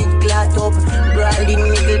place and it clat up. Brawling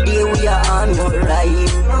middle day we are on your right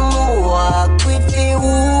from walk with the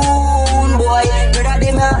woo, boy. Brother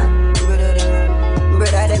them right.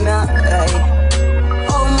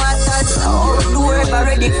 Oh my touch, outdoors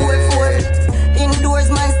already 4-4. Indoors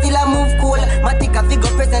man still a move cool. Masicka figure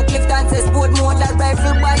present cliff dance sport mode. That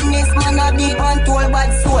rifle badness man a big man tool bad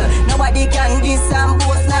soul. Nobody can diss and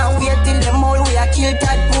boast now. Wait till them all we a kill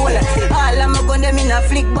tadpole. All of my gun them in a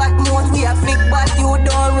flick bat mode. We a flick bat, you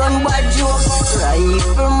don't run bad joke.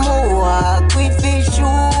 Rifle more quick fish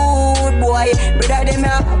shoot boy. Brother them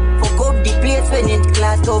a fuck up the place when it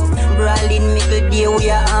class up. Brawling middle day we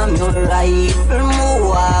a arm your rifle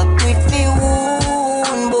more quick fish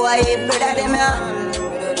boy. Brother them and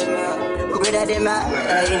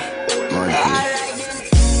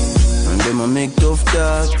them a make tough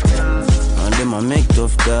talk, and them a make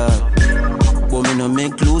tough talk. But me no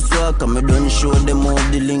make loose walk, and me don't show them all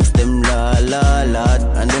the links, them la la la.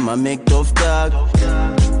 And them a make tough talk,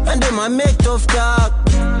 and them a make tough talk.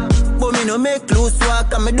 But me no make loose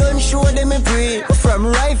walk, and me don't show them me free. From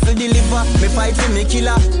rifle deliver, me fight for me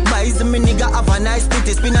killer. Buys me nigga have a nice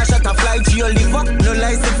pretty spinner shot a fly to your liver. No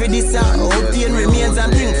license for this obtain remains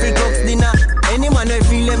and bring free talks dinner. Any man who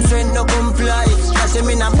feel them strength no comply. Catch him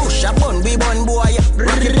in a bush, a bun, we bun boy.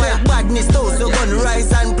 Occupy badness, toast, so gun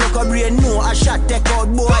rise and pluck a brain. No, a shot take out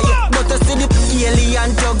boy. But to see the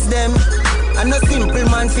alien thugs them, and a simple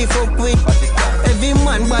man fi fuck with. Every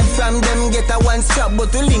man bad from them get a one strap,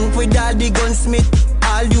 but to link with all the gunsmith.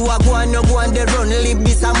 All you a go and no go and they run live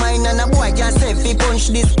this a mine and a boy can't say fi punch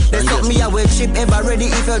this. They suck me away chip ever ready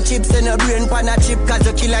if your chips and a brain pan a chip cause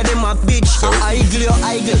you killer them a bitch.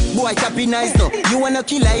 Idle, boy happy nice no. You wanna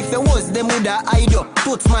kill if you was them woulda hide you.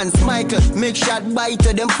 Toots man Michael, make shot bite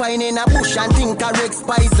to them find in a bush and think a Rex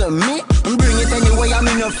spice me. Bring it anyway I'm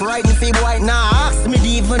enough frightened fi boy. Nah ask me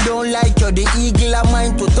the even don't like you. The eagle a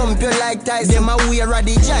mine to thump you like ties. Them a wear a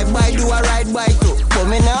the jive by do a ride by too. But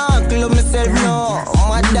me nah kill myself no.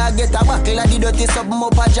 My dog get a buckle of the dirty something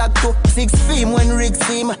up a jack to 6 feet when Rick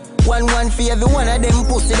see me. 1-1 for every one of them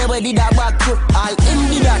pussy they ready that back to. All him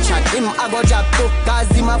did a chat, him I go jab to.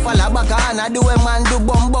 Cause him a fall back and I do a man do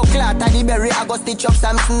bumbo clat. And the berry I go stitch up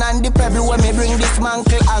Samson and the pebble when me bring this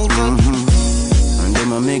mancle ankle. And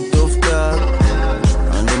them a make tough talk,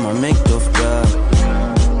 and them a make tough talk.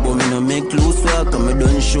 But me no make loose walk, and me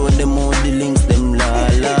don't show them all the links, them la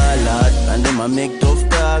la la. And them a make tough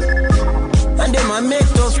talk, and them a make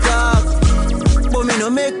tough talk. But me no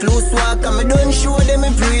make loose walk, and me don't show them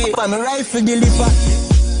in free. But me rifle deliver.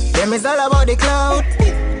 Them is all about the cloud.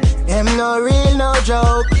 Them no real, no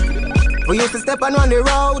joke. We used to step on the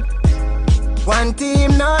road. One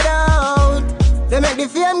team, no doubt. They make the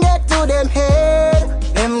fame get to them head.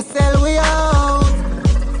 Them sell we out.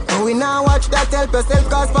 But we now watch that help yourself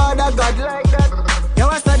cause Father God like that. Yo,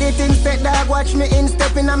 I saw the thing set dog, watch me in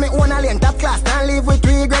stepping on me own lane top class and live with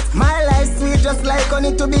regrets. My life sweet just like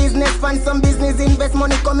honey to business. Fund some business, invest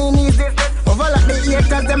money coming easy. Overlock the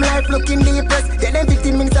haters, them life looking depressed. Get them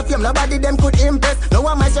 15 minutes of fame, nobody them could impress. No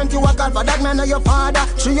one my son to work out for that man or your father.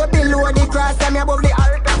 Should you below the cross, I'm above the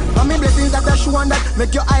altar. For me blessings that I show on that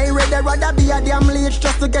make your eye red. I'd rather be a damn leech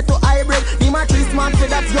just to get to hybrid. The matrix man say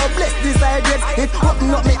that's your bless decide it. It open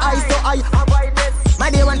up my eyes so I avoid it. My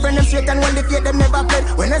day one friend them straight and when they fate them never played.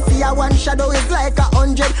 When I see a one shadow is like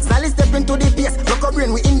 100. Sally step into the pace, look up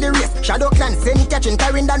brain we in the race. Shadow clan send catching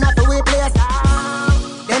carrying down at the way place.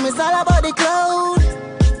 Them is all about the cloud.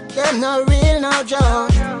 Them no real, no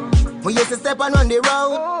joke. We used to step on the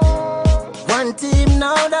road. One team,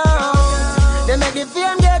 no doubt. They make the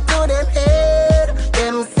fame get to them head.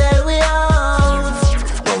 Them sell we out.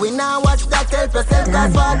 But we now watch that help yourself.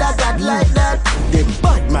 Cause Father God like that. Them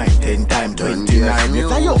bad mind 10 times 29.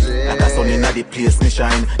 It's a yo, like a sun in the place me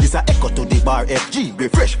shine. This a echo to the bar FG. Be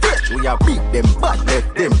fresh. We a beat them bad,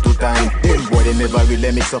 left them to time. Them boy they never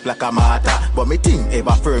really mix up like a matter. But me think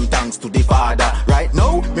ever firm thanks to the Father. Right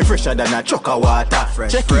now, me fresher than a chuck of water.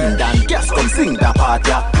 Check in DonnGass come sing the part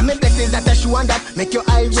ya. I mean blessings that I show on that make your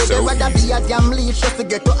eye red. They rather be a damn leech just to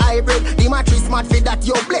get to hybrid. The matrix smart for that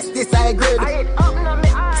you bless this high grade.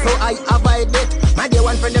 So I avoid it. My day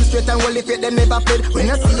one friend them straight and well if it them never played. When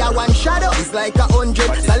you see a one shadow, it's like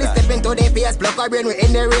 100. Sally step into the face, block our brain we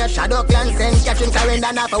in the rear. Shadow clan send catching carrying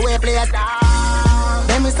down half away place.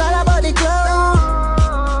 Them is all about the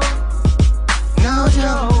cloud.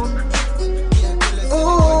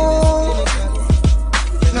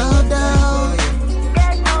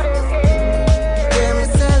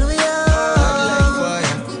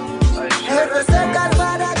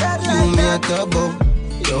 talk about.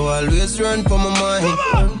 You always run for my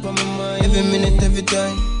mind. Every minute, every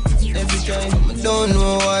time. I don't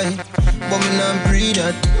know why, but me not breathe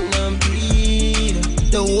that.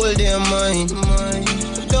 The whole day of mine.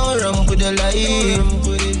 Don't run with the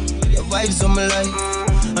life. Your vibes on my life,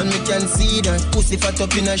 and me can see that. Pussy fat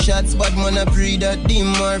up in a shots, bad man I breathe that.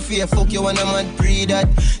 Demon fear, fuck you and I mad breathe that.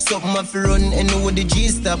 Something have to run and know what the G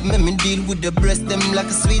stop. Make me deal with the breast them like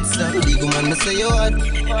a sweet slap. Big man me say you hard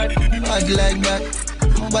like that.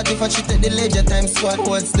 But if I shoot at the ledger time squad,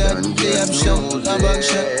 what's that? They have shot, a back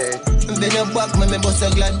shot. Bend your back, me bust a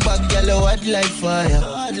glad back. Girl, hot like fire.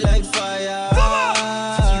 Hot like fire.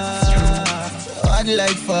 Hot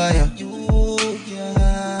like fire.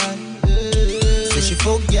 Say she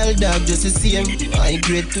fuck girl dog just the same. I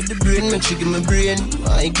grade to the brain, make she give me brain.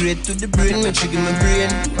 I grade to the brain, make she give me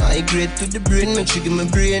brain. I grade to the brain, make she give me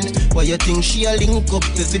brain. Why you think she a link up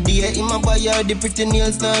every day? In my buy her the pretty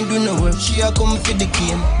nails, now do no work. She a come for the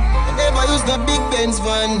cane. I never use the big Benz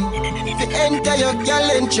van to enter your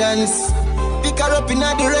girl entrance. Pick her up in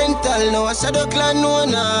the rental, now a shadow clan no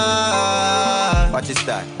nah. What is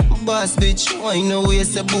that? Boss bitch, why no way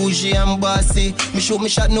say bougie and bossy? Me show me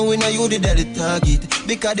shot no when you did the target.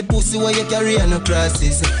 Because the pussy where you carry and no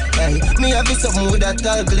crosses. Hey, me have something with that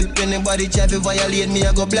tall clip. Anybody try to violate me,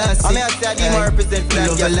 I go blast it. I mean I say I represent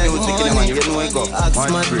DonnGassMusiQ in the man, you know I go. Ask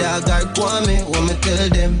my dog Jquan me, when me tell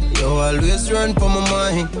them. You always run for my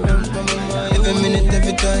mind. Every minute,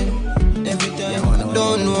 every time. I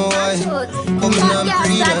don't know why, but me not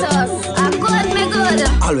breathe that. I'm good, me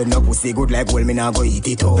good. Always no pussy good like well, me nah go eat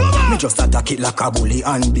it up. Me just attack it like a bully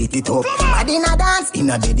and beat it up. Bad in a dance, in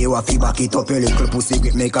a bed you a fi back it up. Your little pussy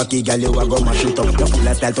grip make a key, girl you a go mash it up. Your full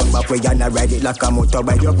of style turn back way and a ride it like a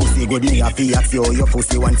motorbike. Your pussy good, me a fi ask you, your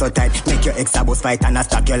pussy one so tight. Make your ex a boss fight and a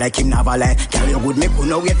stack you like him never lie. Girl you good, me could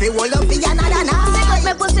no wait fi hold up fi another night.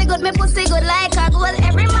 Me pussy good like a gold.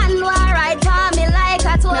 Every man want ride for me like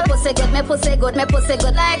a tool. Me pussy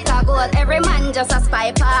good like a gold. Every man just a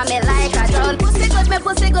spy for me like a troll. Pussy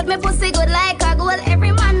good like a gold.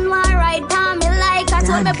 Every man want ride for me like a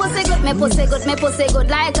tool. Me pussy good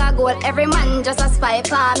like a gold. Every man just a spy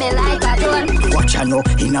for me like a troll. Watch ya know,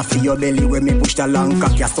 enough for your belly when me push the long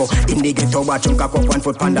cock ya so. In the ghetto watch him cock up 1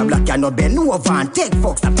 foot on the block ya no bend over and take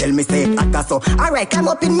fucks and tell me say it atta so. Alright, climb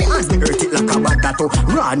up in me hands, me hurt it like a batato.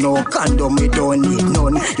 Raw no condom, me don't need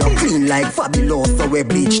none. You clean like fabulous, so we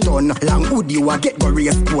bleach done. Long hood you a get go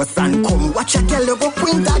race post and come. Watch ya tell you go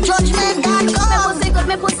queen the judgment God come.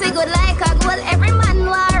 Me pussy good like a gold. Every man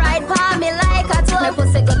want ride for me like a tool. Me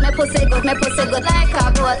pussy good like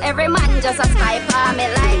a gold. Every man just a spy for me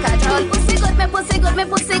like a troll. Pussy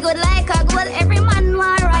good like a gold. Every man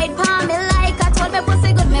want ride for me like a tool. Me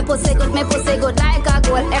pussy good like a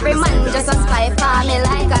gold. Every man just a spy for me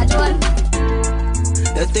like a troll.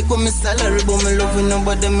 They take on me salary, but me love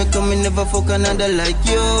nobody. Me come me never fuck another like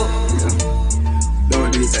you. Don't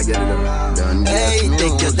do this again, hey,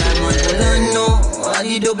 take your time on the land, no. All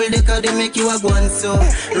the double decker, they make you a guan, so.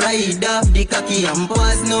 Ride off the cocky and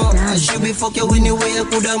pass, no. I should be fuck you anyway, you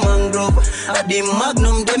coulda mangrove. At the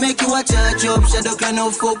magnum, they make you a charge up. Shadow can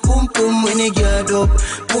no fuck, pum pum when you get up.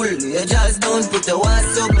 Pull your jaws down, put the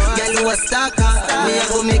wass up. Girl, you a stalker. Me I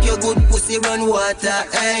go make your good pussy run water,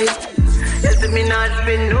 hey. Yes, me not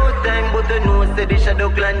spend no time, but I know say the shadow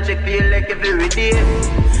clan check feel like every day.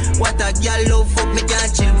 What a girl love fuck me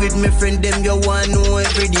can't chill with me friend them. You want know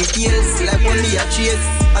every details. Like when me a chase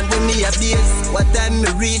and when me a base. What time me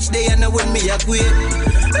reach there and when me a quit.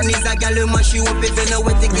 And it's a girl who mash you up if you know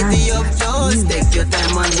what to get it up. Just take your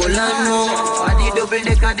time and go on no. All the double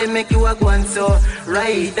decker they make you a guan so.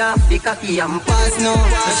 Ride off the cocky and pass no.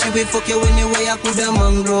 And she will fuck you anyway I coulda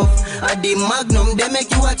mangrove. At the magnum they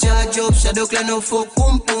make you a charge up. Shadow clan no fuck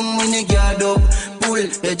pum pum when you get up. Pull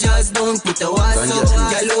your jaws down put a wass up.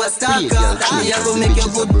 Girl who a stalker. Me a go make your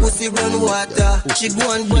good pussy run water. She go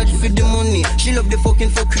and bad for the money. She love the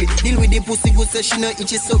fucking fuckery. Deal with the pussy good so she no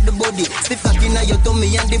itches up the body. Stiff cocky na your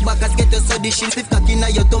tummy and the backers get us so the shit. Stiff cocky na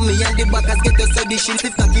your tummy and the backers get us so the shit.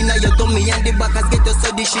 Stiff cocky na your tummy and the backers get us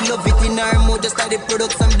so the shit. Love it in her mouth just like the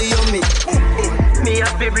products I'm the yummy. Me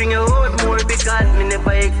have to bring you out more because me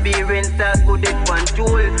never experienced that good at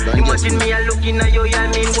control. Imagine me a looking at you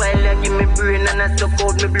and meanwhile you give me brain and I suck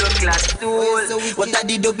out me blood clot stool. What are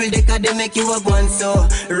the double decker they make you a guan so.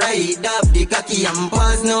 Ride up the cocky and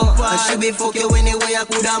pass no. I should be fuck you anyway I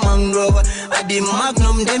coulda mangrove. At the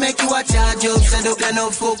magnum they make you a charge up. So don't can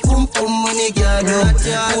no fuck pum pum when you get up.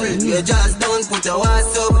 Pull your jaws down put a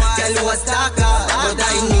wass up. Girl you a stalker but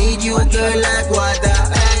I need you girl like water.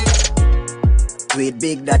 Do it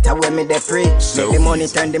big, that's how me the free. Make the money,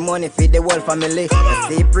 turn the money, feed the whole family. I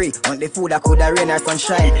stay free, want the food that coulda rain or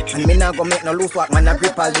sunshine. And me not go make no loose walk, man, I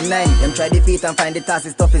grip all the nine. Them try defeat and find the task,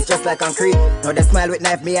 stuff is just like concrete. Now they smile with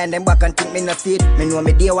knife behind them back and think me no see it. Me know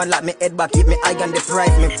me day one lock me head back, keep me eye on the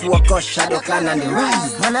prize. Me focus, Shadow Clan and the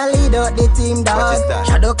rise. Man, I lead out the team, dog.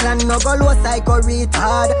 Shadow Clan no go low psycho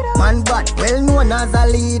retard. Man bad, well known as a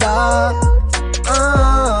leader.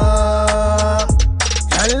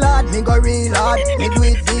 And Lord, me go real hard. Me do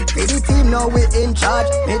it big for the team, now we in charge.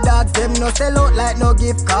 Me dogs them no sell out like no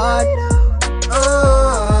gift card.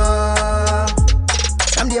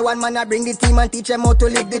 Someday one man I bring the team and teach them how to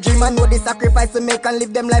live the dream and know the sacrifice to make and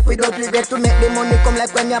live them life without regret. To make the money come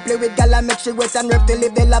like when you play with gal and make she wet and rep to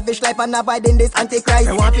live the lavish life and avoid in this antichrist.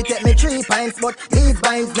 I want to take me 3 pints but these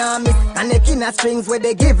binds now miss and the king of strings where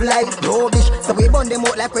they give life. Rubbish, so we burn them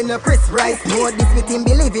out like when you Chris Rice. Know this with him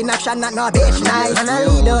believe in action not no bitch nice. And I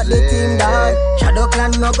lead out the team dog. Shadow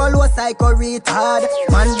Clan no go low psycho retard.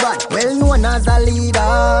 Man bad, well known as a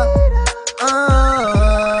leader.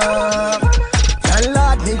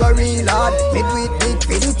 Me go real hard, me do it big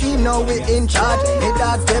for the team, now we in charge. Me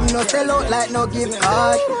dogs them no sell out like no gift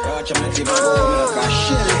card.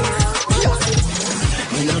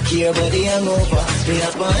 Me no care about the hangover. Me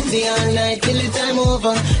a party all night till the time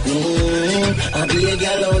over. I be a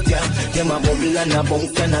girl out ya. Them a bubble and a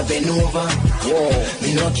bounce and a bend over. Whoa.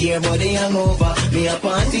 Me no care about the hangover. Me a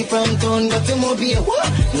party from town but to Mobile.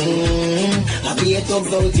 I be a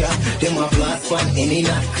thugs out ya. Them a blast fan any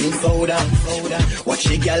night cream soda. Watch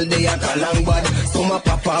the girl they a calang bad. Some a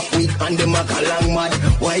pop up with and them a calang mad.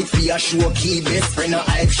 White fee a show key best friend a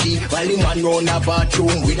hype she. While the man round a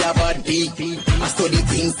bathroom with a bad beat. I study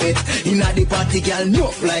things set inna the party, girl,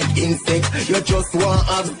 no like insect. You just want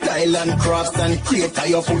have style and crafts and create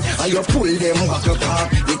your food and you pull them back your car.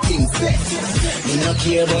 The thing set. Me no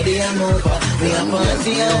care about the hangover. Me a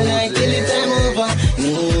party all night till the time over.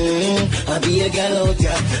 I be a girl out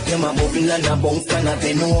ya. Them a bubble and a bounce and a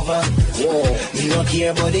bend over. Whoa. Me no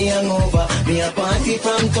care about the hangover. Me a party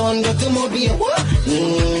from town go to Mobile.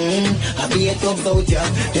 I be a thugs out ya.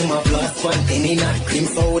 Them a blast fan any night cream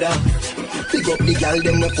soda. Pick up the gal,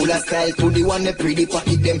 them we full of style too. The one they pretty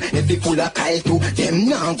pocket them, if they full of Kyle too. Them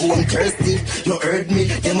now go on thirsty, you heard me.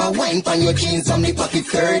 Them a wine pan your jeans from the pocket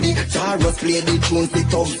 30. Taros play the tunes, the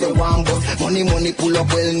thugs the one bus. Money pull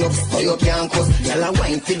up well enough so you can't cuss. Y'all a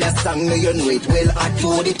wine for that song, now you know it well. I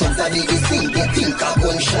do the thugs are the thing, they think a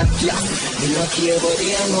gunshot, yeah. Me no care about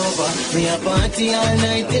the hangover. Me a party all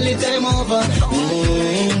night till the time over.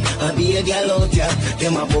 I be a gal out ya.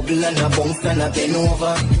 Them a bubble and a bounce and a bend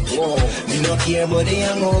over. Whoa. Me no care about the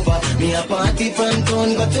hangover. Me a party from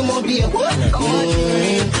town go to Mobile.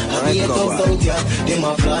 I be a thugs out ya. Them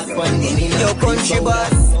a flash pan any night. Yo country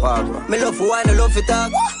boss, me love for wine, I love for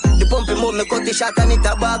talk. The pumping move, me cut the shot and it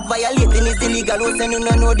a back. Violating is illegal, who send you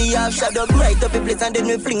no know the half shot up right up the place and then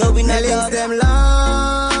we fling out in a dog. Them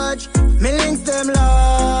large, me links them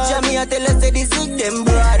large. Jamie a tell us say this with them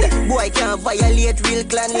broad. Boy can't violate real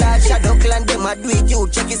clan large. Shadow Clan them a do it, you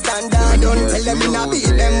check his standard. Me don't tell them in a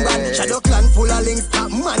beat them bad. Shadow Clan full of links,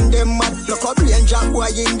 top man them mad. Look up brain jam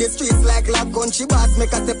boy in the streets like lab country boss.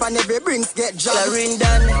 Make a step and every brings get jam.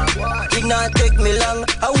 Clarendon, it not take me long.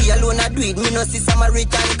 How we alone a do it, me no see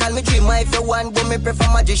Samaritan. Call me dream if you want, but me prefer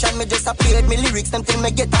magician. Me just a play me lyrics until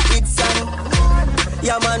me get a hit song.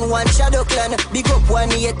 Yeah man, one Shadow Clan. Big up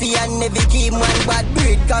 180 and Navy key man. Bad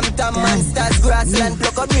breed, Compton, Monsters, Grassland.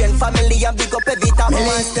 Pluck a brain family and big up every time. Me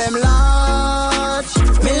links them large.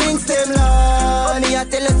 Me links them large. Me a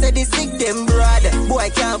tell us say this sick them broad. Boy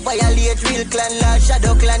can't violate real clan large.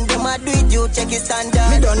 Shadow Clan them a do it, you check his standard.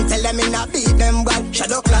 Me don't tell them in a beat them bad.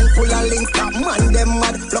 Shadow Clan full of links, top man them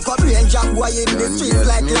mad. Pluck a brain jam boy in the streets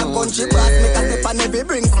like lab country boss. Make a step and every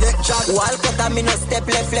brings get shot. Wall cut and me no step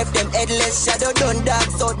left them headless. Shadow done dark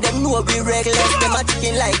so them know we reckless. Them a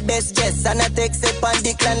chicken like best jess and a take step and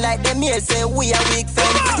decline like them here say we a weak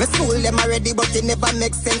friend. Me school them already but it never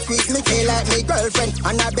makes sense. Squeeze me feel like me girlfriend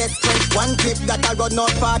and her best friend. One clip that I run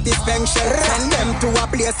out for dispension. Send them to a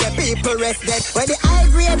place where people rest dead. Where the high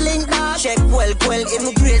grade link back. Check well,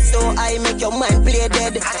 immigrate so I make your mind play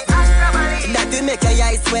dead. That will make your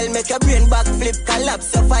eyes swell, make your brain backflip,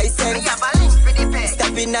 collapse your 5 cents.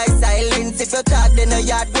 Step in nice silence, if you talk then a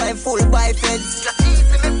yard going full by feds.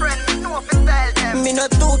 Me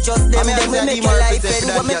not do just them, them will make your life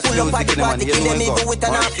end. When me pull up at the party, kill them even with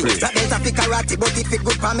an apple. That bells a pick karate, but if it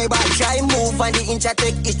good for me bad. Try move and the inch I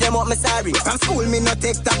take, each them up me sorry. From school me no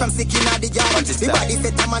take that, from sick in the yard. The body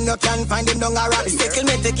set a man no can find him down a rabbit. Sickle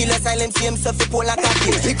me to kill a silent flame, so fi pull a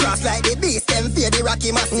cocky. We cross like the beast, them fear the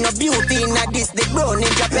Rocky Mass. No beauty in a this, the brown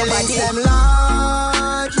ninja pellet. Them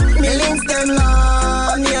large, Millions them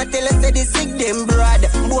love. Me a tell us say the sick them broad.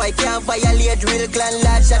 Boy can't violate real clan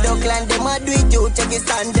lad. Shadow clan them a do it you check it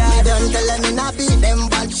standard. Me don't tell them me not beat them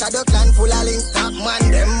bad. Shadow clan full of link top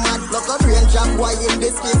man. Them mad block up brain trap. Boy in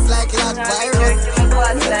this case like lock virus.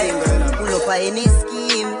 Pull up any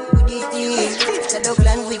scheme with the team. Shadow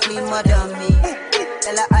clan weekly madam me.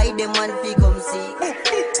 Tell her I them man fi come see.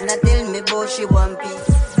 And I tell me boy she want peace.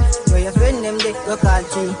 So your friend them they go call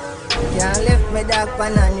tree. Can't left me dog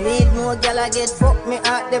pan and read. No girl I get fuck me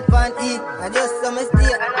out the pan eat. I just some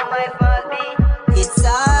mistake and I my fault be. It's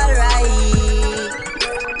alright.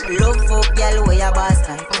 Love for girl where your boss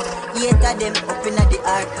like. Hater them up in the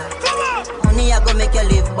archive. Money I go make you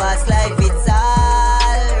live boss life. It's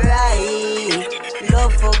alright.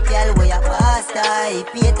 Love for girl where your boss like.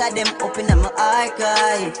 Hater them up in my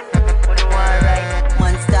archive.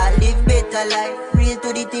 Man start live better life. Real to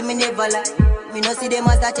the team me never lie. Me no see them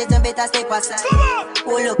as that chase and better step aside.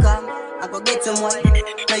 Oh look I go get some more.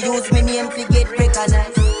 No use me name fi get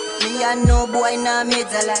recognized. Me and no boy nah made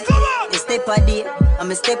a lie. You step a day, I'm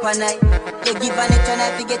a step a night. You give an extra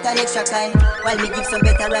night fi get an extra kind. While me give some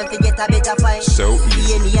better rhyme fi get a better fight. So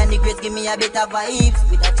easy. The and the greats give me a better vibes.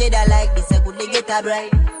 With a cheddar like this I could get a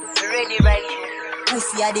bride. Ready right.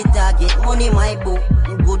 Pussy at the target, money my book.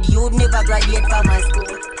 Good you'd never graduate from my school.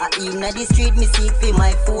 I in the street, me seek for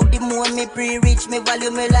my food. The more me pre-rich, me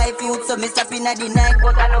value my life youth. So me stop in the night,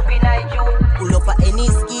 but I know in night you. Pull up at any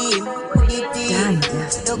scheme, put it in.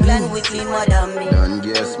 The clan we clean madam me.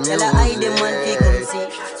 Tell her I them want to come see.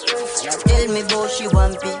 Tell me boy she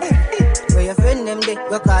want me. Where your friend them they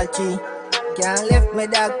go call tree. Can't left me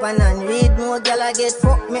dog pan and read. No girl I get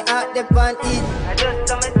fuck me out the pan eat. I just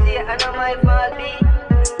come and see I know my fault be.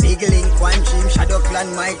 Big link one team, shadow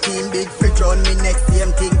clan my team. Big fridge on me next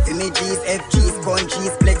same thing. For me G's, FG's,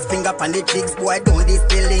 bunchies, flex finger pan the jigs. Boy don't this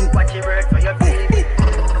the link. Watch it work for your feelings.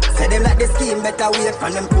 Say them like the scheme, better wait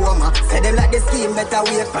from them coma. Say them like the scheme, better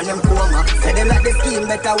wait from them coma. Say them like the scheme,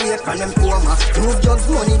 better wait from them coma. Move drugs,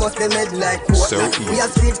 money, bust them head like Portland. We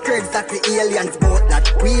have street creds that the aliens boat that.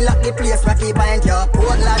 We lock the place, rocky behind your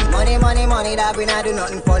Portland. Money, money, money, that we not do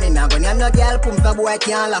nothing funny. Now when you have no girl, pump the boy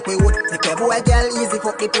can't lock we wood. Take a boy girl easy,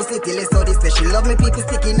 fuck the pussy till it's so this. She love me people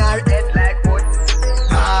sticking her head like wood.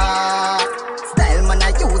 Style man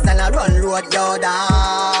I use and I run road, yo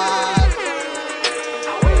dog.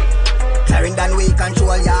 Than we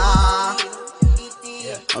control ya.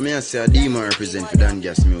 I mean I say a demon represent for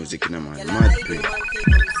DonnGassMusiQ, you know man. Mad pre.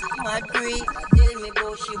 Mad pre. Tell me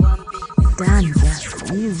about she want be.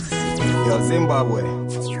 DonnGassMusiQ. Yo Zimbabwe.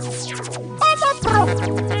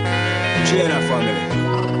 China family.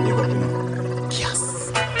 You got me now. Yes.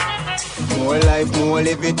 More life, more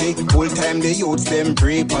liberty. Full time the youths them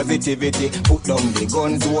pre positivity. Put down the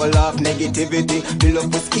guns, wall off negativity. Build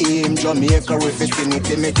up a scheme, Jamaica with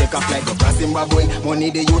vicinity. Me take a flight across Zimbabwe. Money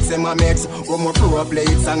the youths them a mates. Go more pro play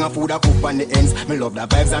it, sang a food a cook on the ends. Me love the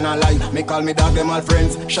vibes and a lie. Me call me dog them all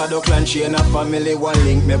friends. Shadow clan, she and a family. One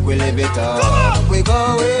link, make we live it up. We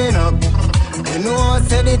going up. You know,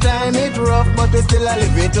 say the time it rough, but we still a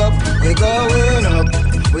live it up. We going up.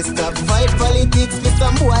 We stop fight politics with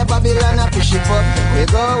some boy Babylon a fish it up. We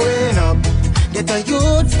going up. Get a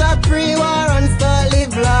youth stop pre-war and start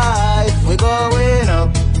live life. We going up.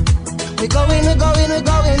 We going up.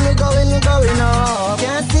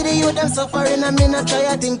 Can't see the youth them suffering and me not try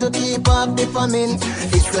a thing to keep up the famine.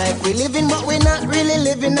 It's like we living but we not really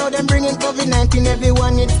living. Now them bringing COVID-19,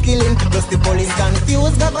 everyone it's killing. Plus the police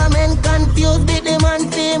confused, government confused. Beat them and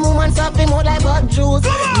fame, woman stop him out like bad juice.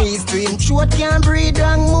 Knees to him throat, can't breathe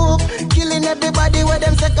and move. Killing everybody where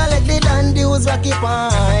them say collect the damn dues. Rocky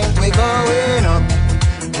point, we going up.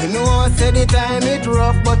 You know, say the time it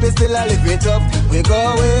rough, but we still a live it up. We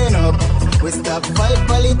going up. We stop fight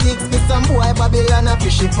politics with some boy Babylon a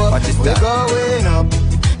fish it up. We going up.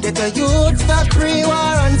 Get a youth stop pre-war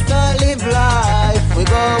and start live life. We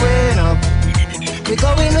going up. We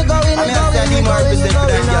going up.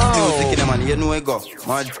 You know we go.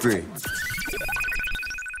 Mad pre.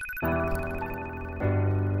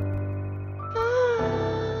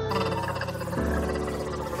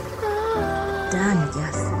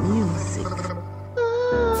 DonnGassMusiQ.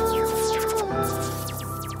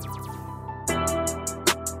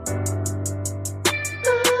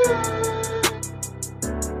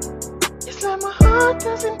 It's like my heart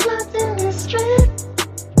is implanted in the street,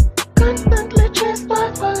 constantly chased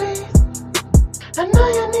by police. And now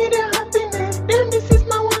you need your happiness. Then this is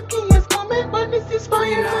my working moment, but this is for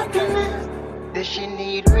your happiness. Does she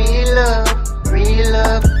need real love, real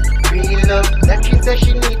love, real love? That she says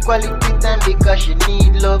she need quality time because she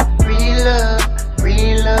need love, real love,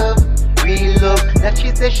 real love, real love. That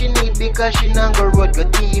she say she need because she not go road go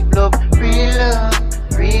deep love. Real love,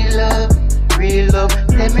 real love, real love.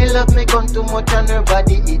 Tell me love me come too much on her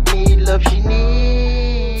body. It need love, she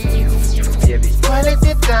need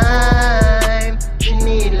quality time. She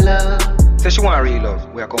need love. Say she want real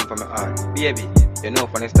love, where I come from my heart. Baby, you know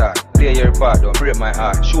from the start. Play your part, don't break my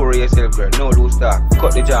heart. Sure yourself, girl, no loose talk.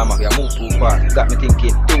 Cut the drama, you move too far. Got me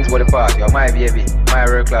thinking, things for the past. You're my baby, my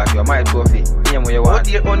world class, you're my trophy. Name what you want. Out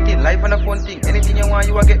here hunting, life and a fun thing. Anything you want,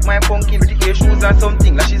 you will get my funkin'. Pretty your shoes and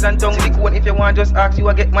something. Lashes and tongue lick one. If you want, just ask, you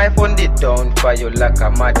will get my funded. Down for you like a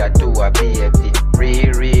mother to a baby.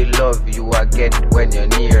 Real, real love you will get when you're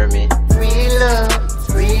near me. Real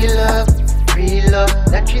love, real love, real love.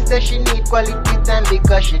 That she say she need quality time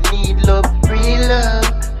because she need love. Real love,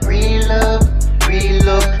 real love, real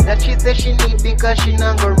love. That she say she need because she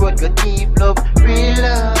not go road go deep love. Real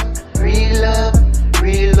love, real love,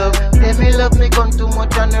 real love. Tell me love me come too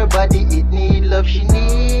much on her body. It need love, she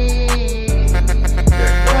need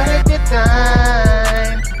quality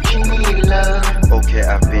time. She need love. Okay,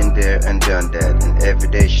 I've been there and done that, and every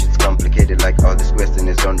day shit's complicated. Like all this question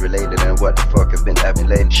is unrelated, and what the fuck I've been having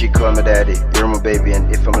lately. She call me daddy, you're my baby,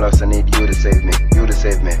 and if I'm lost I need you to save me. You to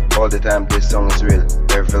save me. All the time this song is real.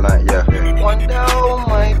 Every line, yeah. Wonder how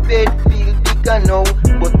my bed feel big I know,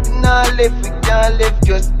 but we not left, we can't left,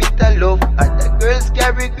 just bitter love. Other girls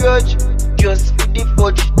carry grudge, just for the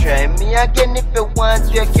fudge. Try me again if you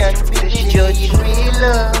want, you can be the judge. Real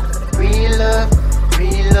love, real love,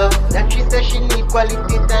 real love. That she say she need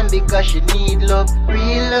quality time because she need love.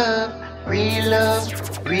 Real love, real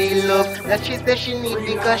love, real love. That she say she need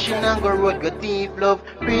because she not go road go deep love.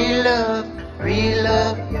 Real love, real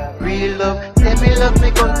love, real love. Tell me love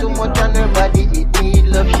me come too much on her body. It need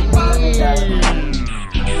love, she need.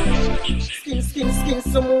 Skin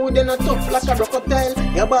smooth and a tough like a crocodile.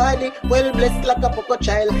 Your body well blessed like a poco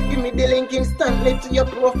child. Give me the link instantly to your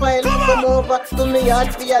profile. Come over to me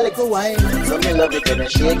heart for a little while. So me love it when you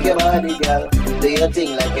shake your body, girl. Do your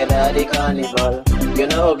thing like you're at the carnival. You're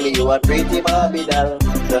not ugly, you a pretty Barbie doll.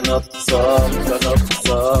 Turn up some, turn up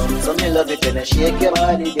some. So me love it when you shake your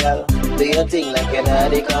body, girl. Do your thing like you're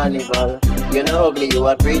at the carnival. You're not ugly, you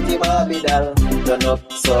a pretty Barbie doll. Turn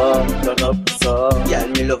up some, turn up some. Girl,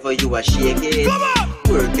 me love how you a shake it.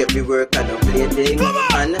 Work every work and no play thing.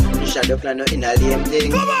 And you shadow plan no in a lame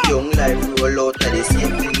thing. Young life roll out of the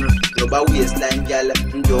same thing. No but waste time, girl.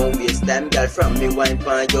 Don't waste time, girl. From me wine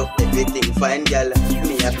pan you, everything fine, girl.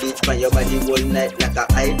 Me a bleach pan your body all night like a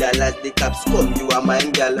idol. As the cops come, you are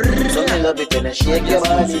mine, girl. So me love it when you shake your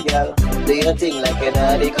body, girl. Do your thing like you're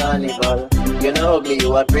at the carnival. You're not ugly,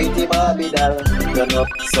 you a pretty Barbie doll. Turn up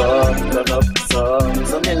some, turn up some.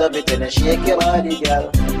 So me love it when you shake your body,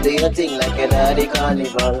 girl. Do your thing like you're at the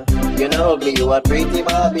carnival. You're not ugly, you a pretty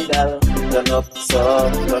Barbie doll. Turn up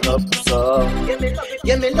some, turn up some.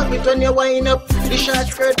 Yeah, me love it when you wind up. The short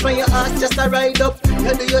skirt from your ass just a ride up.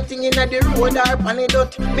 You do your thing in the road or pan it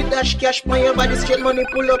out. Me dash cash from your body, straight money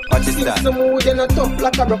pull up. Skin smooth and a tough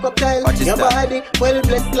like a crocodile. Your body well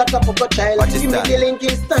blessed like a poco child. Give me the link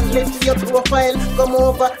instantly to your profile. Come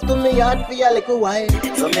over to me heart for a little while.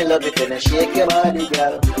 So me love it when you shake your body,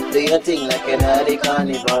 girl. Do your thing like you're at the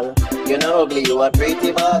carnival. You're not ugly, you a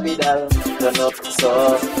pretty Barbie doll. Turn up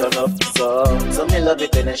some, turn up some. So me love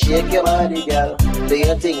it when you shake your body, girl. Do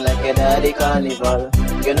your thing like you're at the carnival.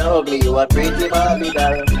 You're not ugly, you a pretty Barbie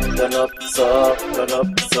doll. Turn up some, turn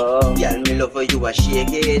up some. Girl, me love how you a shake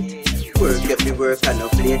it. Work every work and no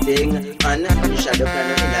play thing. And you shadow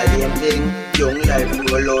plan in a lame thing. Young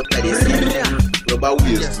life roll out of the same thing. Rubber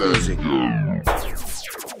waste music.